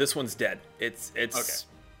 Oh no, this one's dead. It's Okay.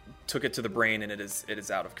 Took it to the brain and it is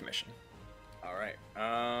out of commission. All right.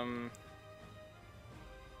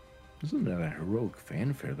 Isn't that a heroic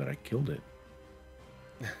fanfare that I killed it?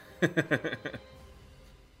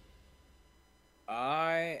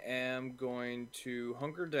 I am going to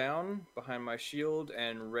hunker down behind my shield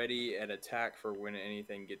and ready an attack for when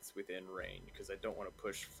anything gets within range, because I don't want to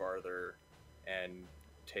push farther and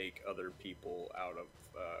take other people out of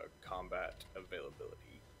combat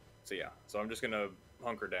availability. So yeah, so I'm just gonna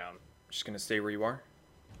hunker down. Just gonna stay where you are.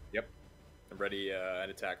 Yep. I'm ready an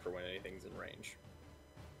attack for when anything's in range.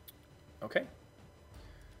 Okay.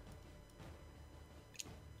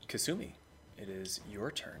 Kasumi, it is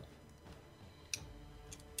your turn.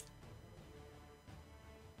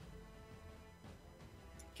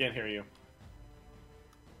 Can't hear you.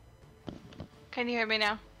 Can you hear me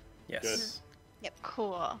now? Yes. Yep.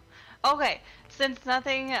 Cool. Okay, since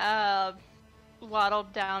nothing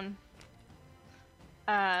waddled down,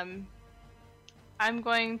 I'm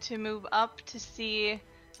going to move up to see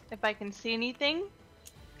if I can see anything.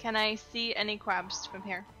 Can I see any crabs from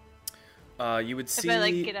here? You would see. If I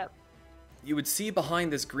like get up. You would see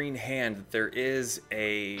behind this green hand that there is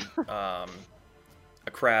a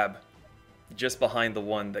crab just behind the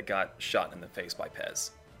one that got shot in the face by Pez.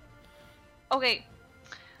 Okay.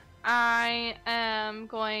 I am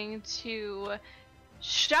going to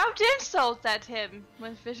shout insults at him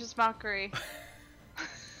with vicious mockery.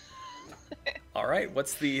 All right,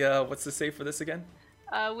 what's the save for this again?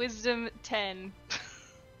 Wisdom 10.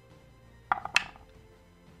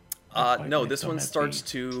 No, this one starts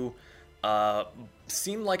to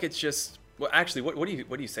seem like it's just. Well, actually, what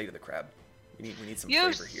do you say to the crab? We need some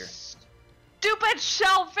You flavor here. Stupid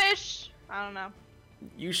shellfish! I don't know.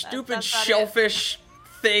 You stupid that's about it. shellfish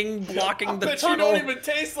thing blocking the Bet you tunnel. don't even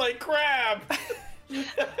taste like crab. You're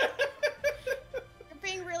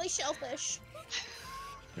being really shellfish.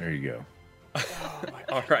 There you go.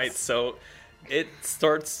 All right, so it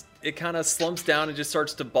kind of slumps down and just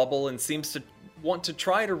starts to bubble and seems to want to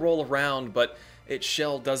try to roll around, but its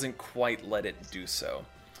shell doesn't quite let it do so.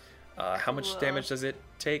 How much Cool. damage does it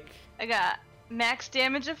take? I got max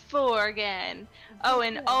damage of 4 again. Oh,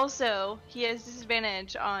 and also, he has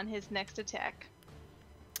disadvantage on his next attack.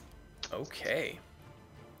 Okay.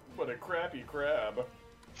 What a crappy crab.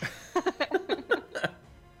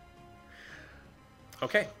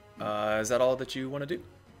 Okay. Is that all that you want to do?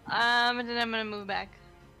 And then I'm gonna move back.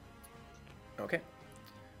 Okay.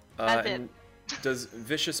 That's it. and does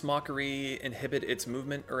Vicious Mockery inhibit its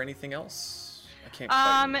movement or anything else? I can't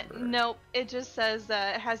quite remember. Nope. It just says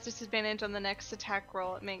that it has disadvantage on the next attack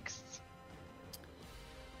roll it makes.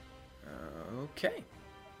 Okay.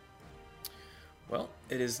 Well,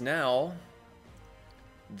 it is now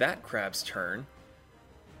that crab's turn,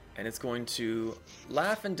 and it's going to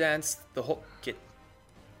laugh and dance the whole.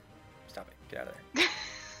 Stop it! Get out of there.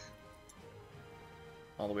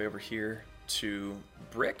 All the way over here to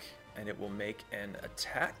Brick, and it will make an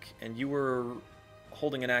attack. And you were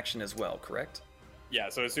holding an action as well, correct? Yeah,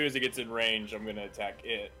 so as soon as it gets in range, I'm gonna attack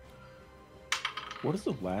it. What does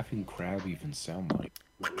the laughing crab even sound like?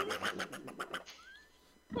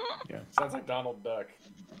 Yeah. Sounds like Donald Duck.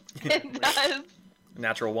 It does.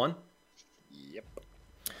 Natural 1. Yep.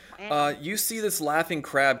 You see this laughing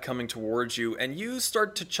crab coming towards you, and you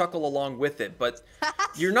start to chuckle along with it, but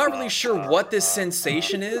you're not really sure what this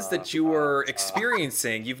sensation is that you are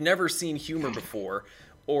experiencing. You've never seen humor before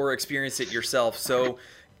or experienced it yourself, so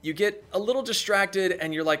you get a little distracted,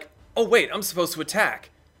 and you're like, oh wait, I'm supposed to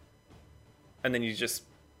attack. And then you just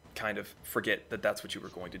kind of forget that that's what you were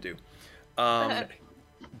going to do.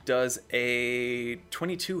 Does a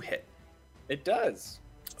 22 hit? It does.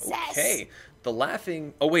 Okay. The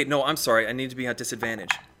laughing... Oh, wait, no, I'm sorry. I need to be at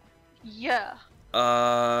disadvantage. Yeah.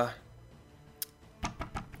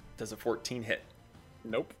 Does a 14 hit?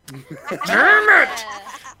 Nope. Damn it!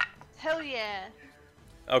 Hell yeah.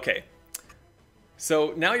 Okay.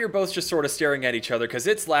 So now you're both just sort of staring at each other because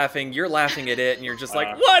it's laughing, you're laughing at it, and you're just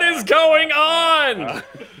like, what is going on?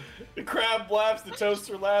 The crab laughs, the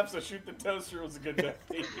toaster laughs, I shoot the toaster, it was a good day.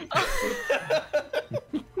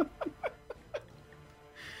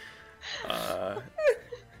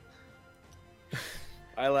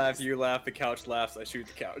 I laugh, you laugh, the couch laughs, I shoot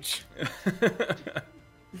the couch.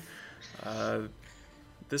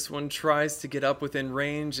 This one tries to get up within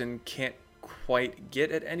range and can't quite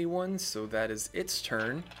get at anyone, so that is its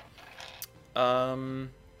turn. Wait a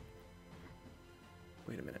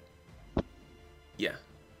minute. Yeah.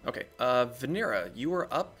 Okay. Vanera, you are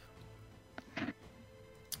up.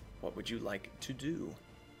 What would you like to do?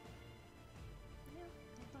 I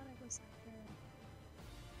thought I was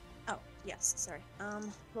Oh, yes, sorry.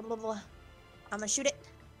 Blah, blah, blah. I'm gonna shoot it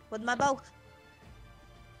with my bow.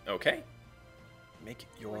 Okay. Make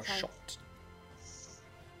your Okay. shot.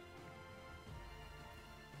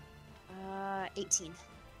 18.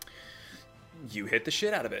 You hit the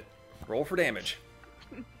shit out of it. Roll for damage.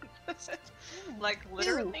 Like,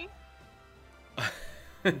 literally?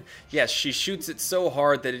 Yes, she shoots it so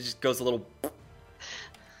hard that it just goes a little...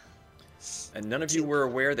 And none of you were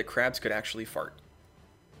aware that crabs could actually fart.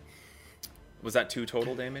 Was that 2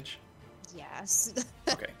 total damage? Yes.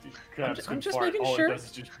 Okay. Crabs I'm can just fart, making all sure. it does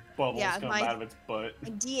is just bubbles Yeah, come my- out of its butt.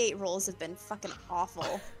 My D8 rolls have been fucking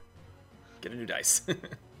awful. Get a new dice.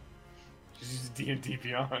 Just use D&D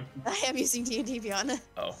Beyond. I am using D&D Beyond.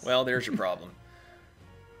 Oh, well, there's your problem.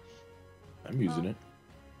 I'm using it.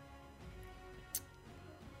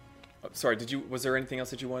 Oh, sorry, was there anything else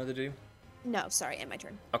that you wanted to do? No, sorry, end my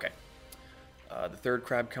turn. Okay. The third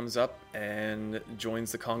crab comes up and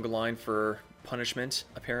joins the conga line for punishment,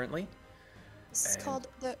 apparently. This is And- called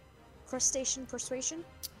the Crustacean Persuasion.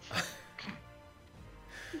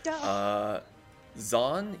 Duh.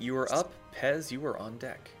 Zahn, you are up. Pez, you are on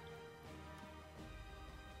deck.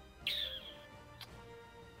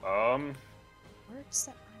 Words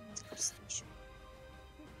that rhyme with crustacean.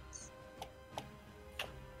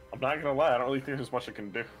 I'm not gonna lie, I don't really think there's much I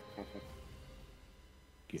can do.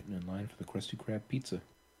 Getting in line for the Krusty Krab pizza.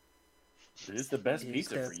 It is the best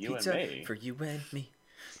pizza for you and me. For you and me.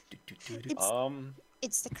 Do, do, do, do.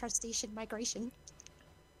 It's the crustacean migration.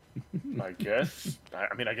 I guess.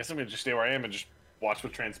 I mean, I guess I'm gonna just stay where I am and just watch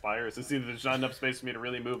what transpires. It's either there's not enough space for me to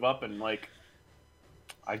really move up, and like,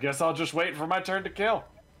 I guess I'll just wait for my turn to kill.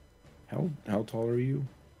 How tall are you?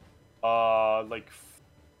 Like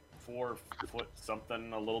 4 foot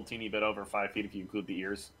something, a little teeny bit over 5 feet if you include the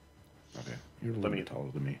ears. Okay, you're a little bit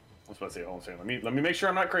taller than me. I was about to say, hold on a second. Let me make sure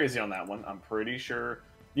I'm not crazy on that one. I'm pretty sure.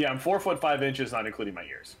 Yeah, I'm 4 foot 5 inches, not including my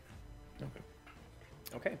ears.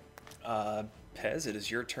 Okay. Pez, it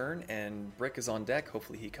is your turn, and Brick is on deck.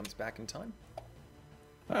 Hopefully he comes back in time.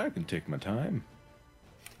 I can take my time.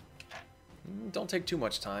 Don't take too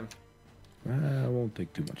much time. I won't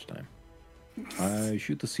take too much time. I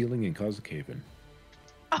shoot the ceiling and cause a cave in.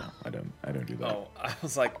 No, I don't do that. Oh, I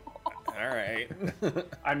was like, all right.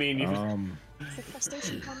 I mean, It's the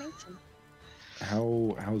crustacean formation.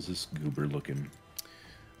 How's this goober looking?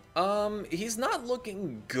 He's not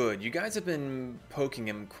looking good. You guys have been poking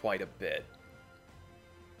him quite a bit.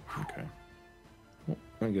 Okay. Well,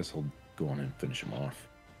 I guess I'll go on and finish him off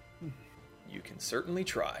You can certainly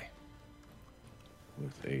try.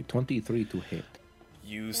 with a 23 to hit.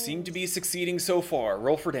 You seem to be succeeding so far.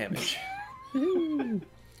 Roll for damage.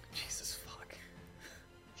 Jesus fuck.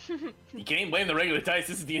 You can't blame the regular dice.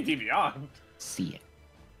 This is D&D Beyond. See it.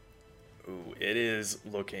 Ooh, it is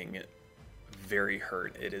looking very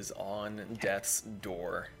hurt. It is on death's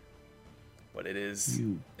door. But it is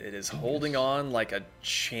holding on like a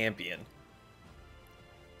champion.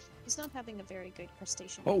 He's not having a very good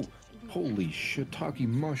crustacean. Oh, vacation. holy shiitake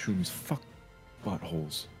mushrooms! Fuck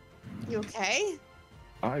buttholes. You okay?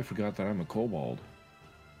 I forgot that I'm a kobold.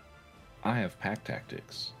 I have pack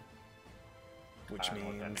tactics. Which I don't know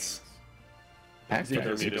what that means, Pack for those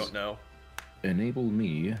tactics who don't know, enable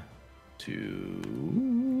me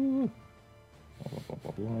to blah, blah,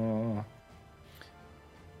 blah, blah, blah.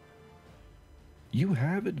 You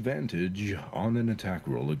have advantage on an attack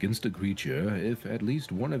roll against a creature if at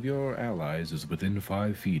least one of your allies is within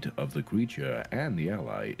 5 feet of the creature and the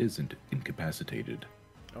ally isn't incapacitated.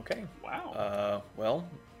 okay. Wow. Well,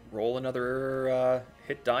 roll another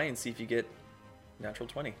hit die and see if you get natural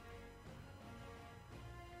 20.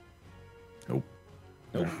 Nope.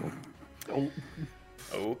 Nope. Oh,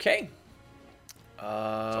 Okay. it's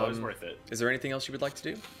always worth it. Is there anything else you would like to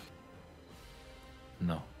do?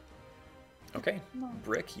 No. Okay.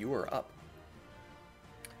 Brick, you are up.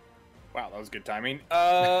 Wow, that was good timing.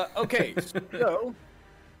 Okay, so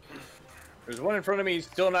there's one in front of me, he's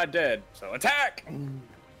still not dead. So attack!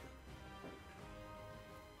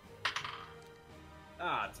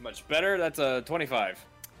 Ah, it's much better. That's a 25.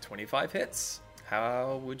 25 hits.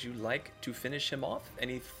 How would you like to finish him off?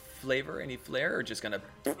 Any flavor, any flair, or just gonna...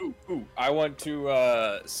 Ooh, I want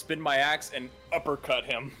to spin my axe and uppercut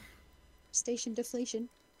him. Station deflation.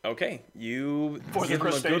 Okay, you For the give him a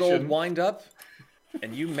good crustacean. old wind up,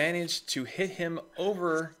 and you manage to hit him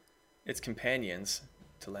over its companions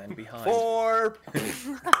to land behind. 4.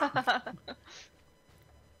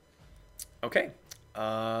 Okay.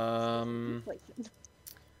 Deflation.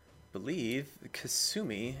 Believe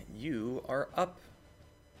Kasumi, you are up.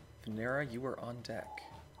 Venera, you are on deck.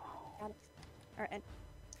 Got it.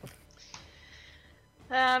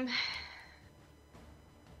 Alright.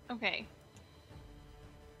 Okay.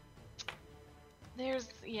 There's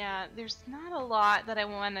not a lot that I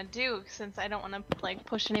want to do since I don't want to like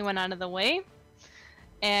push anyone out of the way,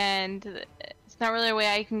 and it's not really a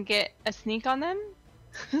way I can get a sneak on them.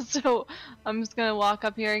 So I'm just gonna walk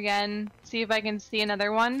up here again, see if I can see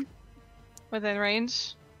another one within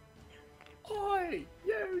range. Oi,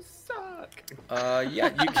 you suck.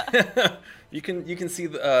 Yeah, you can see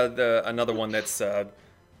the another one that's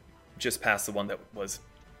just past the one that was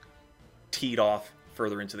teed off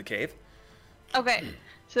further into the cave. Okay,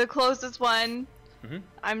 so the closest one, Mhm.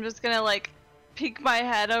 I'm just gonna like peek my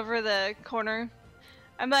head over the corner.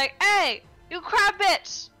 I'm like, hey, you crab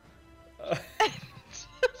bitch!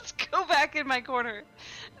 Just go back in my corner.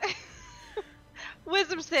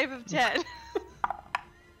 Wisdom save of 10.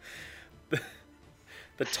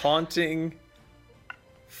 The taunting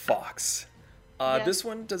fox. Yeah. This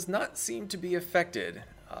one does not seem to be affected.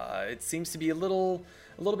 It seems to be a little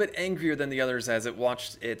bit angrier than the others as it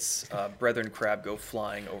watched its brethren crab go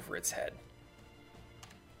flying over its head.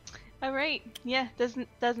 All right, yeah,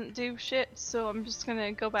 doesn't do shit. So I'm just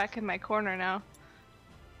gonna go back in my corner now.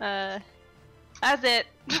 That's it.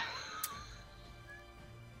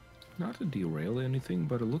 Not to derail anything,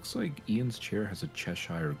 but it looks like Ian's chair has a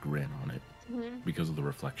Cheshire grin on it because of the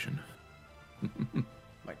reflection.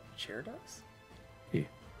 My chair does? Hey,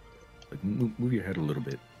 like move your head a little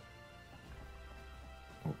bit.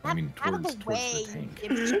 Oh, I mean, Out of towards the towards way, the tank. you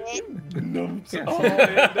dipshit. Yeah. Oh,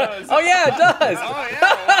 it does. Oh yeah, it does. Oh yeah.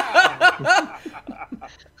 Wow.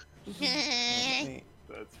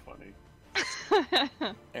 That's funny.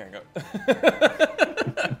 There we go.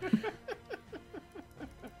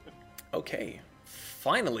 Okay,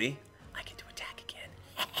 finally, I get to attack again.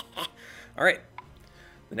 All right,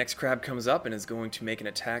 the next crab comes up and is going to make an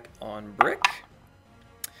attack on Brick.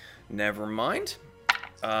 Never mind.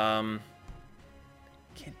 Can't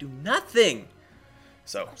do nothing.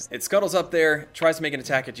 So it scuttles up there, tries to make an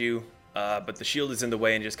attack at you, but the shield is in the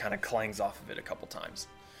way and just kind of clangs off of it a couple times.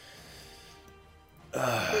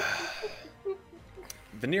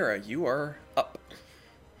 Venera, you are up.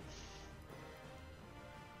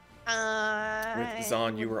 With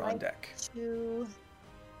Zahn, you were on deck. To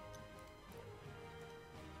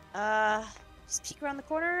just peek around the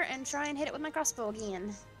corner and try and hit it with my crossbow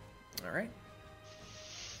again. All right.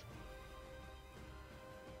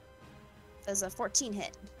 Does a 14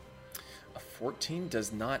 hit? A 14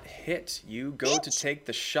 does not hit. You go to take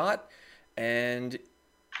the shot, and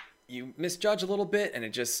you misjudge a little bit, and it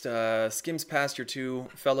just skims past your two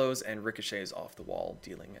fellows and ricochets off the wall,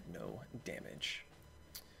 dealing no damage.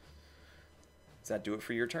 Does that do it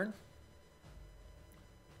for your turn?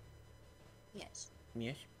 Yes.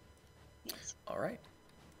 Yes. Yes. All right.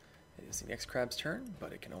 It is the next crab's turn,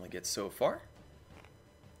 but it can only get so far.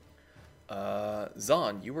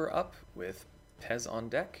 Zahn, you were up with Pez on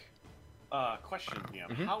deck. Question,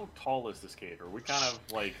 DM. How tall is this cave? Are we kind of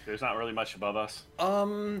like, there's not really much above us?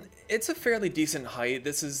 It's a fairly decent height.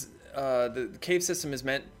 This is, the cave system is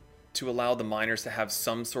meant to allow the miners to have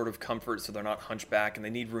some sort of comfort so they're not hunchback, and they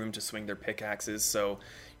need room to swing their pickaxes, so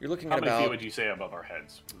you're looking How at many about... feet would you say above our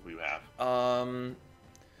heads would we have?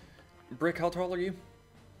 Brick, how tall are you?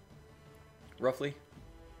 Roughly?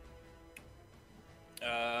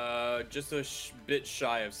 Just a bit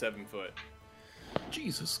shy of 7 foot.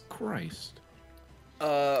 Jesus Christ. I'm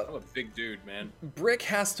a big dude, man. Brick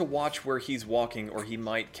has to watch where he's walking, or he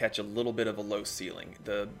might catch a little bit of a low ceiling.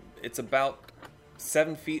 It's about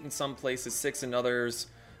 7 feet in some places, 6 in others.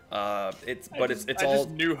 It's all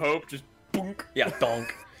New Hope, just boonk. yeah,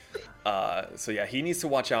 donk. So yeah, he needs to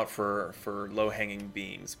watch out for low hanging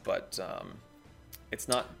beams, but it's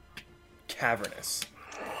not cavernous.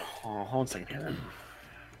 Oh, hold on a second.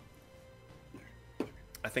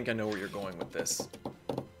 I think I know where you're going with this.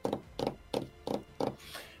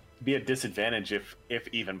 Be a disadvantage if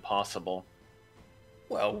even possible.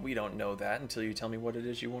 Well, we don't know that until you tell me what it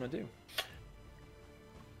is you want to do.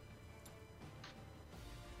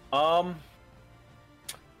 I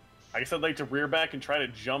guess I'd like to rear back and try to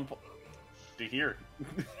jump to here.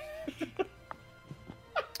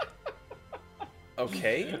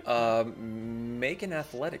 Okay, make an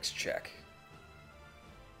athletics check.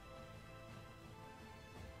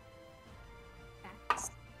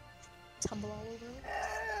 Backs. Tumble all over it.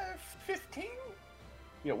 15?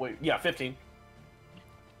 Yeah, wait. Yeah, 15.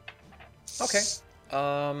 Okay.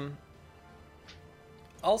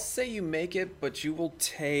 I'll say you make it, but you will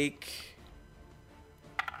take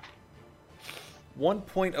 1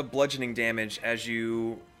 point of bludgeoning damage as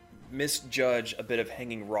you misjudge a bit of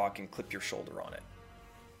hanging rock and clip your shoulder on it.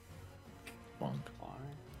 Bonk.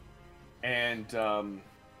 And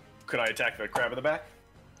could I attack the crab in the back?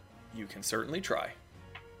 You can certainly try.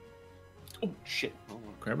 Oh shit!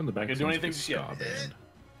 Crab in the back I can sounds do anything like a ska just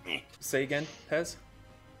band. Say again, Pez?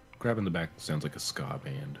 Crab in the back sounds like a ska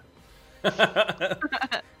band.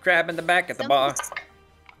 Crab in the back at the bar.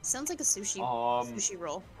 Sounds like a sushi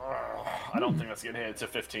roll. I don't think that's gonna hit. It's a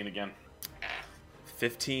 15 again.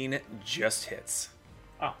 15 just hits.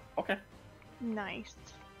 Oh, okay. Nice.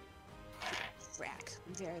 Frack.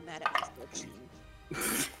 I'm very mad at my 14.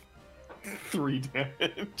 3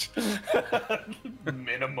 damage.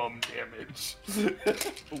 Minimum damage.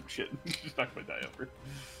 Oh shit! Just knocked my die over.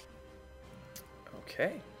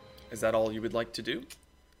 Okay. Is that all you would like to do?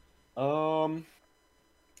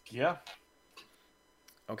 Yeah.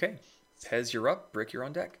 Okay. Pez, you're up. Brick, you're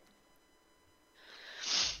on deck.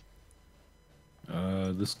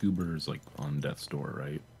 This goober is like on death's door,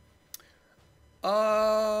 right?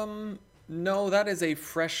 No, that is a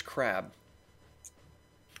fresh crab.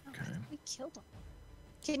 Okay. We killed him.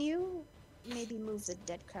 Can you maybe move the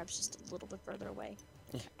dead crabs just a little bit further away?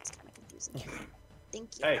 It's kind of confusing. Thank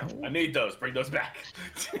you. Hey, I need those. Bring those back.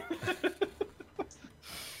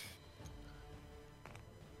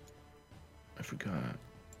 I forgot.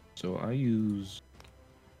 So I use...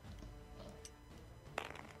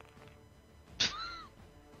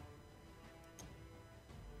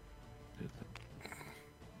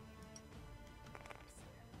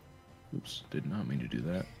 Oops, did not mean to do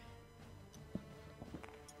that.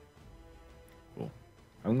 Cool.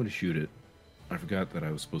 I'm going to shoot it. I forgot that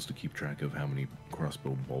I was supposed to keep track of how many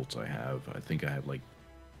crossbow bolts I have. I think I had like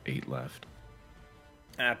 8 left.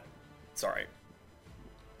 It's alright.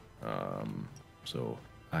 So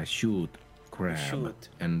I shoot crab, Shoot.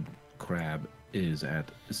 and crab is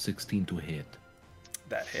at 16 to hit.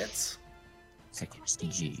 That hits. Heck,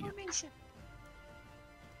 Crustacean yeah. formation.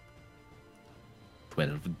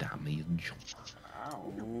 12 damage.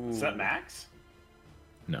 Wow. Is that max?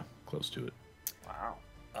 No, close to it.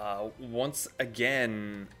 Wow. Once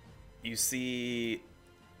again, you see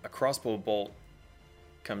a crossbow bolt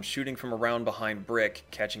come shooting from around behind Brick,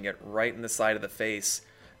 catching it right in the side of the face,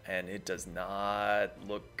 and it does not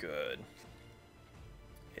look good.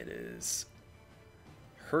 It is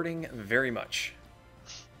hurting very much.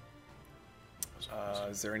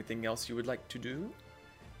 Is there anything else you would like to do?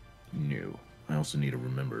 No. I also need to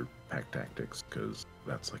remember pack tactics, because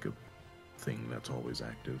that's like a thing that's always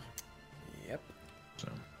active.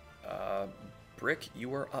 Brick,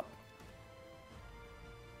 you are up.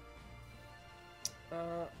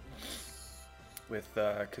 With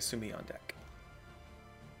Kasumi on deck.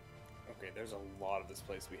 Okay, there's a lot of this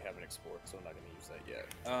place we haven't explored, so I'm not going to use that yet.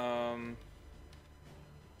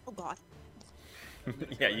 Oh god.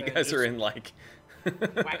 Yeah, you guys are in like.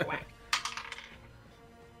 Whack, whack.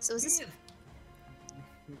 So is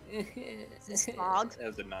this fog? That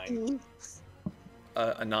was a 9.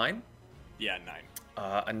 A 9? Yeah, 9.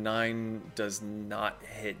 A 9 does not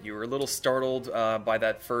hit. You were a little startled by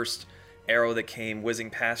that first arrow that came whizzing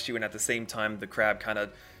past you, and at the same time, the crab kind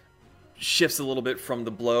of shifts a little bit from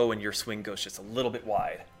the blow, and your swing goes just a little bit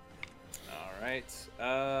wide. All right.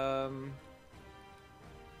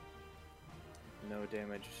 No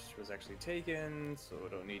damage was actually taken, so I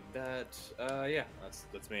don't need that. Yeah,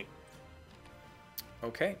 that's me.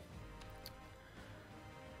 Okay.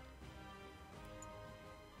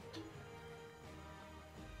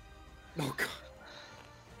 Oh god.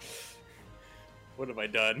 What have I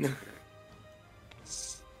done?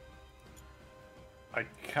 I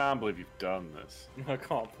can't believe you've done this. I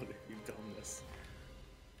can't believe you've done this.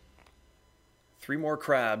 3 more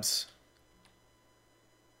crabs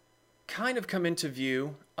kind of come into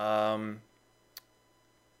view.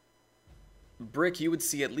 Brick, you would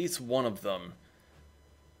see at least one of them.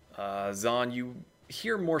 Zahn, you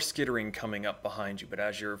hear more skittering coming up behind you, but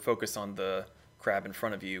as you're focused on the crab in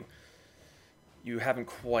front of you, you haven't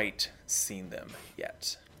quite seen them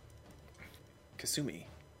yet. Kasumi,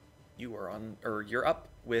 you are on, or you're up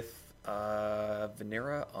with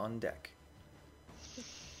Venera on deck.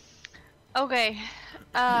 Okay.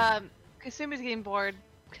 Kasumi's getting bored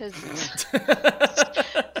because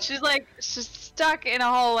she's stuck in a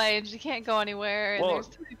hallway and she can't go anywhere, and Well, there's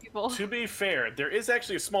too many people. To be fair, there is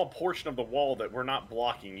actually a small portion of the wall that we're not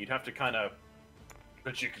blocking. You'd have to kind of,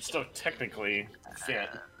 but you could still technically fit.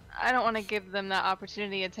 I don't want to give them that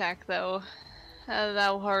opportunity attack though.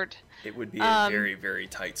 That'll hurt. It would be a very, very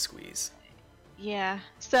tight squeeze. Yeah.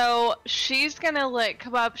 So she's gonna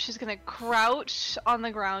come up. She's gonna crouch on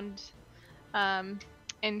the ground,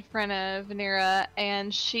 in front of Venera,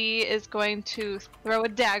 and she is going to throw a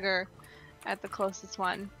dagger at the closest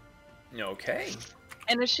one. Okay.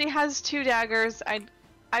 And if she has 2 daggers,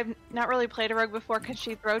 I've not really played a rogue before. Can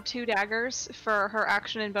she throw 2 daggers for her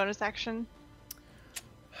action and bonus action?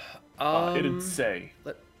 It didn't say.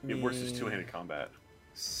 Let It works as me two-handed combat.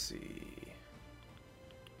 see.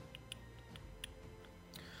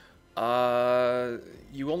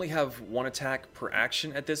 You only have 1 attack per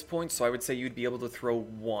action at this point, so I would say you'd be able to throw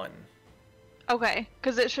 1. Okay,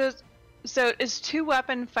 because it shows. So is 2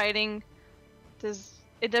 weapon fighting?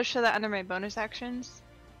 It does show that under my bonus actions?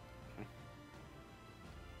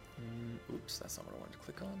 Oops, that's not what I wanted to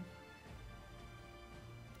click on.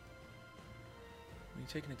 When you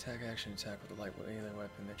take an attack with a light melee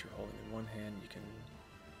weapon that you're holding in one hand, you can.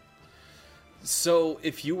 So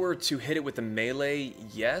if you were to hit it with a melee,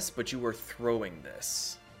 yes, but you were throwing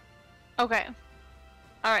this. Okay.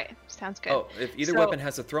 Alright, sounds good. Oh, if either weapon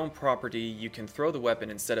has a thrown property, you can throw the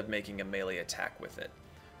weapon instead of making a melee attack with it.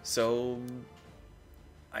 So,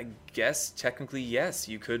 I guess technically yes,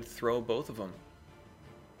 you could throw both of them.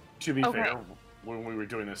 To be fair, when we were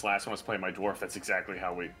doing this last one, I was playing my dwarf. That's exactly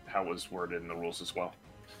how it was worded in the rules as well.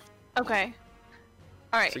 Okay.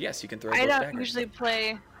 Alright. So yes, you can throw I both don't daggers. usually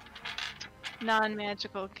play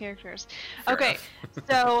non-magical characters. Fair Okay, enough.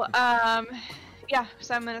 so, yeah,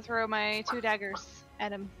 so I'm gonna throw my 2 daggers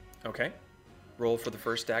at him. Okay. Roll for the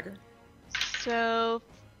first dagger. So,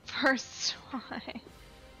 first one.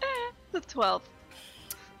 The 12.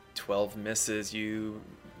 12 misses. You're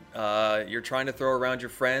trying to throw around your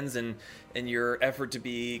friends, and in your effort to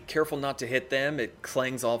be careful not to hit them, it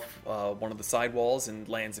clangs off one of the side walls and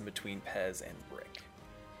lands in between Pez and Brick.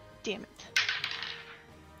 Damn it.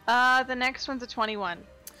 The next one's a 21.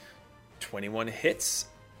 21 hits,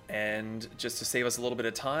 and just to save us a little bit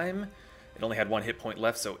of time, it only had 1 hit point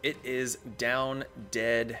left, so it is down,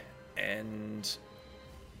 dead, and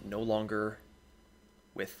no longer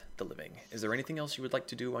with the living. Is there anything else you would like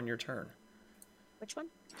to do on your turn? Which one?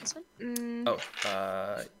 This one?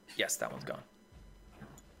 Yes, that one's gone.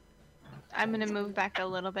 I'm gonna move back a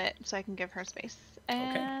little bit so I can give her space.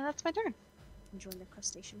 And that's my turn. Enjoy the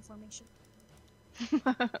crustacean formation.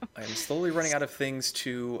 I am slowly running out of things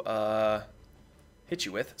to hit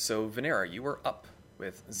you with, so Venera, you are up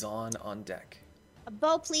with Zahn on deck. A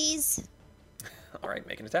bow, please. Alright,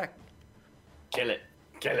 make an attack. Kill it.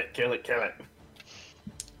 Kill it, kill it, kill it.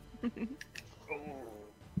 You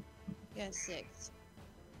got a 6.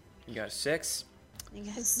 You got a 6. You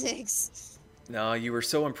got a 6. No, you were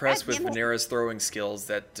so impressed God with damn it. Venera's throwing skills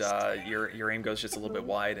that your aim goes just a little bit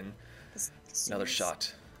wide, and Another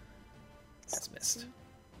shot. That's missed.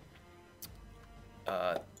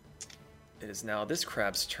 It is now this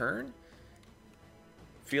crab's turn.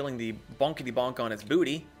 Feeling the bonkety bonk on its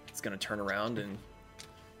booty, it's gonna turn around and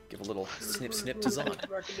give a little snip snip to Zon.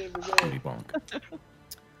 Booty bonk.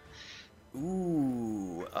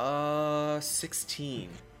 Ooh, 16.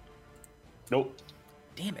 Nope.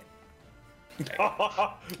 Damn it.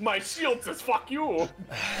 My shield says fuck you.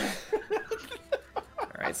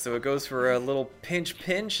 Alright, so it goes for a little pinch,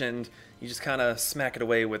 and you just kind of smack it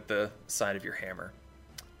away with the side of your hammer.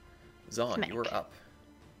 Zon, Smack. you are up.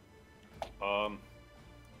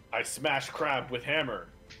 I smash crab with hammer.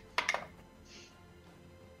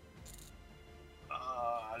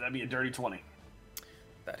 That'd be a dirty 20.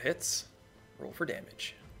 That hits. Roll for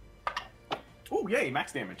damage. Oh, yay,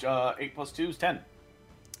 max damage. 8 plus 2 is 10.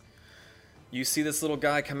 You see this little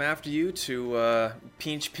guy come after you to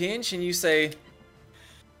pinch, and you say,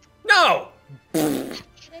 "No!" It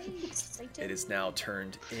is now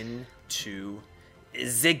turned into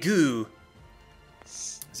Zegu.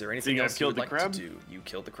 Is there anything Seeing I've else you would killed the like crab? to do? You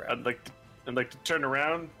killed the crab. I'd like to turn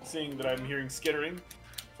around, seeing that I'm hearing skittering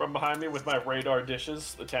from behind me with my radar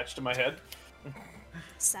dishes attached to my head.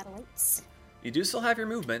 Satellites. You do still have your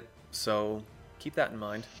movement, so keep that in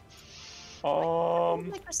mind.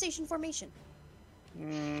 Microstation formation.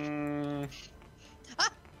 Ah!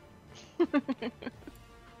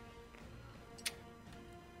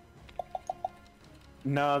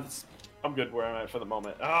 No, I'm good where I'm at for the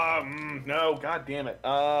moment. No, god damn it.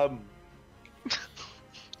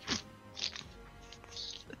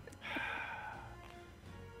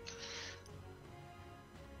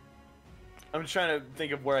 I'm trying to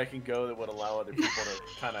think of where I can go that would allow other people to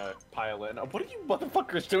kind of pile in. What are you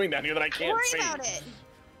motherfuckers doing down here that I Don't can't worry see? about it.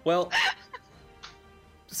 Well,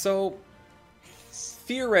 so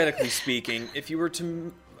theoretically speaking, if you were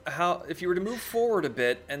to move forward a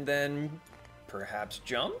bit and then perhaps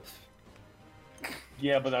jump,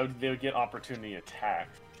 Yeah, but they would get opportunity attack.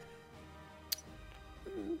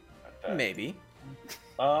 maybe.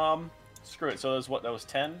 Screw it. So that was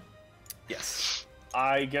 10? Yes.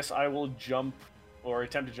 I guess I will jump, or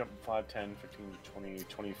attempt to jump 5, 10, 15, 20,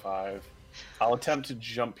 25. I'll attempt to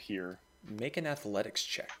jump here. Make an athletics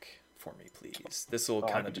check for me, please. This will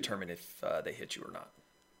I kind can of do determine if they hit you or not.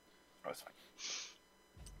 Oh, that's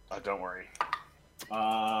fine. Don't worry.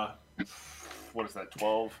 What is that,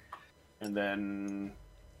 12? And then...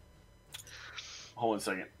 Hold on a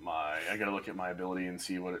second. I gotta look at my ability and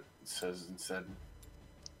see what it says instead.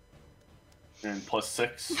 And plus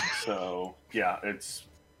 6, so... Yeah, it's...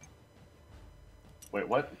 Wait,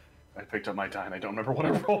 what? I picked up my die and I don't remember what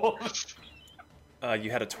I rolled.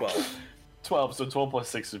 You had a 12. 12, so 12 plus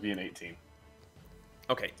 6 would be an 18.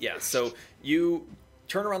 Okay, yeah, so you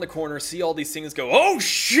turn around the corner, see all these things go, oh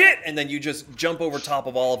shit! And then you just jump over top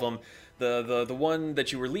of all of them. The one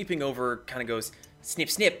that you were leaping over kind of goes snip,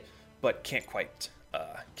 snip, but can't quite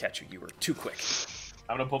catch you. You were too quick.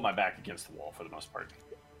 I'm gonna put my back against the wall for the most part.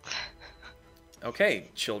 Okay,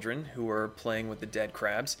 children who are playing with the dead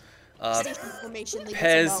crabs. Station formation, leave us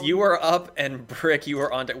Pez, alone. you are up, and Brick, you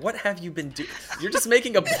are on deck. What have you been doing? You're just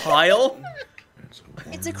making a pile?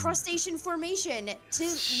 It's a crustacean formation to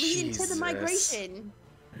lead into the Jesus. migration.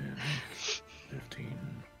 15,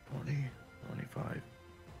 20, 25.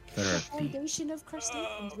 Better at the. Foundation of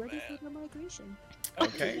crustaceans ready for the migration.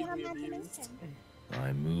 Okay. Yeah, imagination.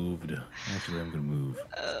 I moved. Actually, I'm gonna move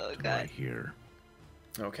Oh, to God. right here.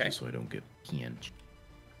 Okay. So I don't get pinched.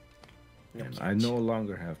 No And I pinch. no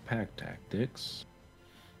longer have pack tactics.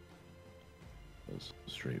 Just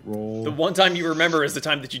straight roll. The one time you remember is the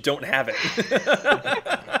time that you don't have it.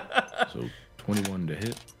 So 21 to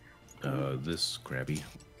hit. This crabby.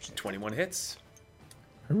 21 hits.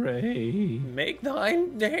 Hooray! Make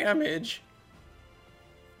 9 damage.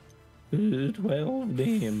 12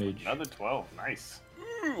 damage. Another 12, nice.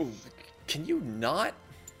 Ooh, can you not?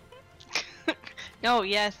 No,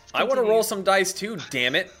 yes. I want to continue. roll some dice too,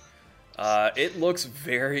 damn it. It looks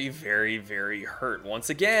very, very, very hurt. Once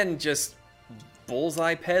again, just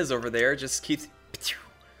bullseye Pez over there just keeps...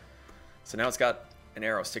 So now it's got an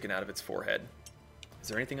arrow sticking out of its forehead. Is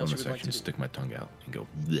there anything else you Bonus would like to action, do? stick my tongue out and go.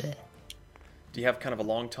 Bleh. Do you have kind of a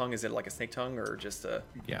long tongue? Is it like a snake tongue or just a...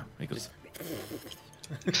 Yeah, it goes.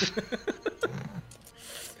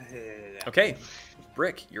 Okay,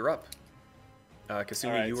 Brick, you're up. Kasumi,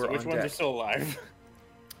 Alright, you so were which on ones are deck. still alive?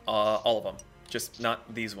 All of them, just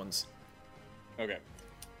not these ones. Okay.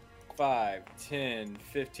 5, 10,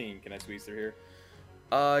 15. Can I squeeze through here?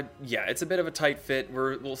 Yeah, it's a bit of a tight fit.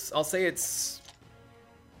 I'll say it's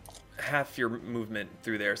half your movement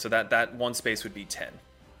through there, so that one space would be 10.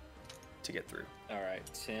 to get through. All right,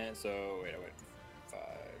 10. So wait, I went 5,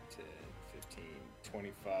 10, 15,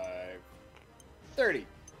 25, 30.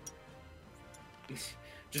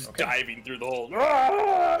 Just Okay. diving through the hole.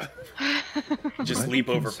 Just Might be leap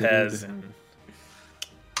over considered- Pez. And...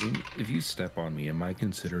 If you step on me, am I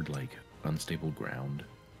considered like unstable ground?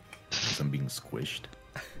 Because I'm being squished.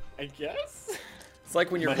 I guess. It's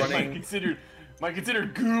like when you're running. My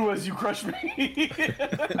considered goo as you crush me.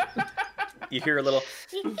 You hear a little.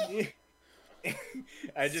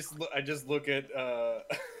 I just look at.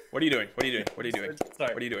 What are you doing? What are you doing? What are you doing?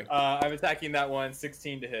 Sorry. What are you doing? I'm attacking that one.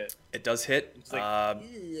 16 to hit. It does hit. It's like, Uh,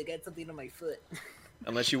 I got something on my foot.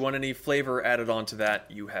 unless you want any flavor added onto that,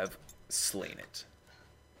 you have slain it.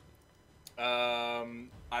 I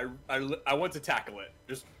want to tackle it.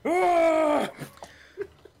 Just.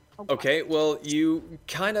 Okay, well, you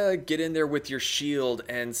kind of get in there with your shield,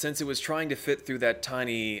 and since it was trying to fit through that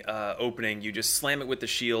tiny opening, you just slam it with the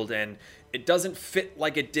shield, and it doesn't fit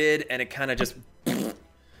like it did, and it kind of just through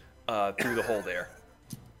the hole there.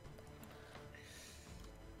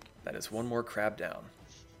 That is one more crab down.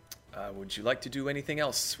 Would you like to do anything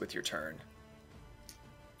else with your turn?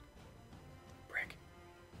 Brick.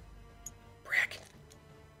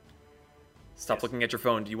 Stop Yes. looking at your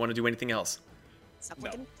phone. Do you want to do anything else? Stop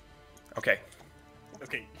No. looking. Okay.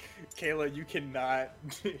 Okay, Kayla, you cannot.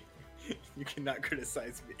 You cannot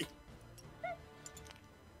criticize me.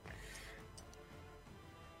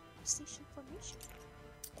 Station formation.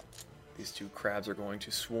 These two crabs are going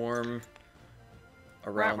to swarm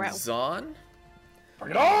around Row. Zahn.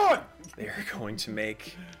 Bring it on! They're going to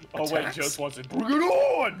make Oh wait, attacks. Jost wants it. Bring it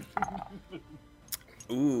on!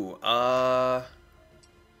 Ooh,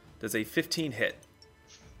 does a 15 hit?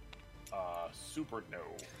 Super no.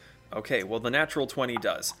 Okay, well the natural 20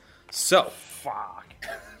 does. So, Fuck.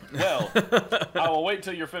 Well, I will wait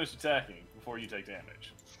till you're finished attacking before you take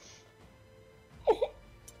damage.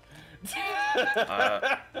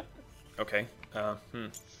 okay.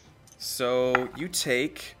 So you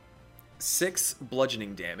take 6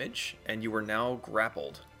 bludgeoning damage, and you are now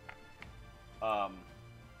grappled.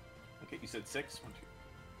 Okay, you said 6? 1, 2,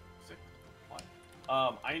 6.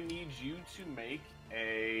 Fine. I need you to make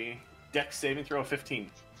a Dex saving throw of 15.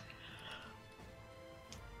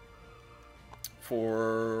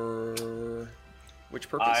 For which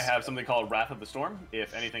purpose? I have something called Wrath of the Storm.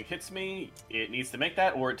 If anything hits me, it needs to make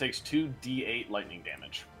that, or it takes 2d8 lightning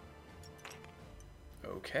damage.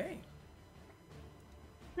 Okay.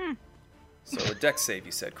 So a dex save,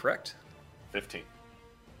 you said, correct? 15.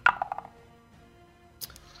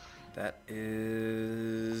 That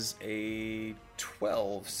is a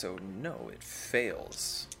 12, so no, it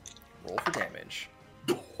fails. Roll for damage.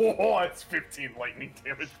 Oh, it's 15 lightning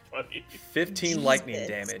damage, buddy. 15 lightning Jesus.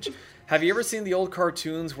 damage. Have you ever seen the old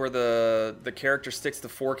cartoons where the character sticks the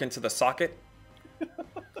fork into the socket?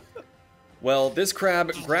 Well, this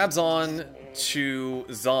crab grabs on to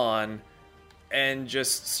Zahn and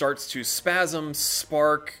just starts to spasm,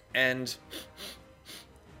 spark, and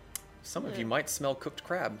some of you might smell cooked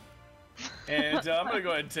crab. And I'm going to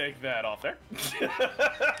go ahead and take that off there. Since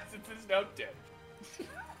it's now dead.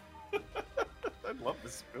 I love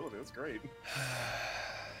this ability. That's great.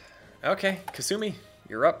 Okay, Kasumi,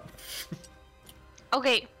 you're up.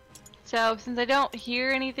 Okay, so since I don't hear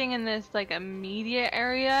anything in this like immediate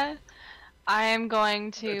area, I am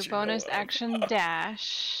going to That you bonus know of. action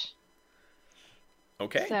dash.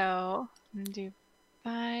 Okay. So I'm gonna do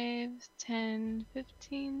 5, 10,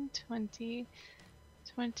 15, 20,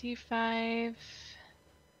 25,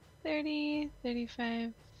 30,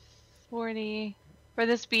 35, 40. For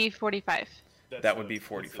this be 45. That would be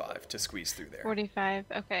 45 to squeeze through there. 45,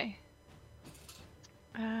 okay.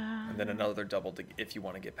 And then another double to, if you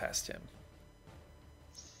want to get past him.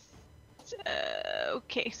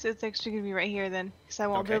 Okay, so it's actually gonna be right here then, because I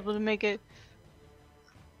won't be Okay. able to make it.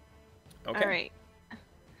 Okay. All right.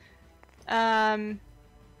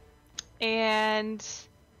 And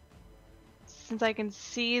since I can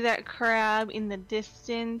see that crab in the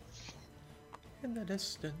distance, In the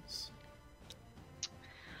distance.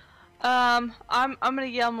 I'm gonna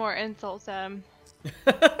yell more insults at him.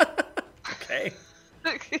 Okay.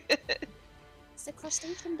 It's the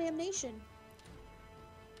crustacean damnation.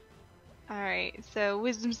 All right, so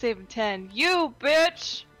wisdom save of 10. You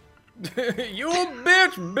bitch! You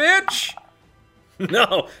bitch!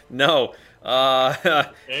 No.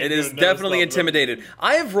 It is gonna definitely stop intimidated.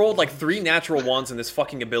 I have rolled like 3 natural ones in this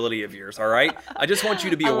fucking ability of yours, alright? I just want you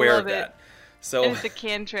to be I aware love of it. that. So, It's a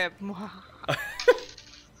cantrip.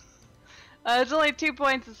 It's only 2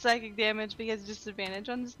 points of psychic damage because disadvantage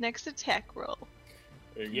on this next attack roll.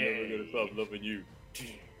 Ain't never gonna stop loving you.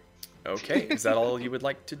 okay, is that all you would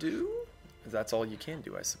like to do? That's all you can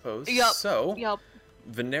do, I suppose. Yup. So, Yup.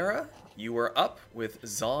 Venera, you are up with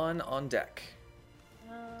Zahn on deck.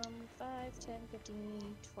 5, 10,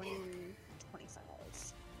 15, 20, 25.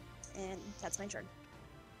 And that's my turn.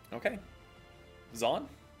 Okay. Zahn?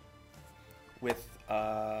 With,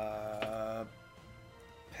 Pez,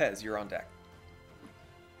 you're on deck.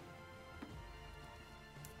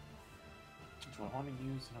 Do I want to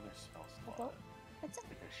use another spell slot? What's I up?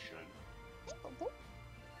 think I should.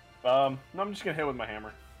 What No, I'm just gonna hit with my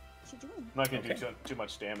hammer. you doing? I'm not gonna do too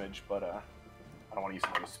much damage, but I don't want to use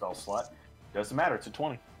another spell slot. Doesn't matter. It's a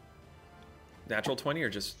 20. Natural 20 or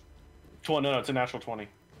just... 20. No, it's a natural 20.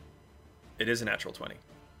 It is a natural 20.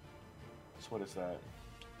 So what is that?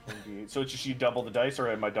 1d8. So it's just you double the dice, or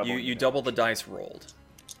am I doubling? You it? double the dice rolled.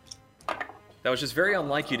 That was just very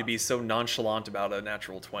unlike you to be so nonchalant about a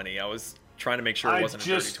natural 20. I was trying to make sure it wasn't a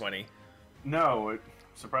dirty 20. No,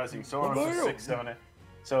 surprising. So it's 6, 7, 8.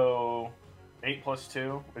 So 8 plus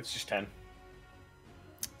 2, it's just 10.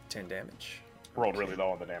 10 damage. Rolled really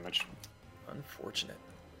low on the damage. Unfortunate.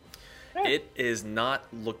 Eh. It is not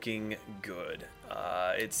looking good.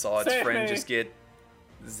 It saw its Save friend me. just get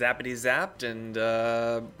zappity zapped, and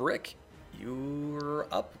Brick, you're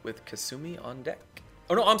up with Kasumi on deck.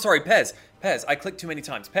 Oh no, I'm sorry, Pez. Pez, I clicked too many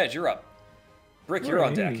times. Pez, you're up. Brick, you're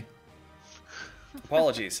on deck.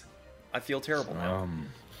 Apologies. I feel terrible now.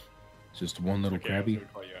 Just one little crabby.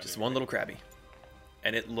 Just one little crabby.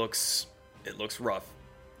 And it looks rough.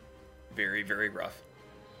 Very, very rough.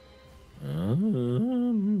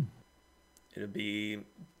 It'll be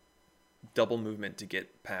double movement to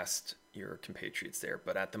get past your compatriots there,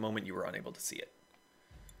 but at the moment you were unable to see it.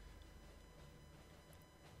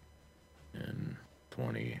 10,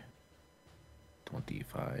 20,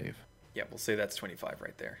 25. Yeah, we'll say that's 25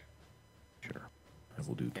 right there. Sure. I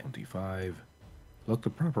will do 25. Look the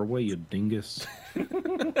proper way, you dingus.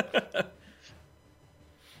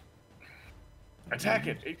 Attack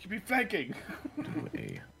it! It could be flanking! Do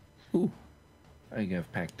a... Ooh. I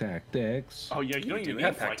have pack tactics. Oh yeah, you don't even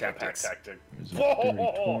have need pack flank tactics. tactic. There's a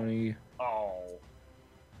dirty 20 Oh.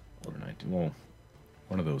 or 19. Well,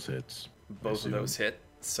 one of those hits. Both of those hit,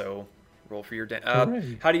 so roll for your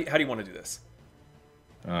Hooray. how do you want to do this?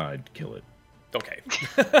 I'd kill it. Okay.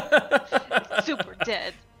 Super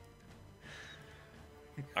dead.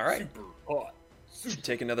 All right.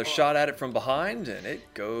 Take another shot at it from behind, and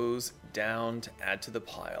it goes down to add to the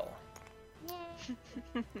pile.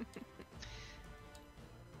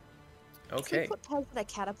 Okay. If we put Pez in a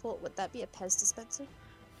catapult, would that be a Pez dispenser?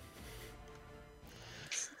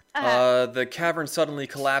 The cavern suddenly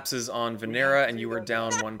collapses on Venera, and you are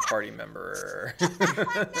down one party member.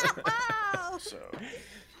 So,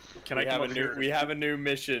 Can I have a new? We have a new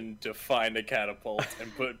mission to find a catapult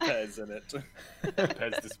and put Pez in it.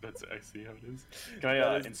 Pez dispenser. I see how it is. Can I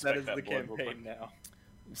that inspect is that the blood real quick? campaign now.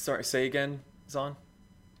 Sorry, say again, Zahn?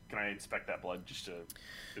 Can I inspect that blood just to?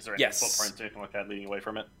 Is there any Yes. footprints or anything like that leading away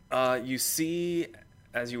from it? You see,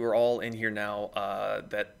 as you are all in here now,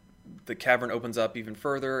 that the cavern opens up even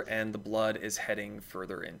further, and the blood is heading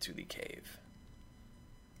further into the cave.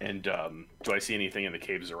 And do I see anything in the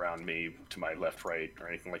caves around me to my left, right, or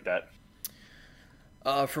anything like that?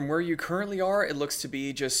 From where you currently are, it looks to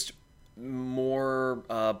be just more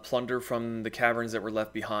plunder from the caverns that were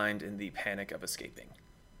left behind in the panic of escaping.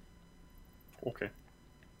 Okay.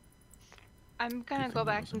 I'm gonna go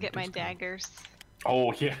back and get my daggers.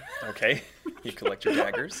 Oh yeah. Okay, you collect your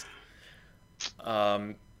daggers.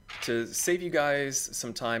 To save you guys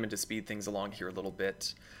some time and to speed things along here a little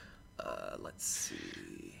bit, let's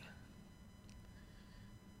see.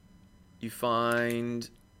 You find,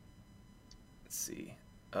 let's see,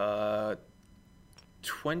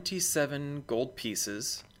 27 gold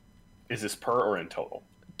pieces. Is this per or in total?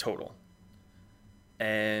 Total.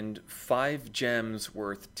 And 5 gems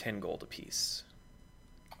worth 10 gold apiece.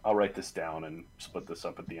 I'll write this down and split this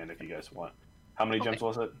up at the end if you guys want. How many gems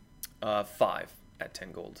was it? 5 at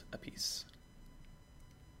 10 gold apiece.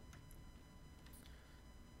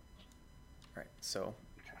 Alright, so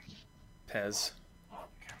Pez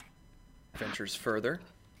ventures further.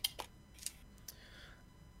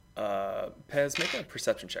 Pez, make a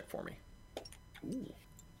perception check for me. Ooh.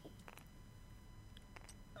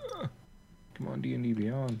 Come on, D&D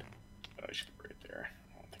Beyond. I should be right there.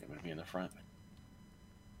 I don't think I'm gonna be in the front.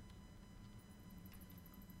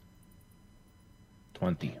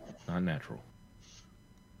 20. Not natural.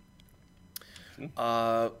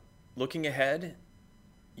 Looking ahead,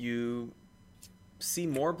 you see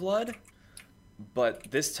more blood,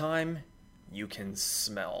 but this time you can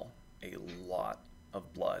smell a lot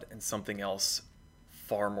of blood and something else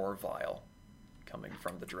far more vile coming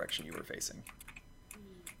from the direction you were facing.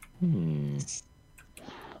 Well,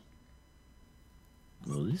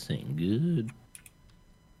 this ain't good.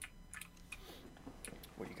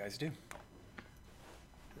 What do you guys do?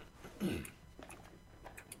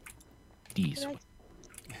 These. Can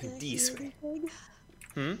I These hear way. anything?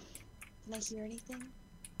 Hmm? Can I hear anything?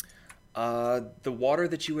 The water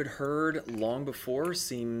that you had heard long before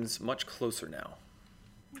seems much closer now.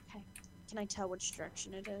 Okay. Can I tell which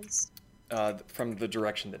direction it is? From the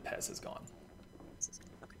direction that Pez has gone.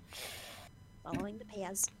 Okay. Following the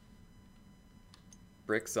paths.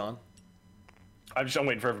 Bricks on. I'm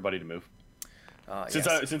waiting for everybody to move.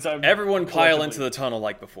 Yes. Since I'm Everyone pile collectively- into the tunnel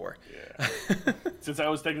like before. Yeah. Since I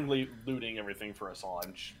was technically looting everything for us all,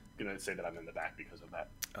 I'm just gonna say that I'm in the back because of that.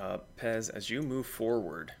 Pez, as you move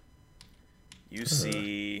forward, you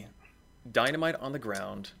see dynamite on the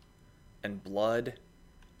ground and blood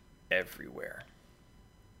everywhere.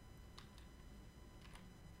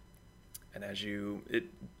 And as do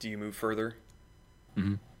you move further?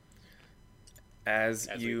 Mm-hmm. As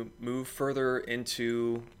you move further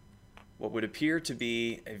into what would appear to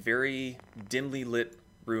be a very dimly lit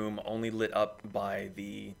room, only lit up by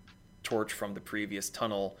the torch from the previous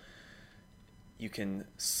tunnel, you can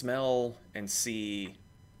smell and see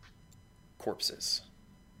corpses.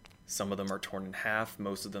 Some of them are torn in half,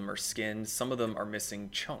 most of them are skinned, some of them are missing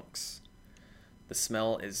chunks. The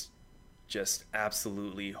smell is just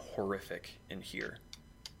absolutely horrific in here.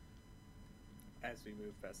 As we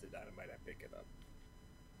move past the dynamite, I pick it up.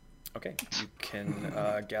 Okay, you can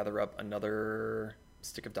gather up another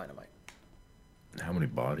stick of dynamite. How many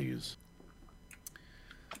bodies?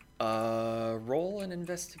 Roll an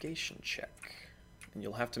investigation check. And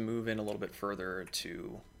you'll have to move in a little bit further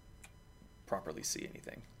to properly see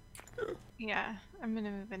anything. Yeah, I'm gonna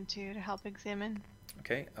move in too to help examine.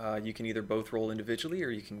 Okay, you can either both roll individually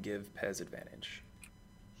or you can give Pez advantage.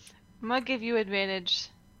 I'm gonna give you advantage.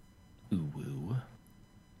 Ooh, woo.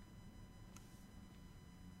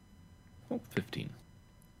 Oh, 15.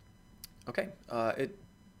 Okay, it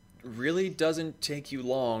really doesn't take you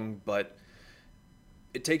long, but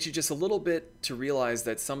it takes you just a little bit to realize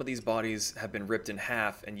that some of these bodies have been ripped in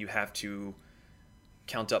half and you have to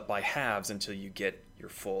count up by halves until you get your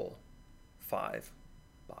full 5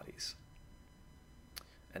 bodies.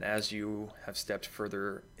 And as you have stepped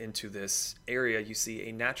further into this area, you see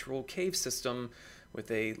a natural cave system with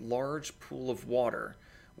a large pool of water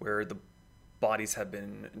where the bodies have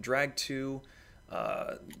been dragged to.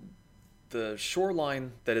 The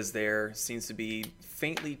shoreline that is there seems to be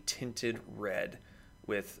faintly tinted red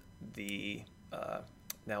with the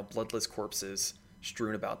now bloodless corpses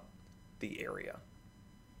strewn about the area.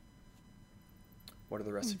 What are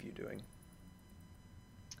the rest of you doing?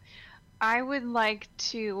 I would like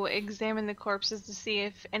to examine the corpses to see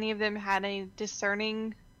if any of them had any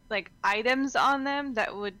discerning, like, items on them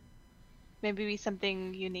that would maybe be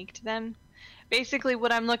something unique to them. Basically,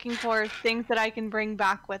 what I'm looking for is things that I can bring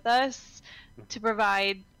back with us to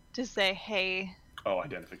provide, to say, hey, Oh,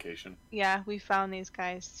 identification. yeah, we found these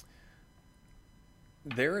guys.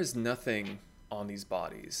 There is nothing on these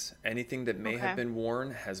bodies. Anything that may have Okay. been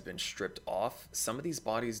worn has been stripped off. Some of these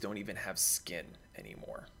bodies don't even have skin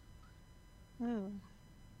anymore. Ooh.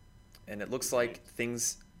 And it looks like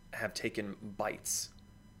things have taken bites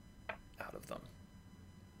out of them.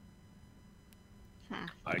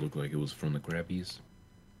 It looked like it was from the crappies.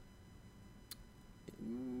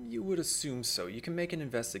 You would assume so. You can make an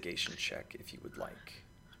investigation check if you would like.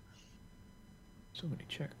 So many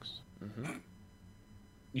checks. Mm-hmm.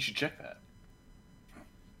 You should check that.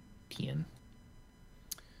 10.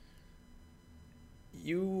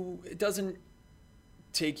 It doesn't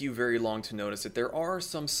take you very long to notice it. There are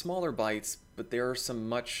some smaller bites, but there are some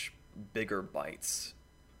much bigger bites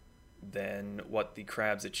than what the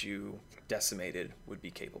crabs that you decimated would be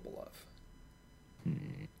capable of.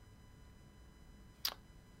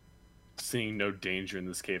 Seeing no danger in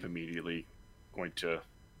this cave immediately, going to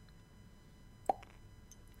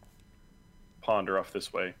ponder off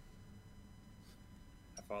this way.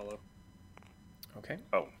 I follow. Okay.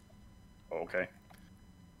 Oh, okay.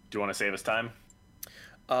 Do you want to save us time?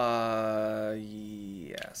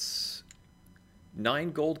 Yes.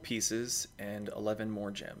 9 gold pieces and 11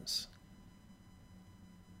 more gems.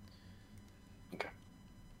 Okay.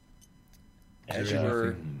 As Yeah, you I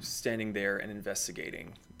were think- standing there and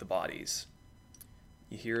investigating the bodies,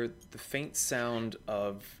 you hear the faint sound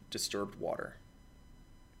of disturbed water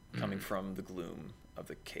coming from the gloom of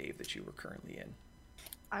the cave that you were currently in.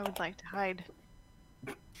 I would like to hide.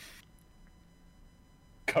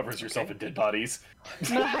 Covers yourself in dead bodies. I'm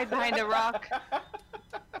gonna hide behind a rock.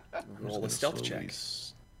 Roll a stealth check.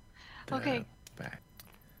 Okay. Back.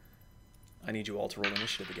 I need you all to roll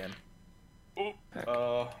initiative again.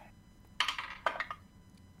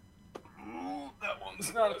 That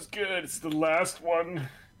one's not as good. It's the last one.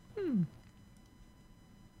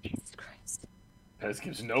 Jesus Christ. Pez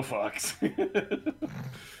gives no fucks.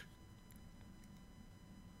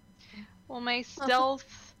 Well, my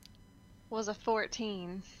stealth was a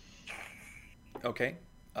 14. Okay.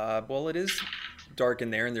 Well, it is dark in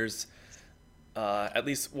there, and there's at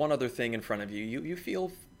least one other thing in front of you. You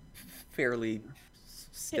feel fairly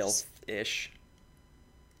stealth-ish.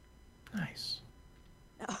 Nice.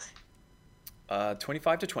 Oh.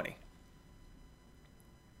 25 to 20.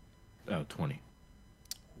 20.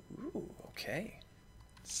 Ooh, okay.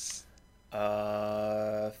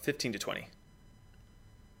 15 to 20.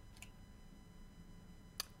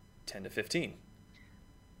 10 to 15.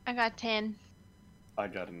 I got 10. I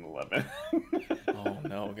got an 11. Oh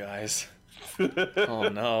no, guys. Oh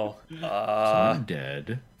no. So I'm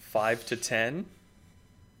dead. 5 to 10.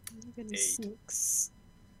 Goodness sakes.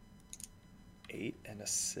 8 and a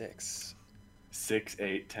 6. 6,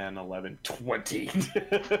 8, 10, 11, 20.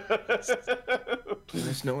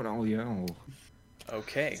 There's no one all yell.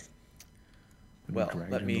 Okay. And Well,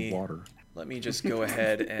 drag let it in the me water. just go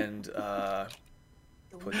ahead and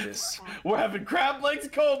put this. We're having crab legs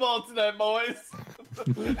cobalt tonight, boys.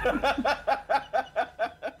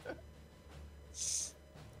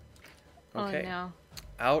 Okay. Oh no.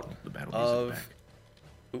 Out The battle music of. back.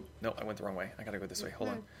 Oop, no, I went the wrong way. I gotta go this way.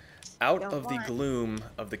 Hold on. Out Don't of the want. gloom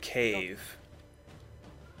of the cave,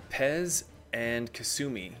 Pez and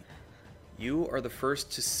Kasumi, you are the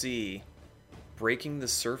first to see, breaking the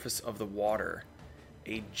surface of the water,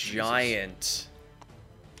 a giant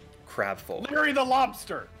crab folk Larry the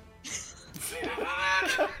lobster.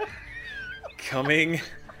 coming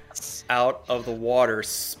out of the water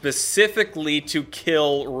specifically to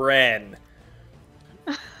kill Ren.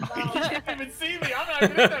 You can't even see me. I'm not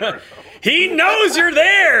in there. He knows you're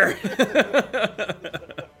there!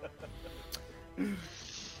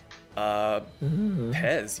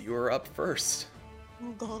 Pez, you are up first.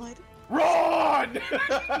 Oh god. Run!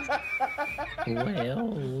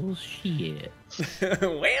 Well, shit.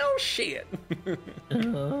 Well, shit.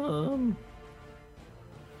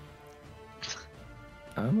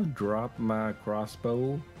 I'm gonna drop my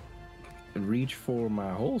crossbow, reach for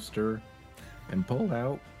my holster, and pull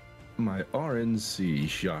out my RNC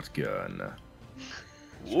shotgun.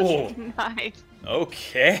 Whoa. Nice.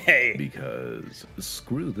 Okay. Because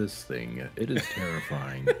screw this thing. It is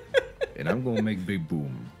terrifying. And I'm gonna make big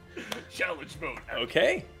boom. Challenge mode.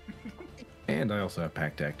 Okay. And I also have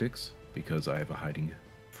pack tactics because I have a hiding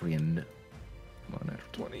friend. Come on,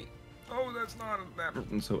 natural 20. Oh, that's not a natural.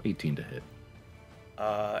 And so 18 to hit.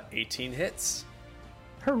 18 hits.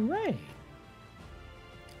 Hooray!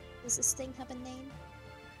 Does this thing have a name?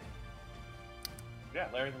 Yeah,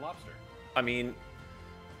 Larry the lobster. I mean,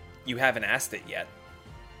 you haven't asked it yet.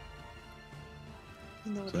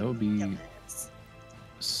 You know So that would be what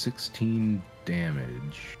 16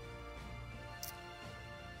 damage.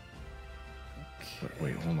 But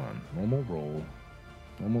wait, hold on. Normal roll.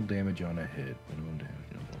 Normal damage on a hit. Minimum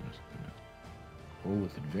damage, no bonus. Roll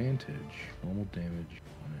with advantage. Normal damage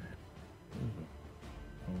on a hit.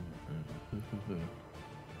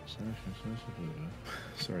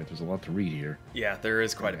 Sorry, there's a lot to read here. Yeah, there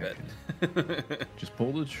is quite a bit. Just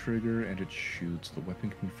pull the trigger and it shoots. The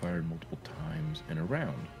weapon can be fired multiple times in a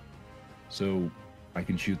round. So I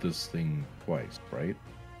can shoot this thing twice, right?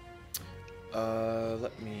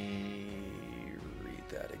 Let me read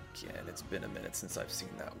that again. It's been a minute since I've seen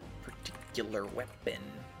that particular weapon.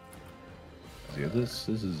 Yeah, this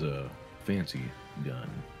is a fancy gun.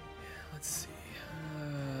 Let's see.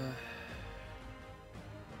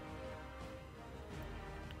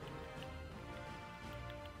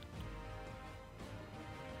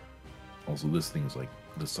 Also, this thing's like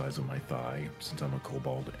the size of my thigh since I'm a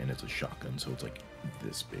kobold, and it's a shotgun, so it's like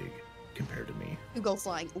this big compared to me. You go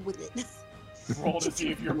flying with it. Roll to see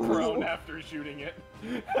if you're prone after shooting it.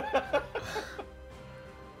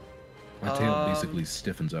 My tail basically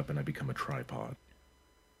stiffens up and I become a tripod.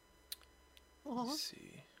 Aw. Let's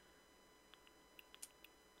see.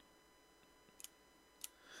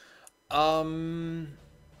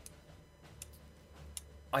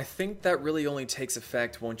 I think that really only takes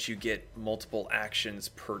effect once you get multiple actions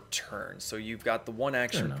per turn. So you've got the one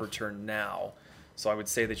action per turn now. So I would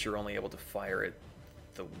say that you're only able to fire it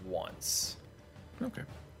the once. Okay.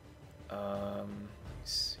 Let's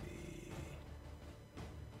see.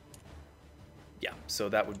 Yeah, so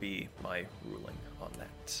that would be my ruling on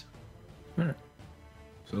that. Alright.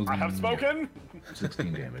 So I have spoken.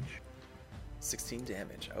 16 damage. 16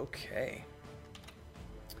 damage. Okay.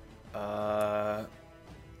 Zahn,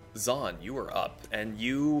 you are up, and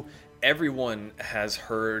everyone has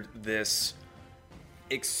heard this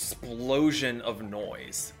explosion of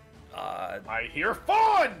noise. I hear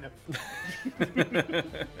fun!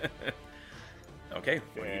 Okay,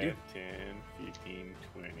 what do you do? 10, 15,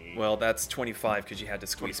 20. Well, that's 25 because you had to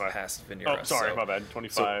squeeze 25. past Vanera. Oh, sorry, so- my bad.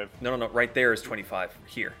 25. No, right there is 25.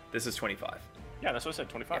 Here, this is 25. Yeah, that's what I said,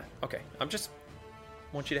 25. Yeah, okay,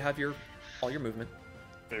 want you to have all your movement.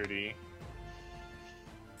 30.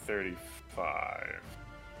 35.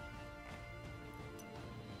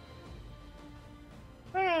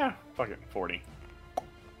 Fuck it, 40.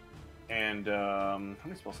 And, how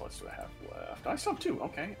many spell slots do I have left? I still have 2.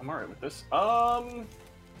 Okay, I'm alright with this. I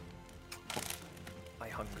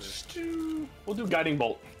hunger. We'll do Guiding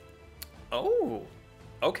Bolt. Oh,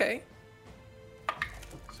 okay.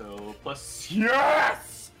 So, plus...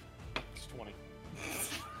 Yes! It's 20.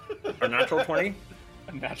 A natural 20?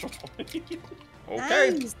 A natural 20. Okay.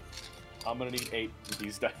 Nice. I'm gonna need 8 of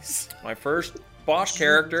these dice. My first boss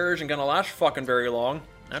character isn't gonna last fucking very long.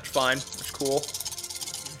 That's fine. That's cool.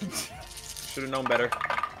 Should have known better.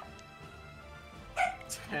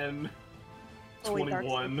 10, Oh, wait, Dark's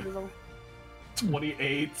 21, evil.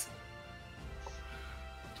 28,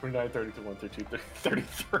 29, 30, 31, 32,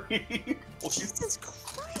 33. Jesus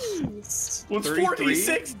Christ! Well, it's 33?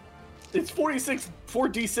 4d6. It's 46,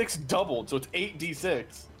 4d6 doubled, so it's 8d6.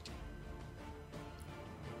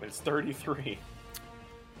 It's 33.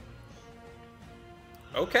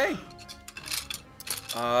 Okay.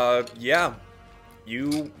 Yeah.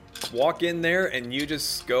 You walk in there and you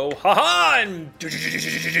just go, ha-ha, and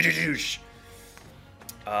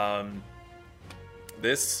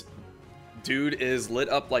this dude is lit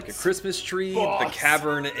up like a Christmas tree. Boss. The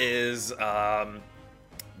cavern is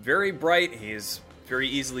very bright. He's very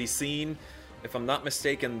easily seen. If I'm not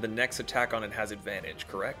mistaken, the next attack on it has advantage,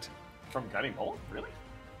 correct? From Guiding Bolt? Really?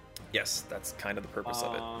 Yes, that's kind of the purpose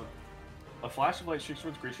of it. A flash of light shoots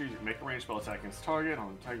towards creature. You can make a ranged spell attack against target.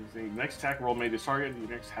 On the next attack roll made this target. The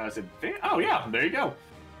next has advantage. Oh yeah, there you go.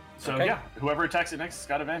 So Okay. yeah, whoever attacks it next has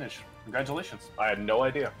got advantage. Congratulations. I had no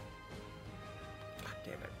idea.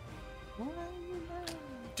 Damn it.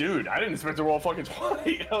 Dude, I didn't expect to roll fucking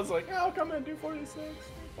 20. I was like, yeah, I'll come in and do 46.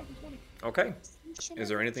 Fucking 20. Okay. Is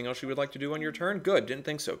there anything else you would like to do on your turn? Good, didn't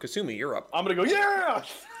think so. Kasumi, you're up. I'm gonna go, yeah!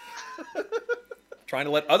 Trying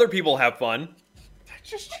to let other people have fun. I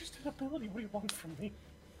just used an ability. What do you want from me?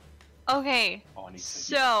 Okay, Oh, I need to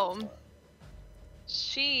so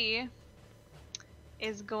she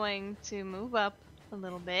is going to move up a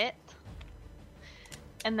little bit,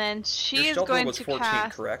 and then she Your is stealth roll going was to 14,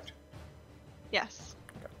 cast. correct? Yes.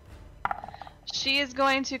 She is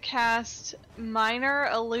going to cast Minor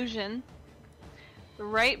Illusion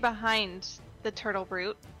right behind the Turtle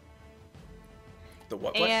Brute. The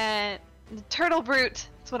what? And the Turtle Brute,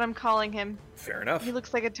 that's what I'm calling him. Fair enough. He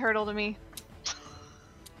looks like a turtle to me.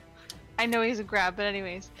 I know he's a grab, but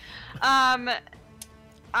anyways. I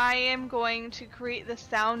am going to create the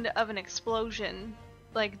sound of an explosion,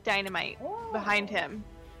 like dynamite, behind him.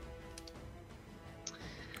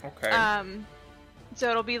 Okay. So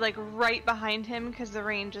it'll be like right behind him because the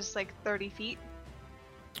range is like 30 feet.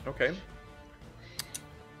 Okay.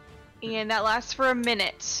 And that lasts for a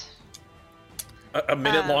minute. A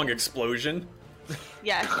minute-long explosion?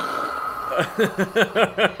 Yes.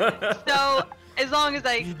 So as long as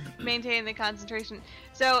I maintain the concentration.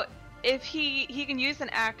 So if he can use an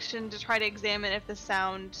action to try to examine if the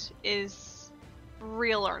sound is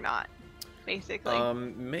real or not, basically.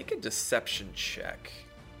 Make a deception check.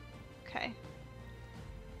 Okay.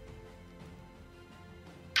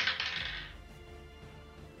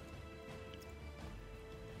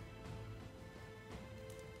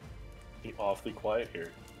 Be awfully quiet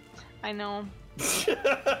here. I know.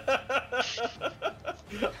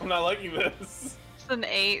 I'm not liking this. It's an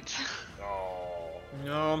 8. Oh.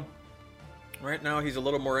 No. Right now, he's a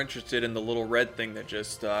little more interested in the little red thing that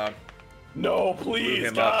just, No, please,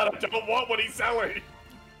 him God, up. I don't want what he's selling.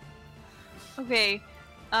 Okay.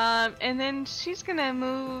 And then she's gonna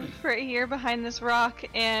move right here behind this rock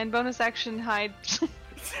and bonus action hide.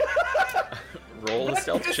 roll a That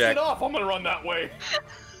stealth pissed check. it off. I'm gonna run that way.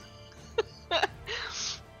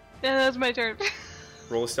 Yeah, that's my turn.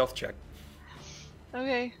 Roll a stealth check.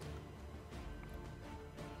 Okay.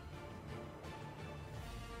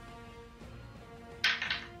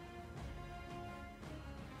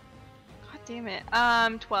 God damn it.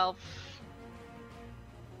 12.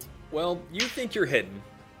 Well, you think you're hidden.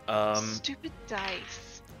 Stupid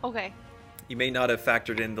dice. Okay. You may not have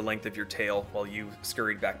factored in the length of your tail while you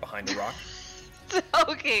scurried back behind the rock.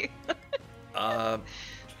 Okay.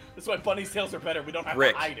 That's why bunny tails are better. We don't have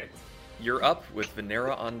Rick. to hide it. You're up with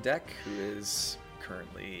Venera on deck, who is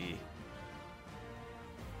currently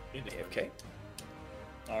AFK.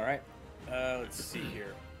 All right. Let's see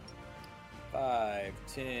here. 5,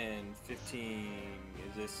 10, 15.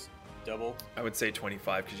 Is this double? I would say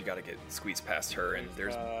 25 because you got to get squeezed past her, and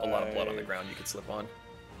there's a lot of blood on the ground you could slip on.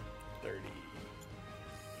 30.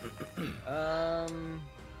 Let's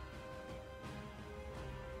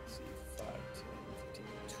see. 5, 10, 15,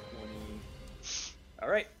 20. All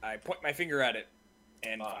right. I point my finger at it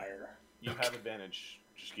and fire. You have advantage.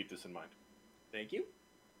 Just keep this in mind. Thank you.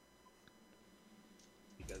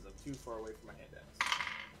 Because I'm too far away from my hand axe.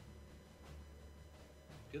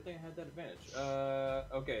 Good thing I had that advantage.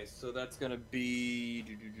 Okay, so that's gonna be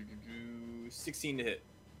 16 to hit.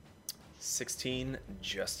 16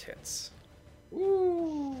 just hits.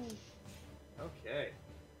 Woo! Okay.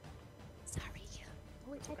 Sorry.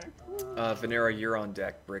 Venera, you're on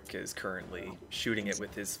deck. Brick is currently shooting it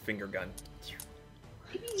with his finger gun.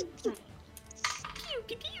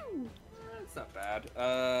 That's not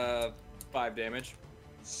bad. 5 damage.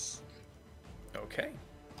 Okay.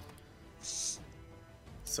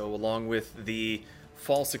 So along with the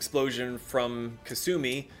false explosion from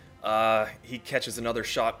Kasumi, he catches another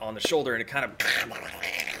shot on the shoulder, and it kind of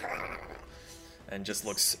and just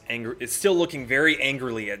looks angry. It's still looking very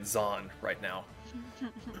angrily at Zahn right now.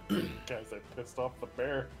 Guys, I pissed off the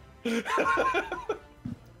bear.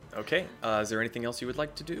 Okay. Is there anything else you would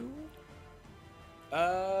like to do?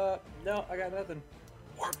 No, I got nothing.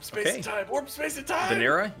 Warp space Okay. and time. Warp space and time.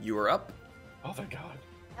 Venera, you are up. Oh thank God.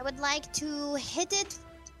 I would like to hit it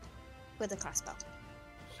with a crossbow.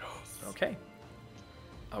 Okay.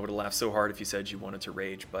 I would have laughed so hard if you said you wanted to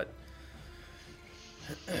rage, but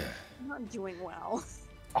I'm not doing well.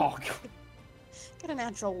 Oh God. Got a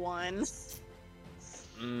natural 1.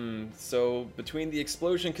 So between the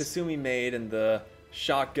explosion Kasumi made and the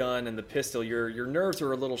shotgun and the pistol, your nerves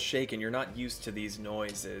are a little shaken. You're not used to these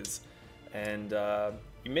noises, and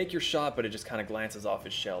you make your shot, but it just kind of glances off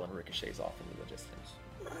his shell and ricochets off into the distance.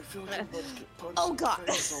 I feel like I'm about to get punched Oh, in the God.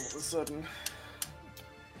 face all of a sudden.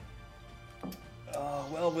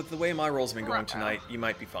 Well, with the way my roll's been going tonight, you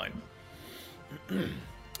might be fine.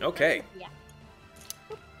 Okay. Yeah.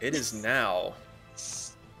 It is now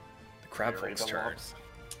the crab Larry folk's the turn. Lobs-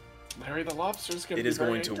 Larry the lobster's gonna It be is very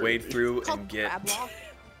going to angry wade at me. through Called and get crab walk.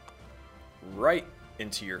 right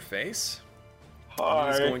into your face. Hi.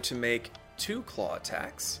 He's going to make 2 claw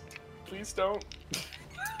attacks. Please don't.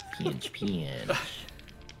 Pinch, pinch.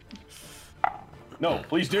 No,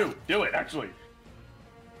 please do. Do it, actually.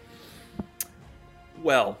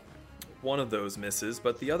 Well, one of those misses,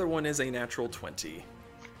 but the other one is a natural 20.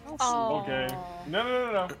 Oh. Okay.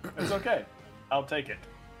 No. It's okay. I'll take it.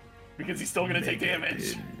 Because he's still gonna take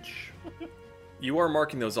damage. Pinch. You are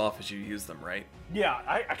marking those off as you use them, right? Yeah,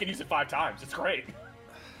 I can use it 5 times. It's great.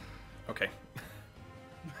 Okay.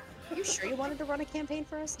 You sure you wanted to run a campaign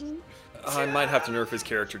for us, Ian? I might have to nerf his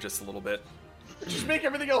character just a little bit. Just make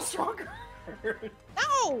everything else stronger.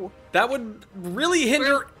 No! That would really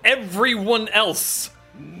hinder everyone else.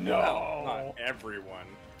 No. Not everyone.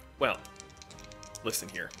 Well, listen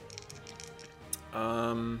here.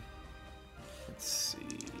 Let's see.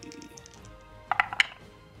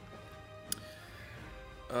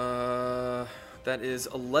 That is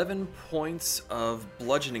 11 points of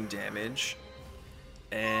bludgeoning damage,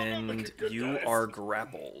 and good you guys. are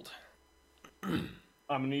grappled. I'm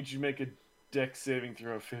gonna need you to make a dex saving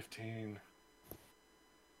throw of 15.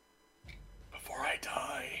 Before I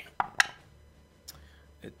die.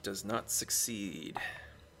 It does not succeed.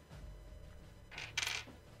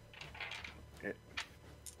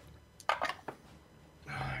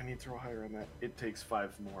 I need to throw higher on that. It takes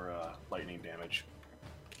 5 more lightning damage.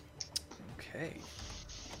 Okay.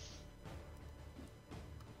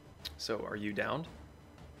 So, are you downed?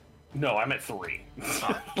 No, I'm at 3.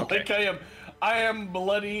 okay. Like I am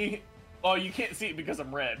bloody. Oh, you can't see it because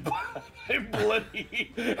I'm red. But I'm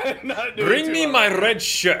bloody. And not doing Bring too me well. my red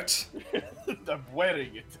shirt. I'm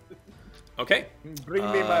wearing it. Okay.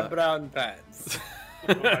 Bring me my brown pants.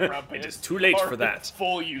 My brown It is pants too late are for that.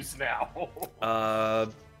 Full use now.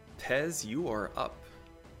 Pez, you are up.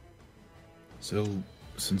 So,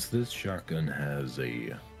 since this shotgun has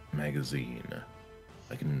a magazine,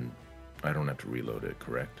 I don't have to reload it,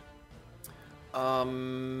 correct? Let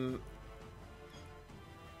me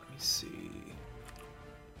see.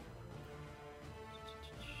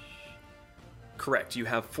 Correct. You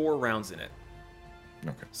have 4 rounds in it.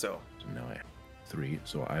 Okay. So, So now I have 3,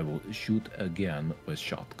 so I will shoot again with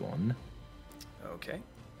shotgun. okay.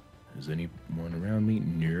 Is anyone around me?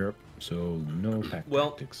 Nope. So no pack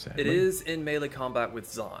Well, tactics. Sadly. it is in melee combat with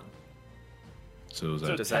Zahn. So is So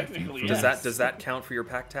that Does that, technically, does yes. that count for your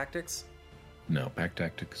pack tactics? No, pack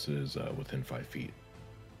tactics is within 5 feet.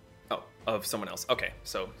 Oh, of someone else. Okay,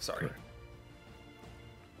 so sorry. Correct.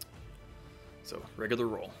 So regular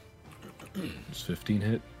roll. Does 15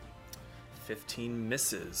 hit? 15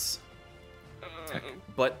 misses.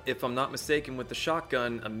 But if I'm not mistaken, with the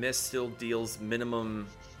shotgun, a miss still deals minimum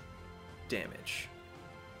damage.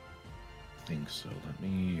 I think so. Let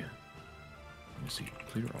me see.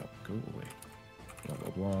 Clear up. Go away. Blah blah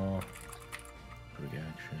blah. Quick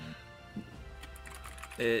action.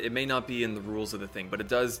 It may not be in the rules of the thing, but it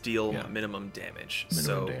does deal Yeah. minimum damage. Minimum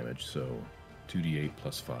so, damage. So 2d8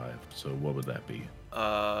 plus 5. So what would that be?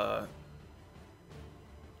 2d8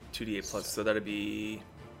 plus, so that'd be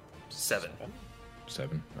 7.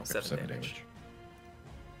 7. Okay, 7 damage.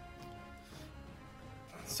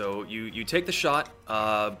 So you take the shot,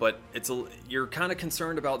 but you're kind of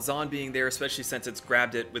concerned about Zahn being there, especially since it's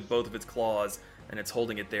grabbed it with both of its claws and it's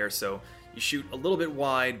holding it there. So you shoot a little bit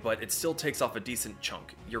wide, but it still takes off a decent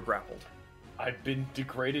chunk. You're grappled. I've been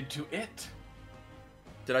degraded to it.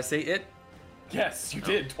 Did I say it? Yes, you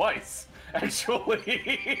did twice,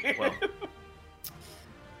 actually. Well.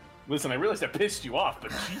 Listen, I realized I pissed you off,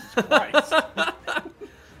 but Jesus Christ.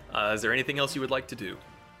 Is there anything else you would like to do?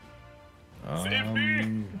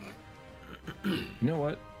 You know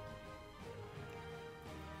what?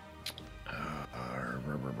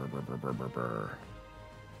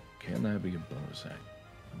 Can that be a bonus act?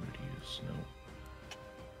 I'm going to use no.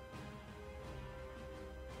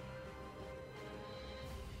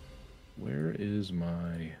 Where is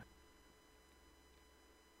my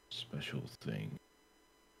special thing?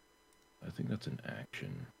 I think that's an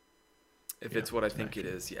action. If Yeah, it's what I it's an think it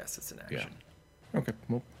action. is, yes, it's an Yeah. action. Okay,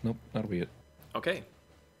 well, nope, that'll be it. Okay.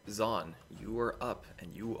 Zahn, you are up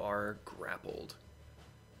and you are grappled.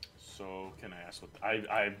 So, can I ask what...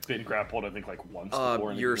 I've been grappled, I think, like once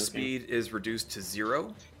before. in Your this game. speed is reduced to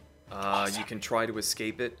 0. You can try to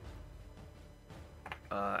escape it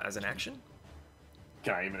as an action.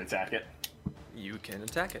 Can I even attack it? You can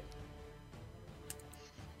attack it.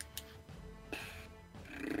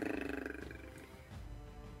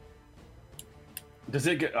 Does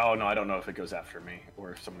it get... Oh, no, I don't know if it goes after me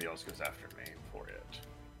or if somebody else goes after me for it.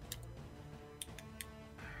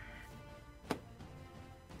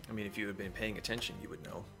 I mean, if you had been paying attention, you would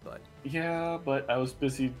know, but... Yeah, but I was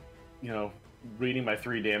busy, reading my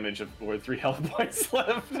 3 damage or 3 health points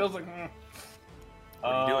left. I was like, What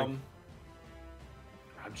are you doing?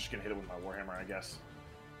 I'm just gonna hit it with my warhammer, I guess.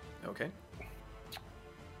 Okay.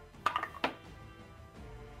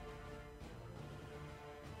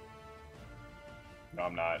 No,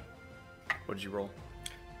 I'm not. What did you roll?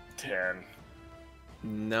 10.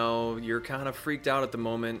 No, you're kind of freaked out at the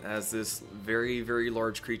moment as this very, very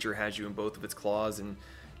large creature has you in both of its claws, and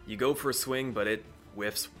you go for a swing, but it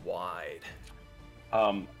whiffs wide.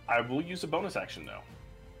 I will use a bonus action, though.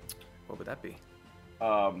 What would that be?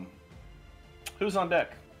 Who's on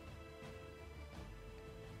deck?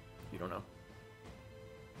 You don't know.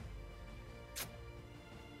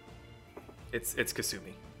 It's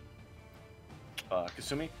Kasumi.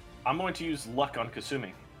 Kasumi? I'm going to use luck on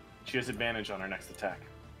Kasumi. She has advantage on her next attack.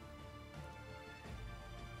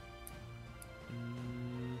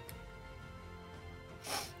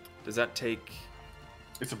 Does that take...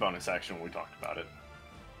 It's a bonus action when we talked about it.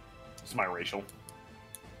 It's my racial.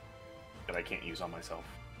 That I can't use on myself.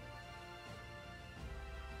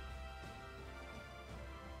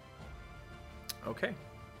 Okay.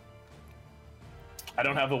 I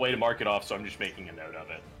don't have a way to mark it off, so I'm just making a note of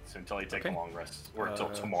it. So until I take Okay. a long rest, or until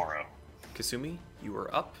Uh, tomorrow. Kasumi, you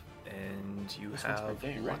are up, and you This one's my have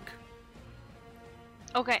day, right? luck.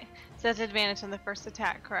 Okay, so that's advantage on the first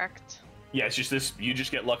attack, correct? Yeah, it's just this. You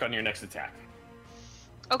just get luck on your next attack.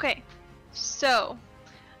 Okay, so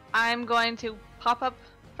I'm going to pop up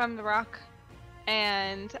from the rock,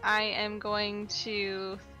 and I am going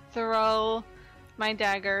to throw my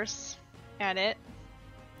daggers at it.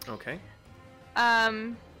 Okay.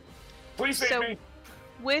 Please save So me.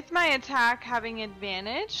 with my attack having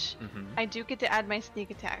advantage, Mm-hmm. I do get to add my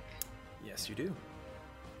sneak attack. Yes, you do.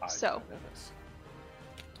 So. Goodness.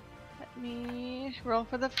 Let me roll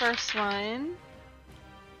for the first one.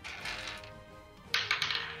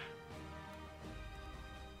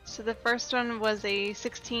 So the first one was a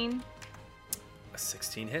 16. A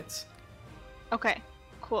 16 hits. Okay,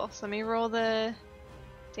 cool. So let me roll the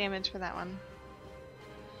damage for that one.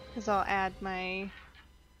 Because I'll add my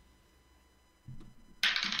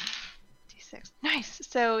d6. Nice!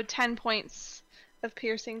 So 10 points of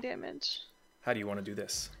piercing damage. How do you want to do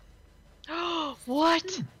this?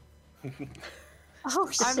 What?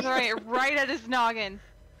 Oh, I'm throwing it right at his noggin.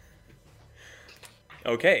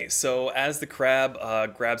 Okay, so as the crab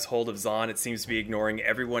grabs hold of Zahn, it seems to be ignoring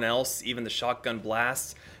everyone else, even the shotgun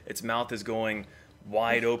blasts. Its mouth is going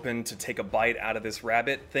wide open to take a bite out of this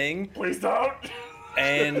rabbit thing. Please don't.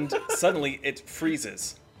 And suddenly it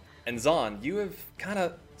freezes. And Zahn, you have kind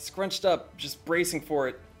of scrunched up, just bracing for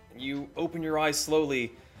it. You open your eyes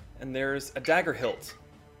slowly, and there's a dagger hilt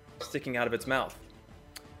sticking out of its mouth.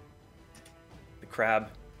 The crab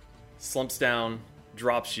slumps down,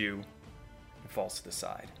 drops you, and falls to the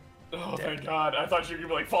side. Oh, Dead. thank God. I thought you were going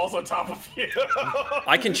to be like, falls on top of you.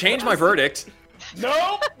 I can change my verdict.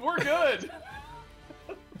 Nope, we're good.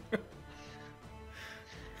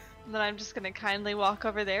 And then I'm just gonna kindly walk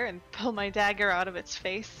over there and pull my dagger out of its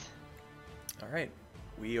face. All right,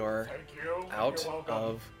 we are Thank you. out You're welcome.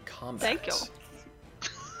 of combat. Thank you.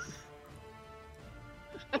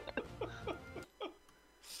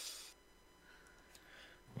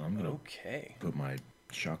 Well, I'm gonna Okay. put my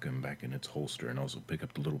shotgun back in its holster and also pick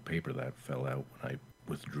up the little paper that fell out when I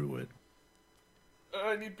withdrew it.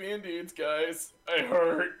 I need band-aids, guys. I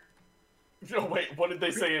hurt. Oh wait, what did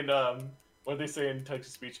they say in what did they say in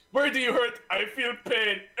text-to-speech? Where do you hurt? I feel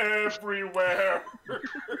pain everywhere.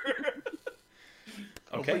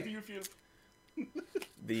 Okay. Where do you feel?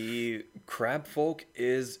 The crab folk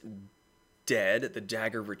is dead. The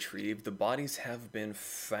dagger retrieved. The bodies have been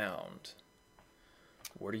found.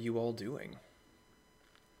 What are you all doing?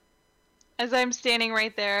 As I'm standing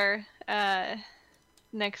right there,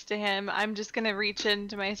 next to him, I'm just gonna reach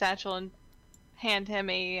into my satchel and hand him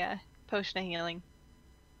a potion of healing.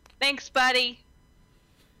 Thanks, buddy.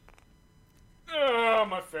 Oh,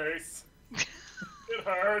 my face. It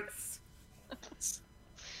hurts.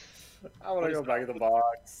 I want to go back in the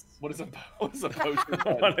box. What is a potion?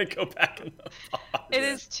 I want to go back in the box. It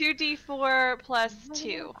is 2d4 plus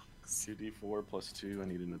 2. 2d4 plus 2. I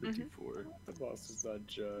need another d4. The boss does not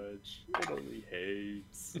judge. It only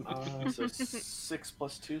hates. So 6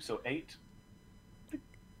 plus 2, so 8.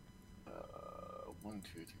 1,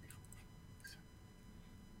 2, 3, 4.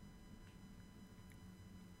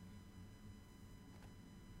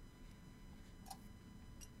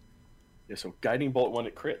 Yeah, so guiding bolt when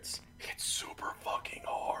it crits. It's super fucking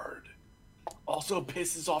hard. Also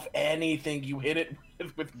pisses off anything you hit it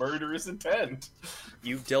with murderous intent.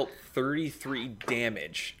 You dealt 33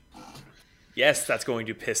 damage. Yes, that's going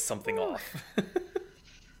to piss something off.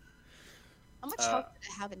 How much health did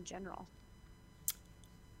it have in general?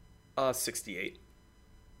 68.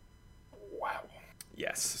 Wow.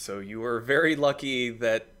 Yes, so you were very lucky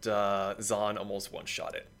that Zahn almost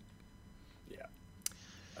one-shot it. Yeah.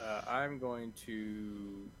 I'm going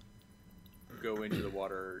to go into the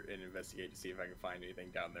water and investigate to see if I can find anything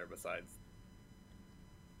down there besides.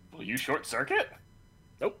 Will you short circuit?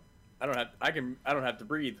 Nope. I don't have to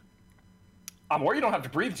breathe. I'm worried you don't have to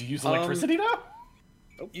breathe. Do you use electricity now?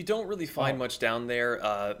 You don't really find much down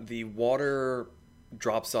there. The water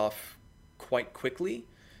drops off quite quickly,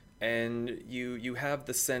 and you have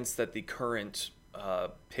the sense that the current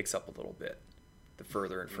picks up a little bit the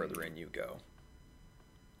further and further in you go.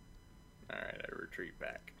 Alright, I retreat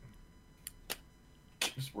back.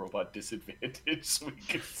 Gives robot disadvantage so we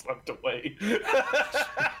get swept away.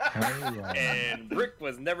 And Brick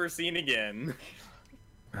was never seen again.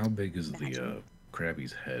 How big is the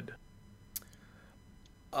Krabby's head?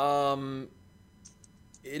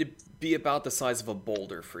 It'd be about the size of a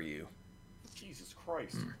boulder for you. Jesus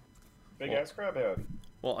Christ. Big ass crab head.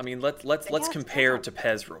 Well, I mean, let's compare to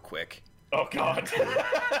Pez real quick. Oh God.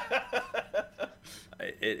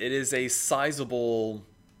 It is a sizable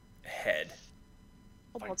head.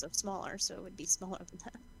 Kobolds are smaller, so it would be smaller than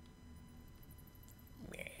that.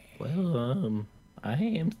 Well, I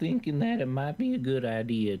am thinking that it might be a good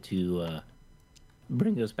idea to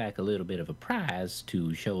bring us back a little bit of a prize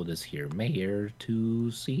to show this here mayor to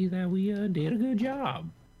see that we did a good job.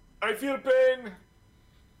 I feel pain.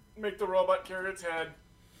 Make the robot carry its head.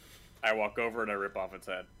 I walk over and I rip off its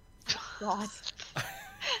head. God.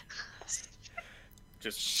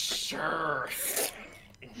 Just sure.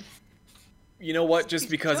 You know what? Just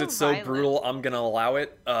because so it's so violent. brutal, I'm gonna allow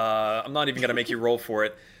it. I'm not even gonna make you roll for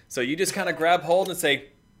it. So you just kind of grab hold and say,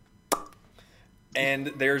 and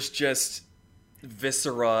there's just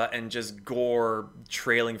viscera and just gore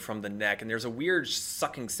trailing from the neck, and there's a weird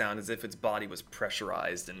sucking sound as if its body was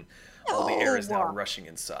pressurized and all the air is now rushing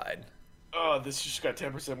inside. Oh, this just got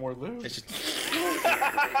 10% more loot. It's just...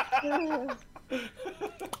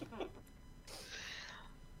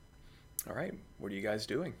 All right, what are you guys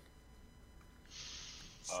doing?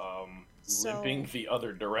 So- Limping the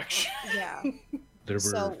other direction. Yeah. There were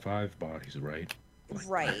So- 5 bodies, right? Like,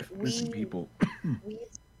 Right. missing people. We've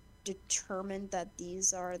determined that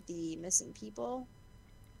these are the missing people.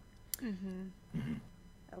 Mm-hmm.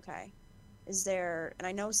 Okay. Is there? And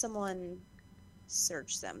I know someone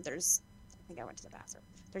searched them. I think I went to the bathroom.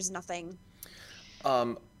 There's nothing.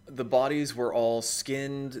 The bodies were all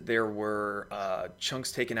skinned. There were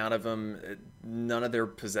chunks taken out of them. None of their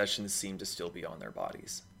possessions seem to still be on their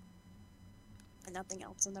bodies. And nothing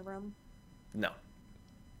else in the room. No.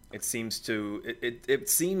 It seems to. It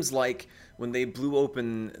seems like when they blew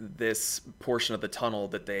open this portion of the tunnel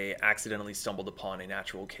that they accidentally stumbled upon a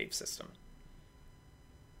natural cave system.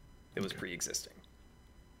 It was pre-existing.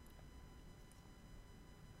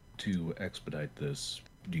 To expedite this,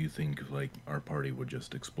 do you think like our party would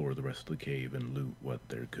just explore the rest of the cave and loot what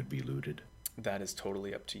there could be looted? That is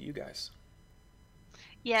totally up to you guys.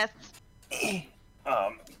 Yes. We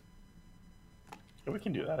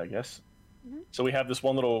can do that, I guess. Mhm. So we have this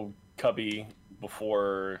one little cubby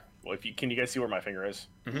before. Well, can you guys see where my finger is?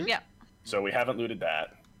 Mhm. Yeah. So we haven't looted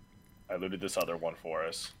that. I looted this other one for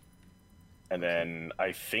us, and then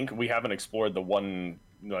I think we haven't explored the one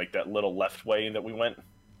like that little left way that we went.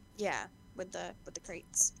 Yeah, with the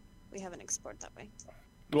crates. We haven't explored that way.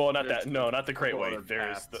 Well, not There's that. No, not the crate way. other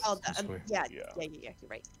There's paths. the Oh, This way? yeah, Yeah. yeah, you're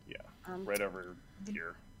right. yeah, Um, right over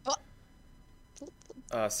here.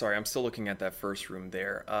 Sorry, I'm still looking at that first room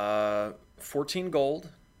there. 14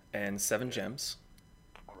 gold and 7 gems.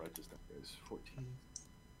 I'll write this down, guys. 14.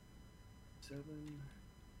 7.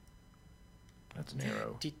 That's an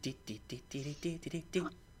arrow.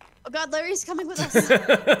 Oh God, Larry's coming with us.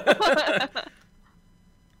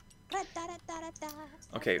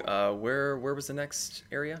 Okay, where was the next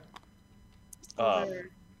area? Over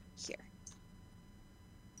here.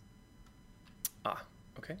 Ah,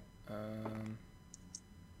 okay.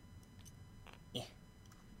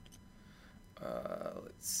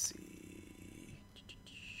 Let's see.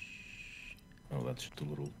 Oh, that's just a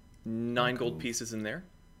little. 9 gold Cool. pieces in there.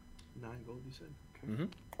 9 gold, you said? Okay. Mm-hmm.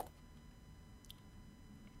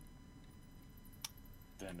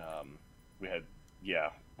 Then we had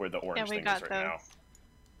where the orange we thing got is right now.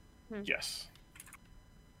 those. Yes.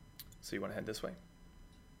 So you want to head this way?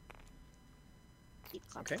 Keep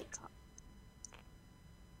clock, Okay. keep clock.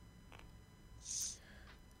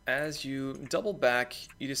 As you double back,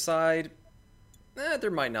 you decide there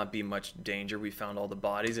might not be much danger. We found all the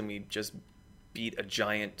bodies and we just beat a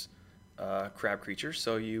giant crab creature.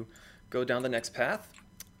 So you go down the next path.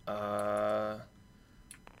 Let's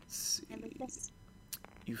see. And like this.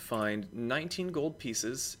 You find 19 gold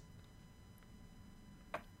pieces.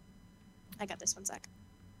 I got this one, Zach.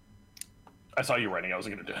 I saw you writing. I was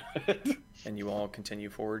gonna do it. And you all continue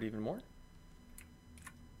forward even more.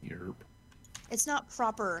 Yerp. It's not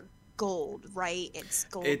proper gold, right? It's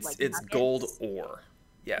gold. It's like it's nuggets. gold ore.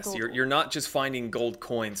 Yes, Gold you're not just finding gold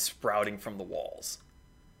coins sprouting from the walls.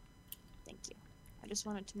 Thank you. I just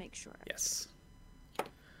wanted to make sure. Yes.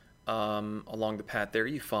 Along the path there,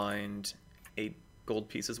 you find 8 gold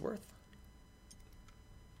pieces worth.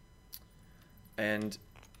 And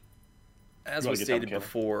as You was wanna get down, stated Caleb?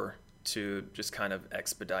 before, to just kind of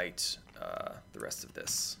expedite the rest of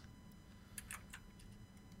this.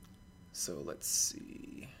 So let's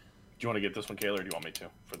see. Do you want to get this one, Kayla, or do you want me to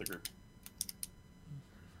for the group?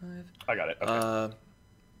 I got it. Okay.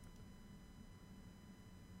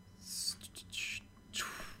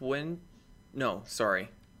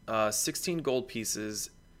 16 gold pieces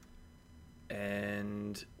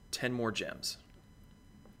and 10 more gems.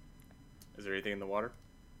 Is there anything in the water?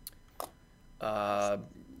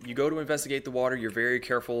 You go to investigate the water. You're very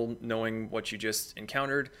careful knowing what you just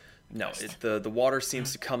encountered. No, the water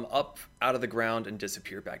seems to come up out of the ground and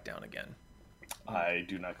disappear back down again. I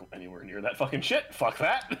do not go anywhere near that fucking shit. Fuck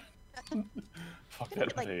that. Fuck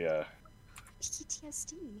that. Like- With a,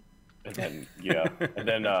 PTSD. and then and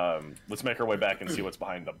then let's make our way back and see what's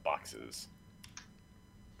behind the boxes.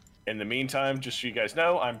 In the meantime, just so you guys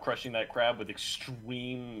know, I'm crushing that crab with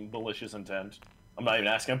extreme malicious intent. I'm not even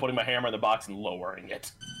asking. I'm putting my hammer in the box and lowering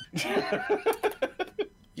it.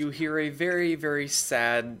 You hear a very, very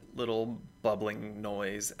sad little bubbling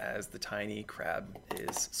noise as the tiny crab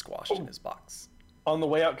is squashed in his box. On the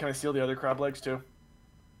way out, can I steal the other crab legs too?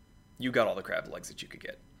 You got all the crab legs that you could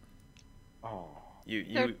get. Oh.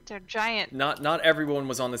 They're giant. Not everyone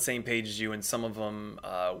was on the same page as you, and some of them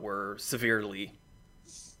were severely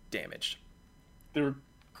damaged. They were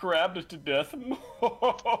crabbed to death.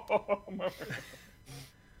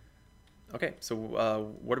 Okay, so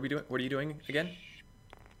what are we doing? What are you doing again?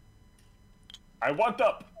 I want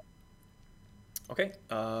up. Okay.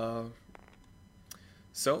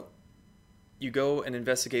 So you go and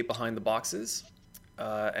investigate behind the boxes.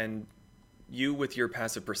 and you, with your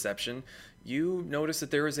passive perception, you notice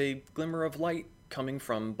that there is a glimmer of light coming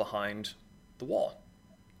from behind the wall.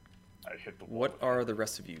 I hit the wall. What are the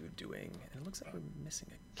rest of you doing? It looks like we're missing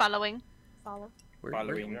it. Following. Follow.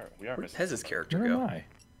 Following. We are Where'd missing Pez's somebody. character Where go? am I?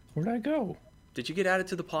 Where'd I go? Did you get added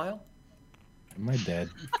to the pile? Am I dead?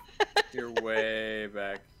 You're way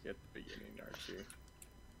back at the beginning, aren't you?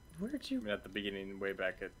 Where'd I you? mean, at the beginning, way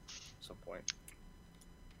back at some point.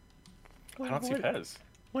 I don't see Pez.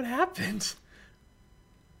 What happened?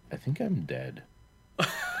 I think I'm dead.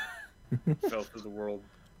 Fell through the world.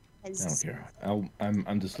 I don't care.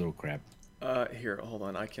 I'm this little crap. Here, hold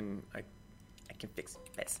on. I can fix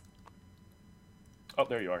this. Oh,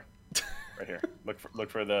 there you are. Right here. Look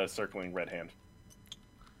for the circling red hand.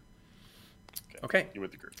 Okay. You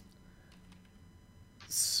with the group.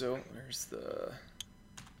 So where's the?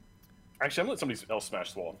 Actually, I'm gonna let somebody else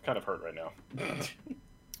smash the wall. I'm kind of hurt right now.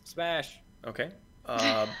 Smash. Okay.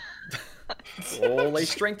 Roll a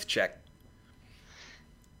strength check.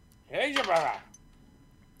 Hey, you brother.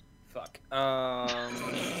 Fuck. Am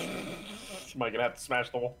I gonna have to smash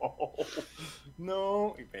the wall?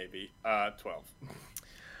 No, maybe. 12.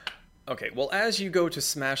 Okay, well, as you go to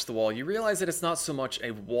smash the wall, you realize that it's not so much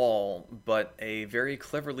a wall, but a very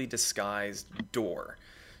cleverly disguised door.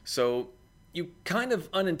 So you kind of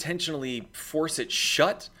unintentionally force it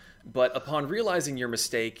shut, but upon realizing your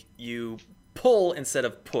mistake, you pull instead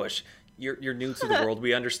of push. You're new to the world.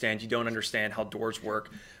 We understand. You don't understand how doors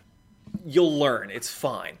work. You'll learn. It's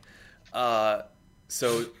fine.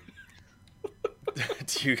 So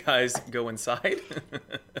do you guys go inside?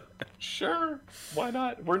 Sure. Why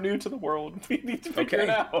not? We're new to the world. We need to figure it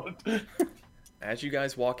Okay. out. As you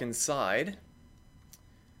guys walk inside,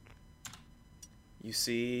 you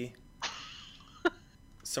see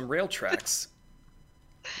some rail tracks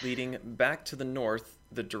leading back to the north,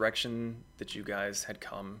 the direction that you guys had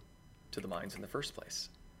come to the mines in the first place.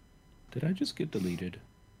 Did I just get deleted?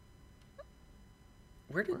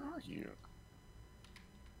 Where did? Where are you?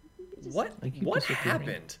 What? I keep What disappearing.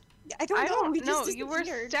 happened? I don't I know. don't we know. just You were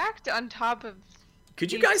disappeared. stacked on top of.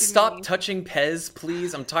 Could you Please guys do stop me. touching Pez,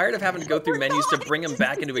 please? I'm tired of having to go through We're menus to not. bring him Just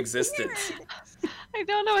back into existence. disappeared. I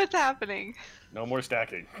don't know what's happening. No more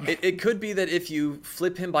stacking. It could be that if you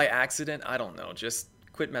flip him by accident, I don't know. Just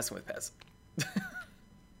quit messing with Pez.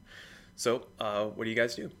 So, what do you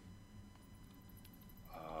guys do?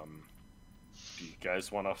 Do you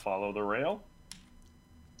guys want to follow the rail?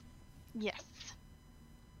 Yes.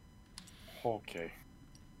 Okay.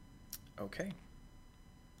 Okay.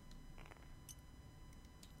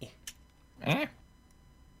 Eh?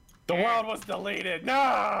 The world was deleted.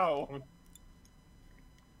 No.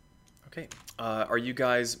 Okay. Are you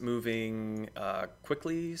guys moving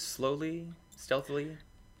quickly, slowly, stealthily?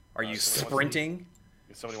 Are you somebody wants to- sprinting?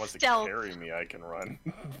 If somebody wants to Stealth. carry me, I can run,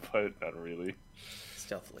 but not really.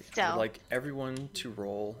 Stealthily. I Stealth. would like everyone to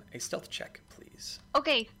roll a stealth check, please.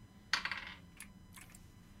 Okay.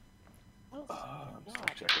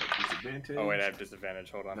 Check out disadvantage. Oh, wait, I have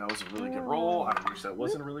disadvantage. Hold on. That was a really good roll. I wish that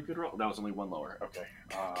wasn't a really good roll. That was only one lower. Okay.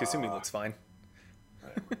 Kasumi looks fine.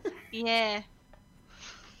 Yeah.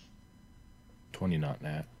 20 not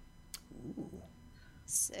nat. Ooh.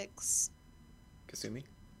 6. Kasumi?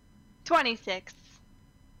 26.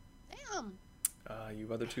 Damn. You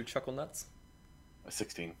other two chuckle nuts? A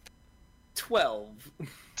 16. 12.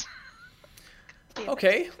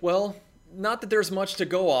 Okay, well, not that there's much to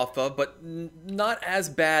go off of, but not as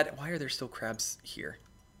bad. Why are there still crabs here?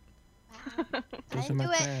 Those I are my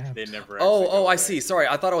knew it. crabs. They never Oh, actually go I away. see. Sorry,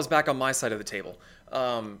 I thought I was back on my side of the table.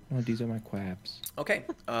 Oh, these are my quabs. Okay.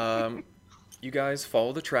 You guys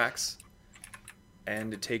follow the tracks,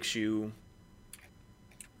 and it takes you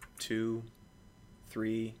 2,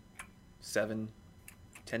 3, 7,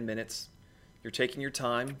 10 minutes. You're taking your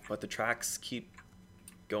time, but the tracks keep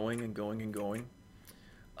going and going and going.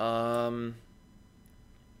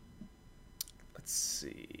 Let's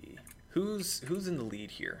see. Who's in the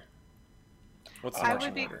lead here? What's the I marching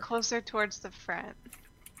would be order? closer towards the front.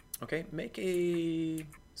 Okay, make a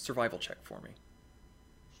survival check for me.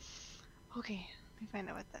 Okay, let me find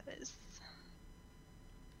out what that is.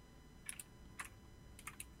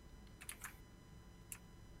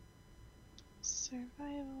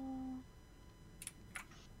 Survival.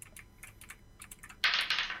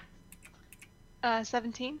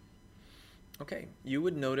 17. Okay, you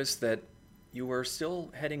would notice that you were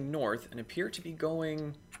still heading north and appear to be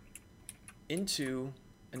going into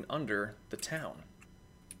and under the town.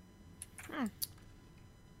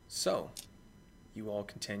 So, you all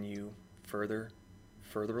continue further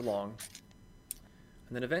along,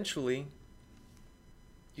 and then eventually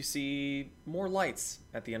you see more lights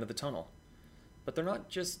at the end of the tunnel. but they're not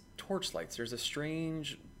just torchlights. There's a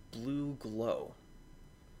strange blue glow.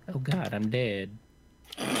 Oh God, I'm dead.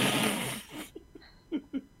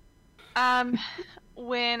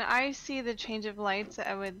 When I see the change of lights,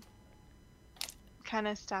 I would kind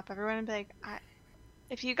of stop everyone and be like,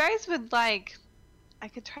 if you guys would like, I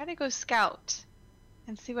could try to go scout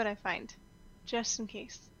and see what I find, just in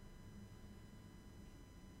case.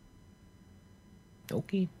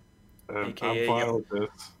 Okay. AKA, I'm fine yo, with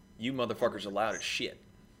this. you motherfuckers are loud as shit.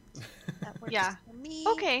 That works Yeah. for me.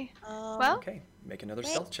 Okay. Well, Okay, make another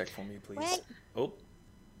Wait. stealth check for me, please. Wait. Oh,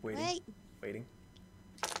 waiting, Wait. waiting.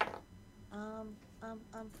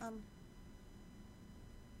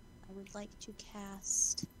 I would like to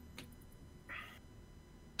cast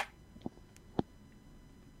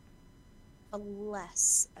a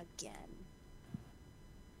less again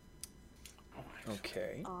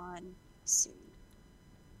Okay. on Sumi.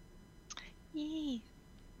 yee.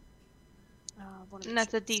 One of And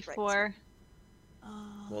that's a the sprites. D4.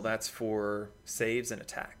 Well, that's for saves and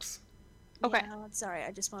attacks. Okay. Yeah, sorry,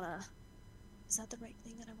 I just wanna. Is that the right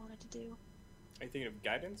thing that I wanted to do? Are you thinking of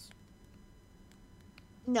guidance?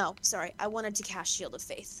 No, sorry, I wanted to cast Shield of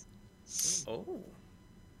Faith. Oh.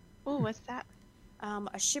 Oh, what's that?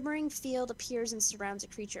 A shimmering field appears and surrounds a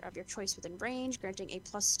creature of your choice within range, granting a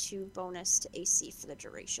 +2 bonus to AC for the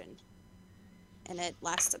duration. And it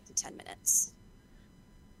lasts up to 10 minutes.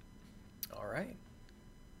 All right.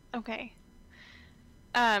 Okay.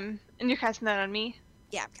 And you're casting that on me?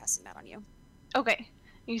 Yeah, I'm casting that on you. Okay.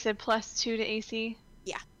 You said +2 to AC?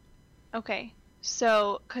 Yeah. Okay.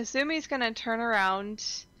 So Kasumi's gonna turn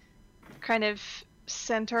around, kind of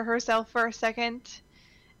center herself for a second,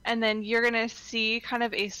 and then you're gonna see kind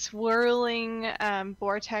of a swirling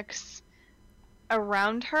vortex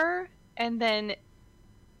around her, and then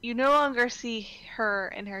you no longer see her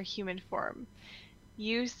in her human form.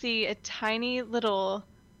 You see a tiny little,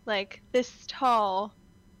 like this tall,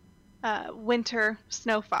 winter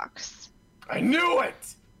snow fox. I knew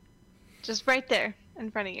it! Just right there in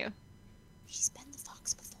front of you. She's been the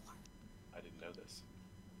fox before. I didn't know this.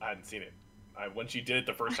 I hadn't seen it. When she did it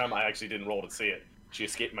the first time, I actually didn't roll to see it. She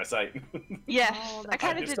escaped my sight. Yes, Oh, I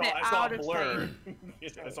kind of just did it I saw out a of blur.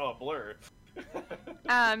 sight. I saw a blur.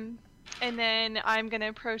 And then I'm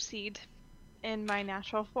gonna proceed in my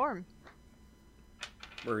natural form.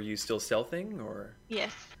 Were you still stealthing, or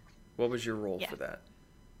Yes. what was your roll Yeah. for that?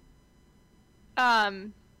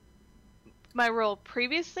 My roll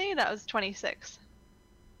previously, that was 26.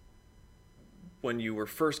 When you were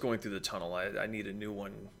first going through the tunnel, I need a new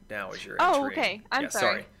one now as you're Oh, entering. okay. I'm yeah,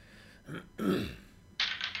 sorry.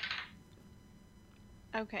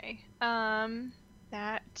 Okay.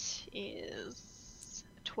 That is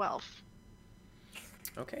 12.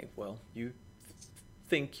 Okay, well, you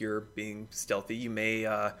think you're being stealthy. You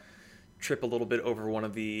may trip a little bit over one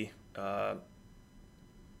of the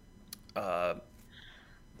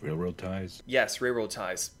Railroad ties. yes, railroad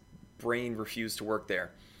ties. Brain refused to work there.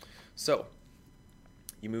 So,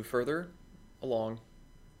 you move further along,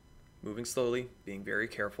 moving slowly, being very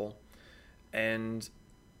careful. And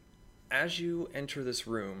as you enter this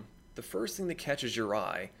room, the first thing that catches your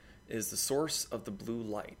eye is the source of the blue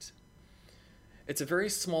light. It's a very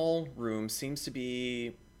small room, seems to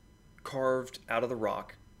be carved out of the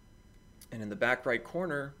rock. And in the back right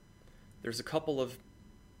corner, there's a couple of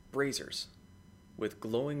braziers with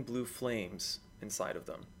glowing blue flames inside of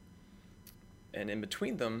them. And in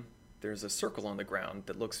between them, there's a circle on the ground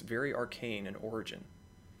that looks very arcane in origin.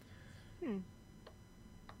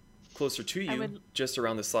 Closer to you, just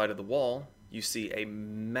around the side of the wall, you see a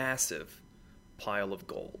massive pile of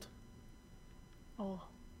gold. Oh.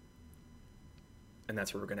 And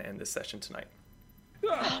that's where we're going to end this session tonight.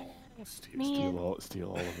 Steal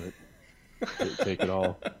all of it. Take it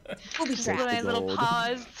all. Just a little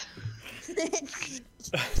pause.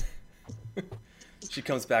 She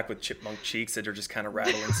comes back with chipmunk cheeks that are just kind of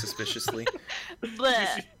rattling suspiciously.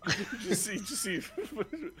 Bleh. Just see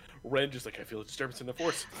Ren just like, I feel a disturbance in the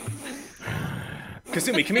force.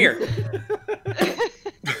 Kasumi, come here.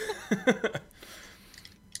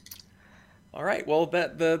 All right. Well,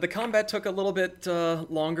 the combat took a little bit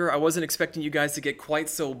longer. I wasn't expecting you guys to get quite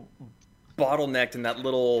so bottlenecked in that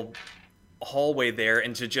little hallway there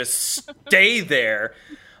and to just stay there.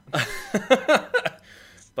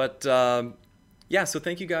 But yeah, so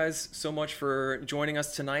thank you guys so much for joining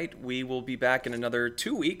us tonight. We will be back in another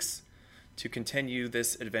 2 weeks to continue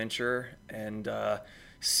this adventure and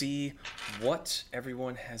see what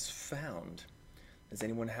everyone has found. Does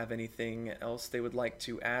anyone have anything else they would like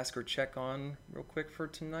to ask or check on real quick for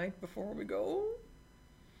tonight before we go?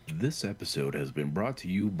 This episode has been brought to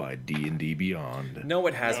you by D&D Beyond. No,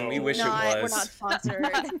 it hasn't. We wish it We're was. not sponsored.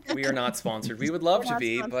 We are not sponsored. We would love We're to not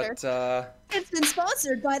be, sponsored. but It's been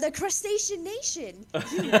sponsored by the Crustacean Nation.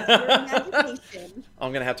 Use your imagination.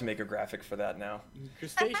 I'm gonna have to make a graphic for that now.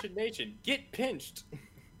 Crustacean Nation, get pinched.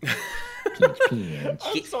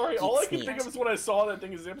 I'm sorry, all I can think of is when I saw that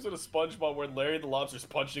thing is the episode of SpongeBob where Larry the Lobster's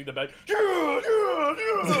punching the bag.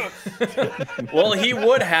 Well, he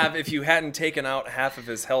would have if you hadn't taken out half of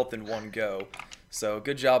his health in one go. So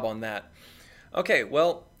good job on that. Okay,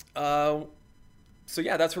 well, so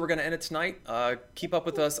yeah, that's where we're going to end it tonight. Keep up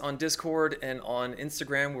with us on Discord and on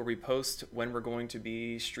Instagram where we post when we're going to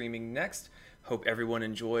be streaming next. Hope everyone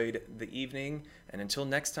enjoyed the evening. And until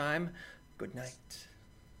next time, good night.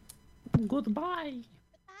 Goodbye.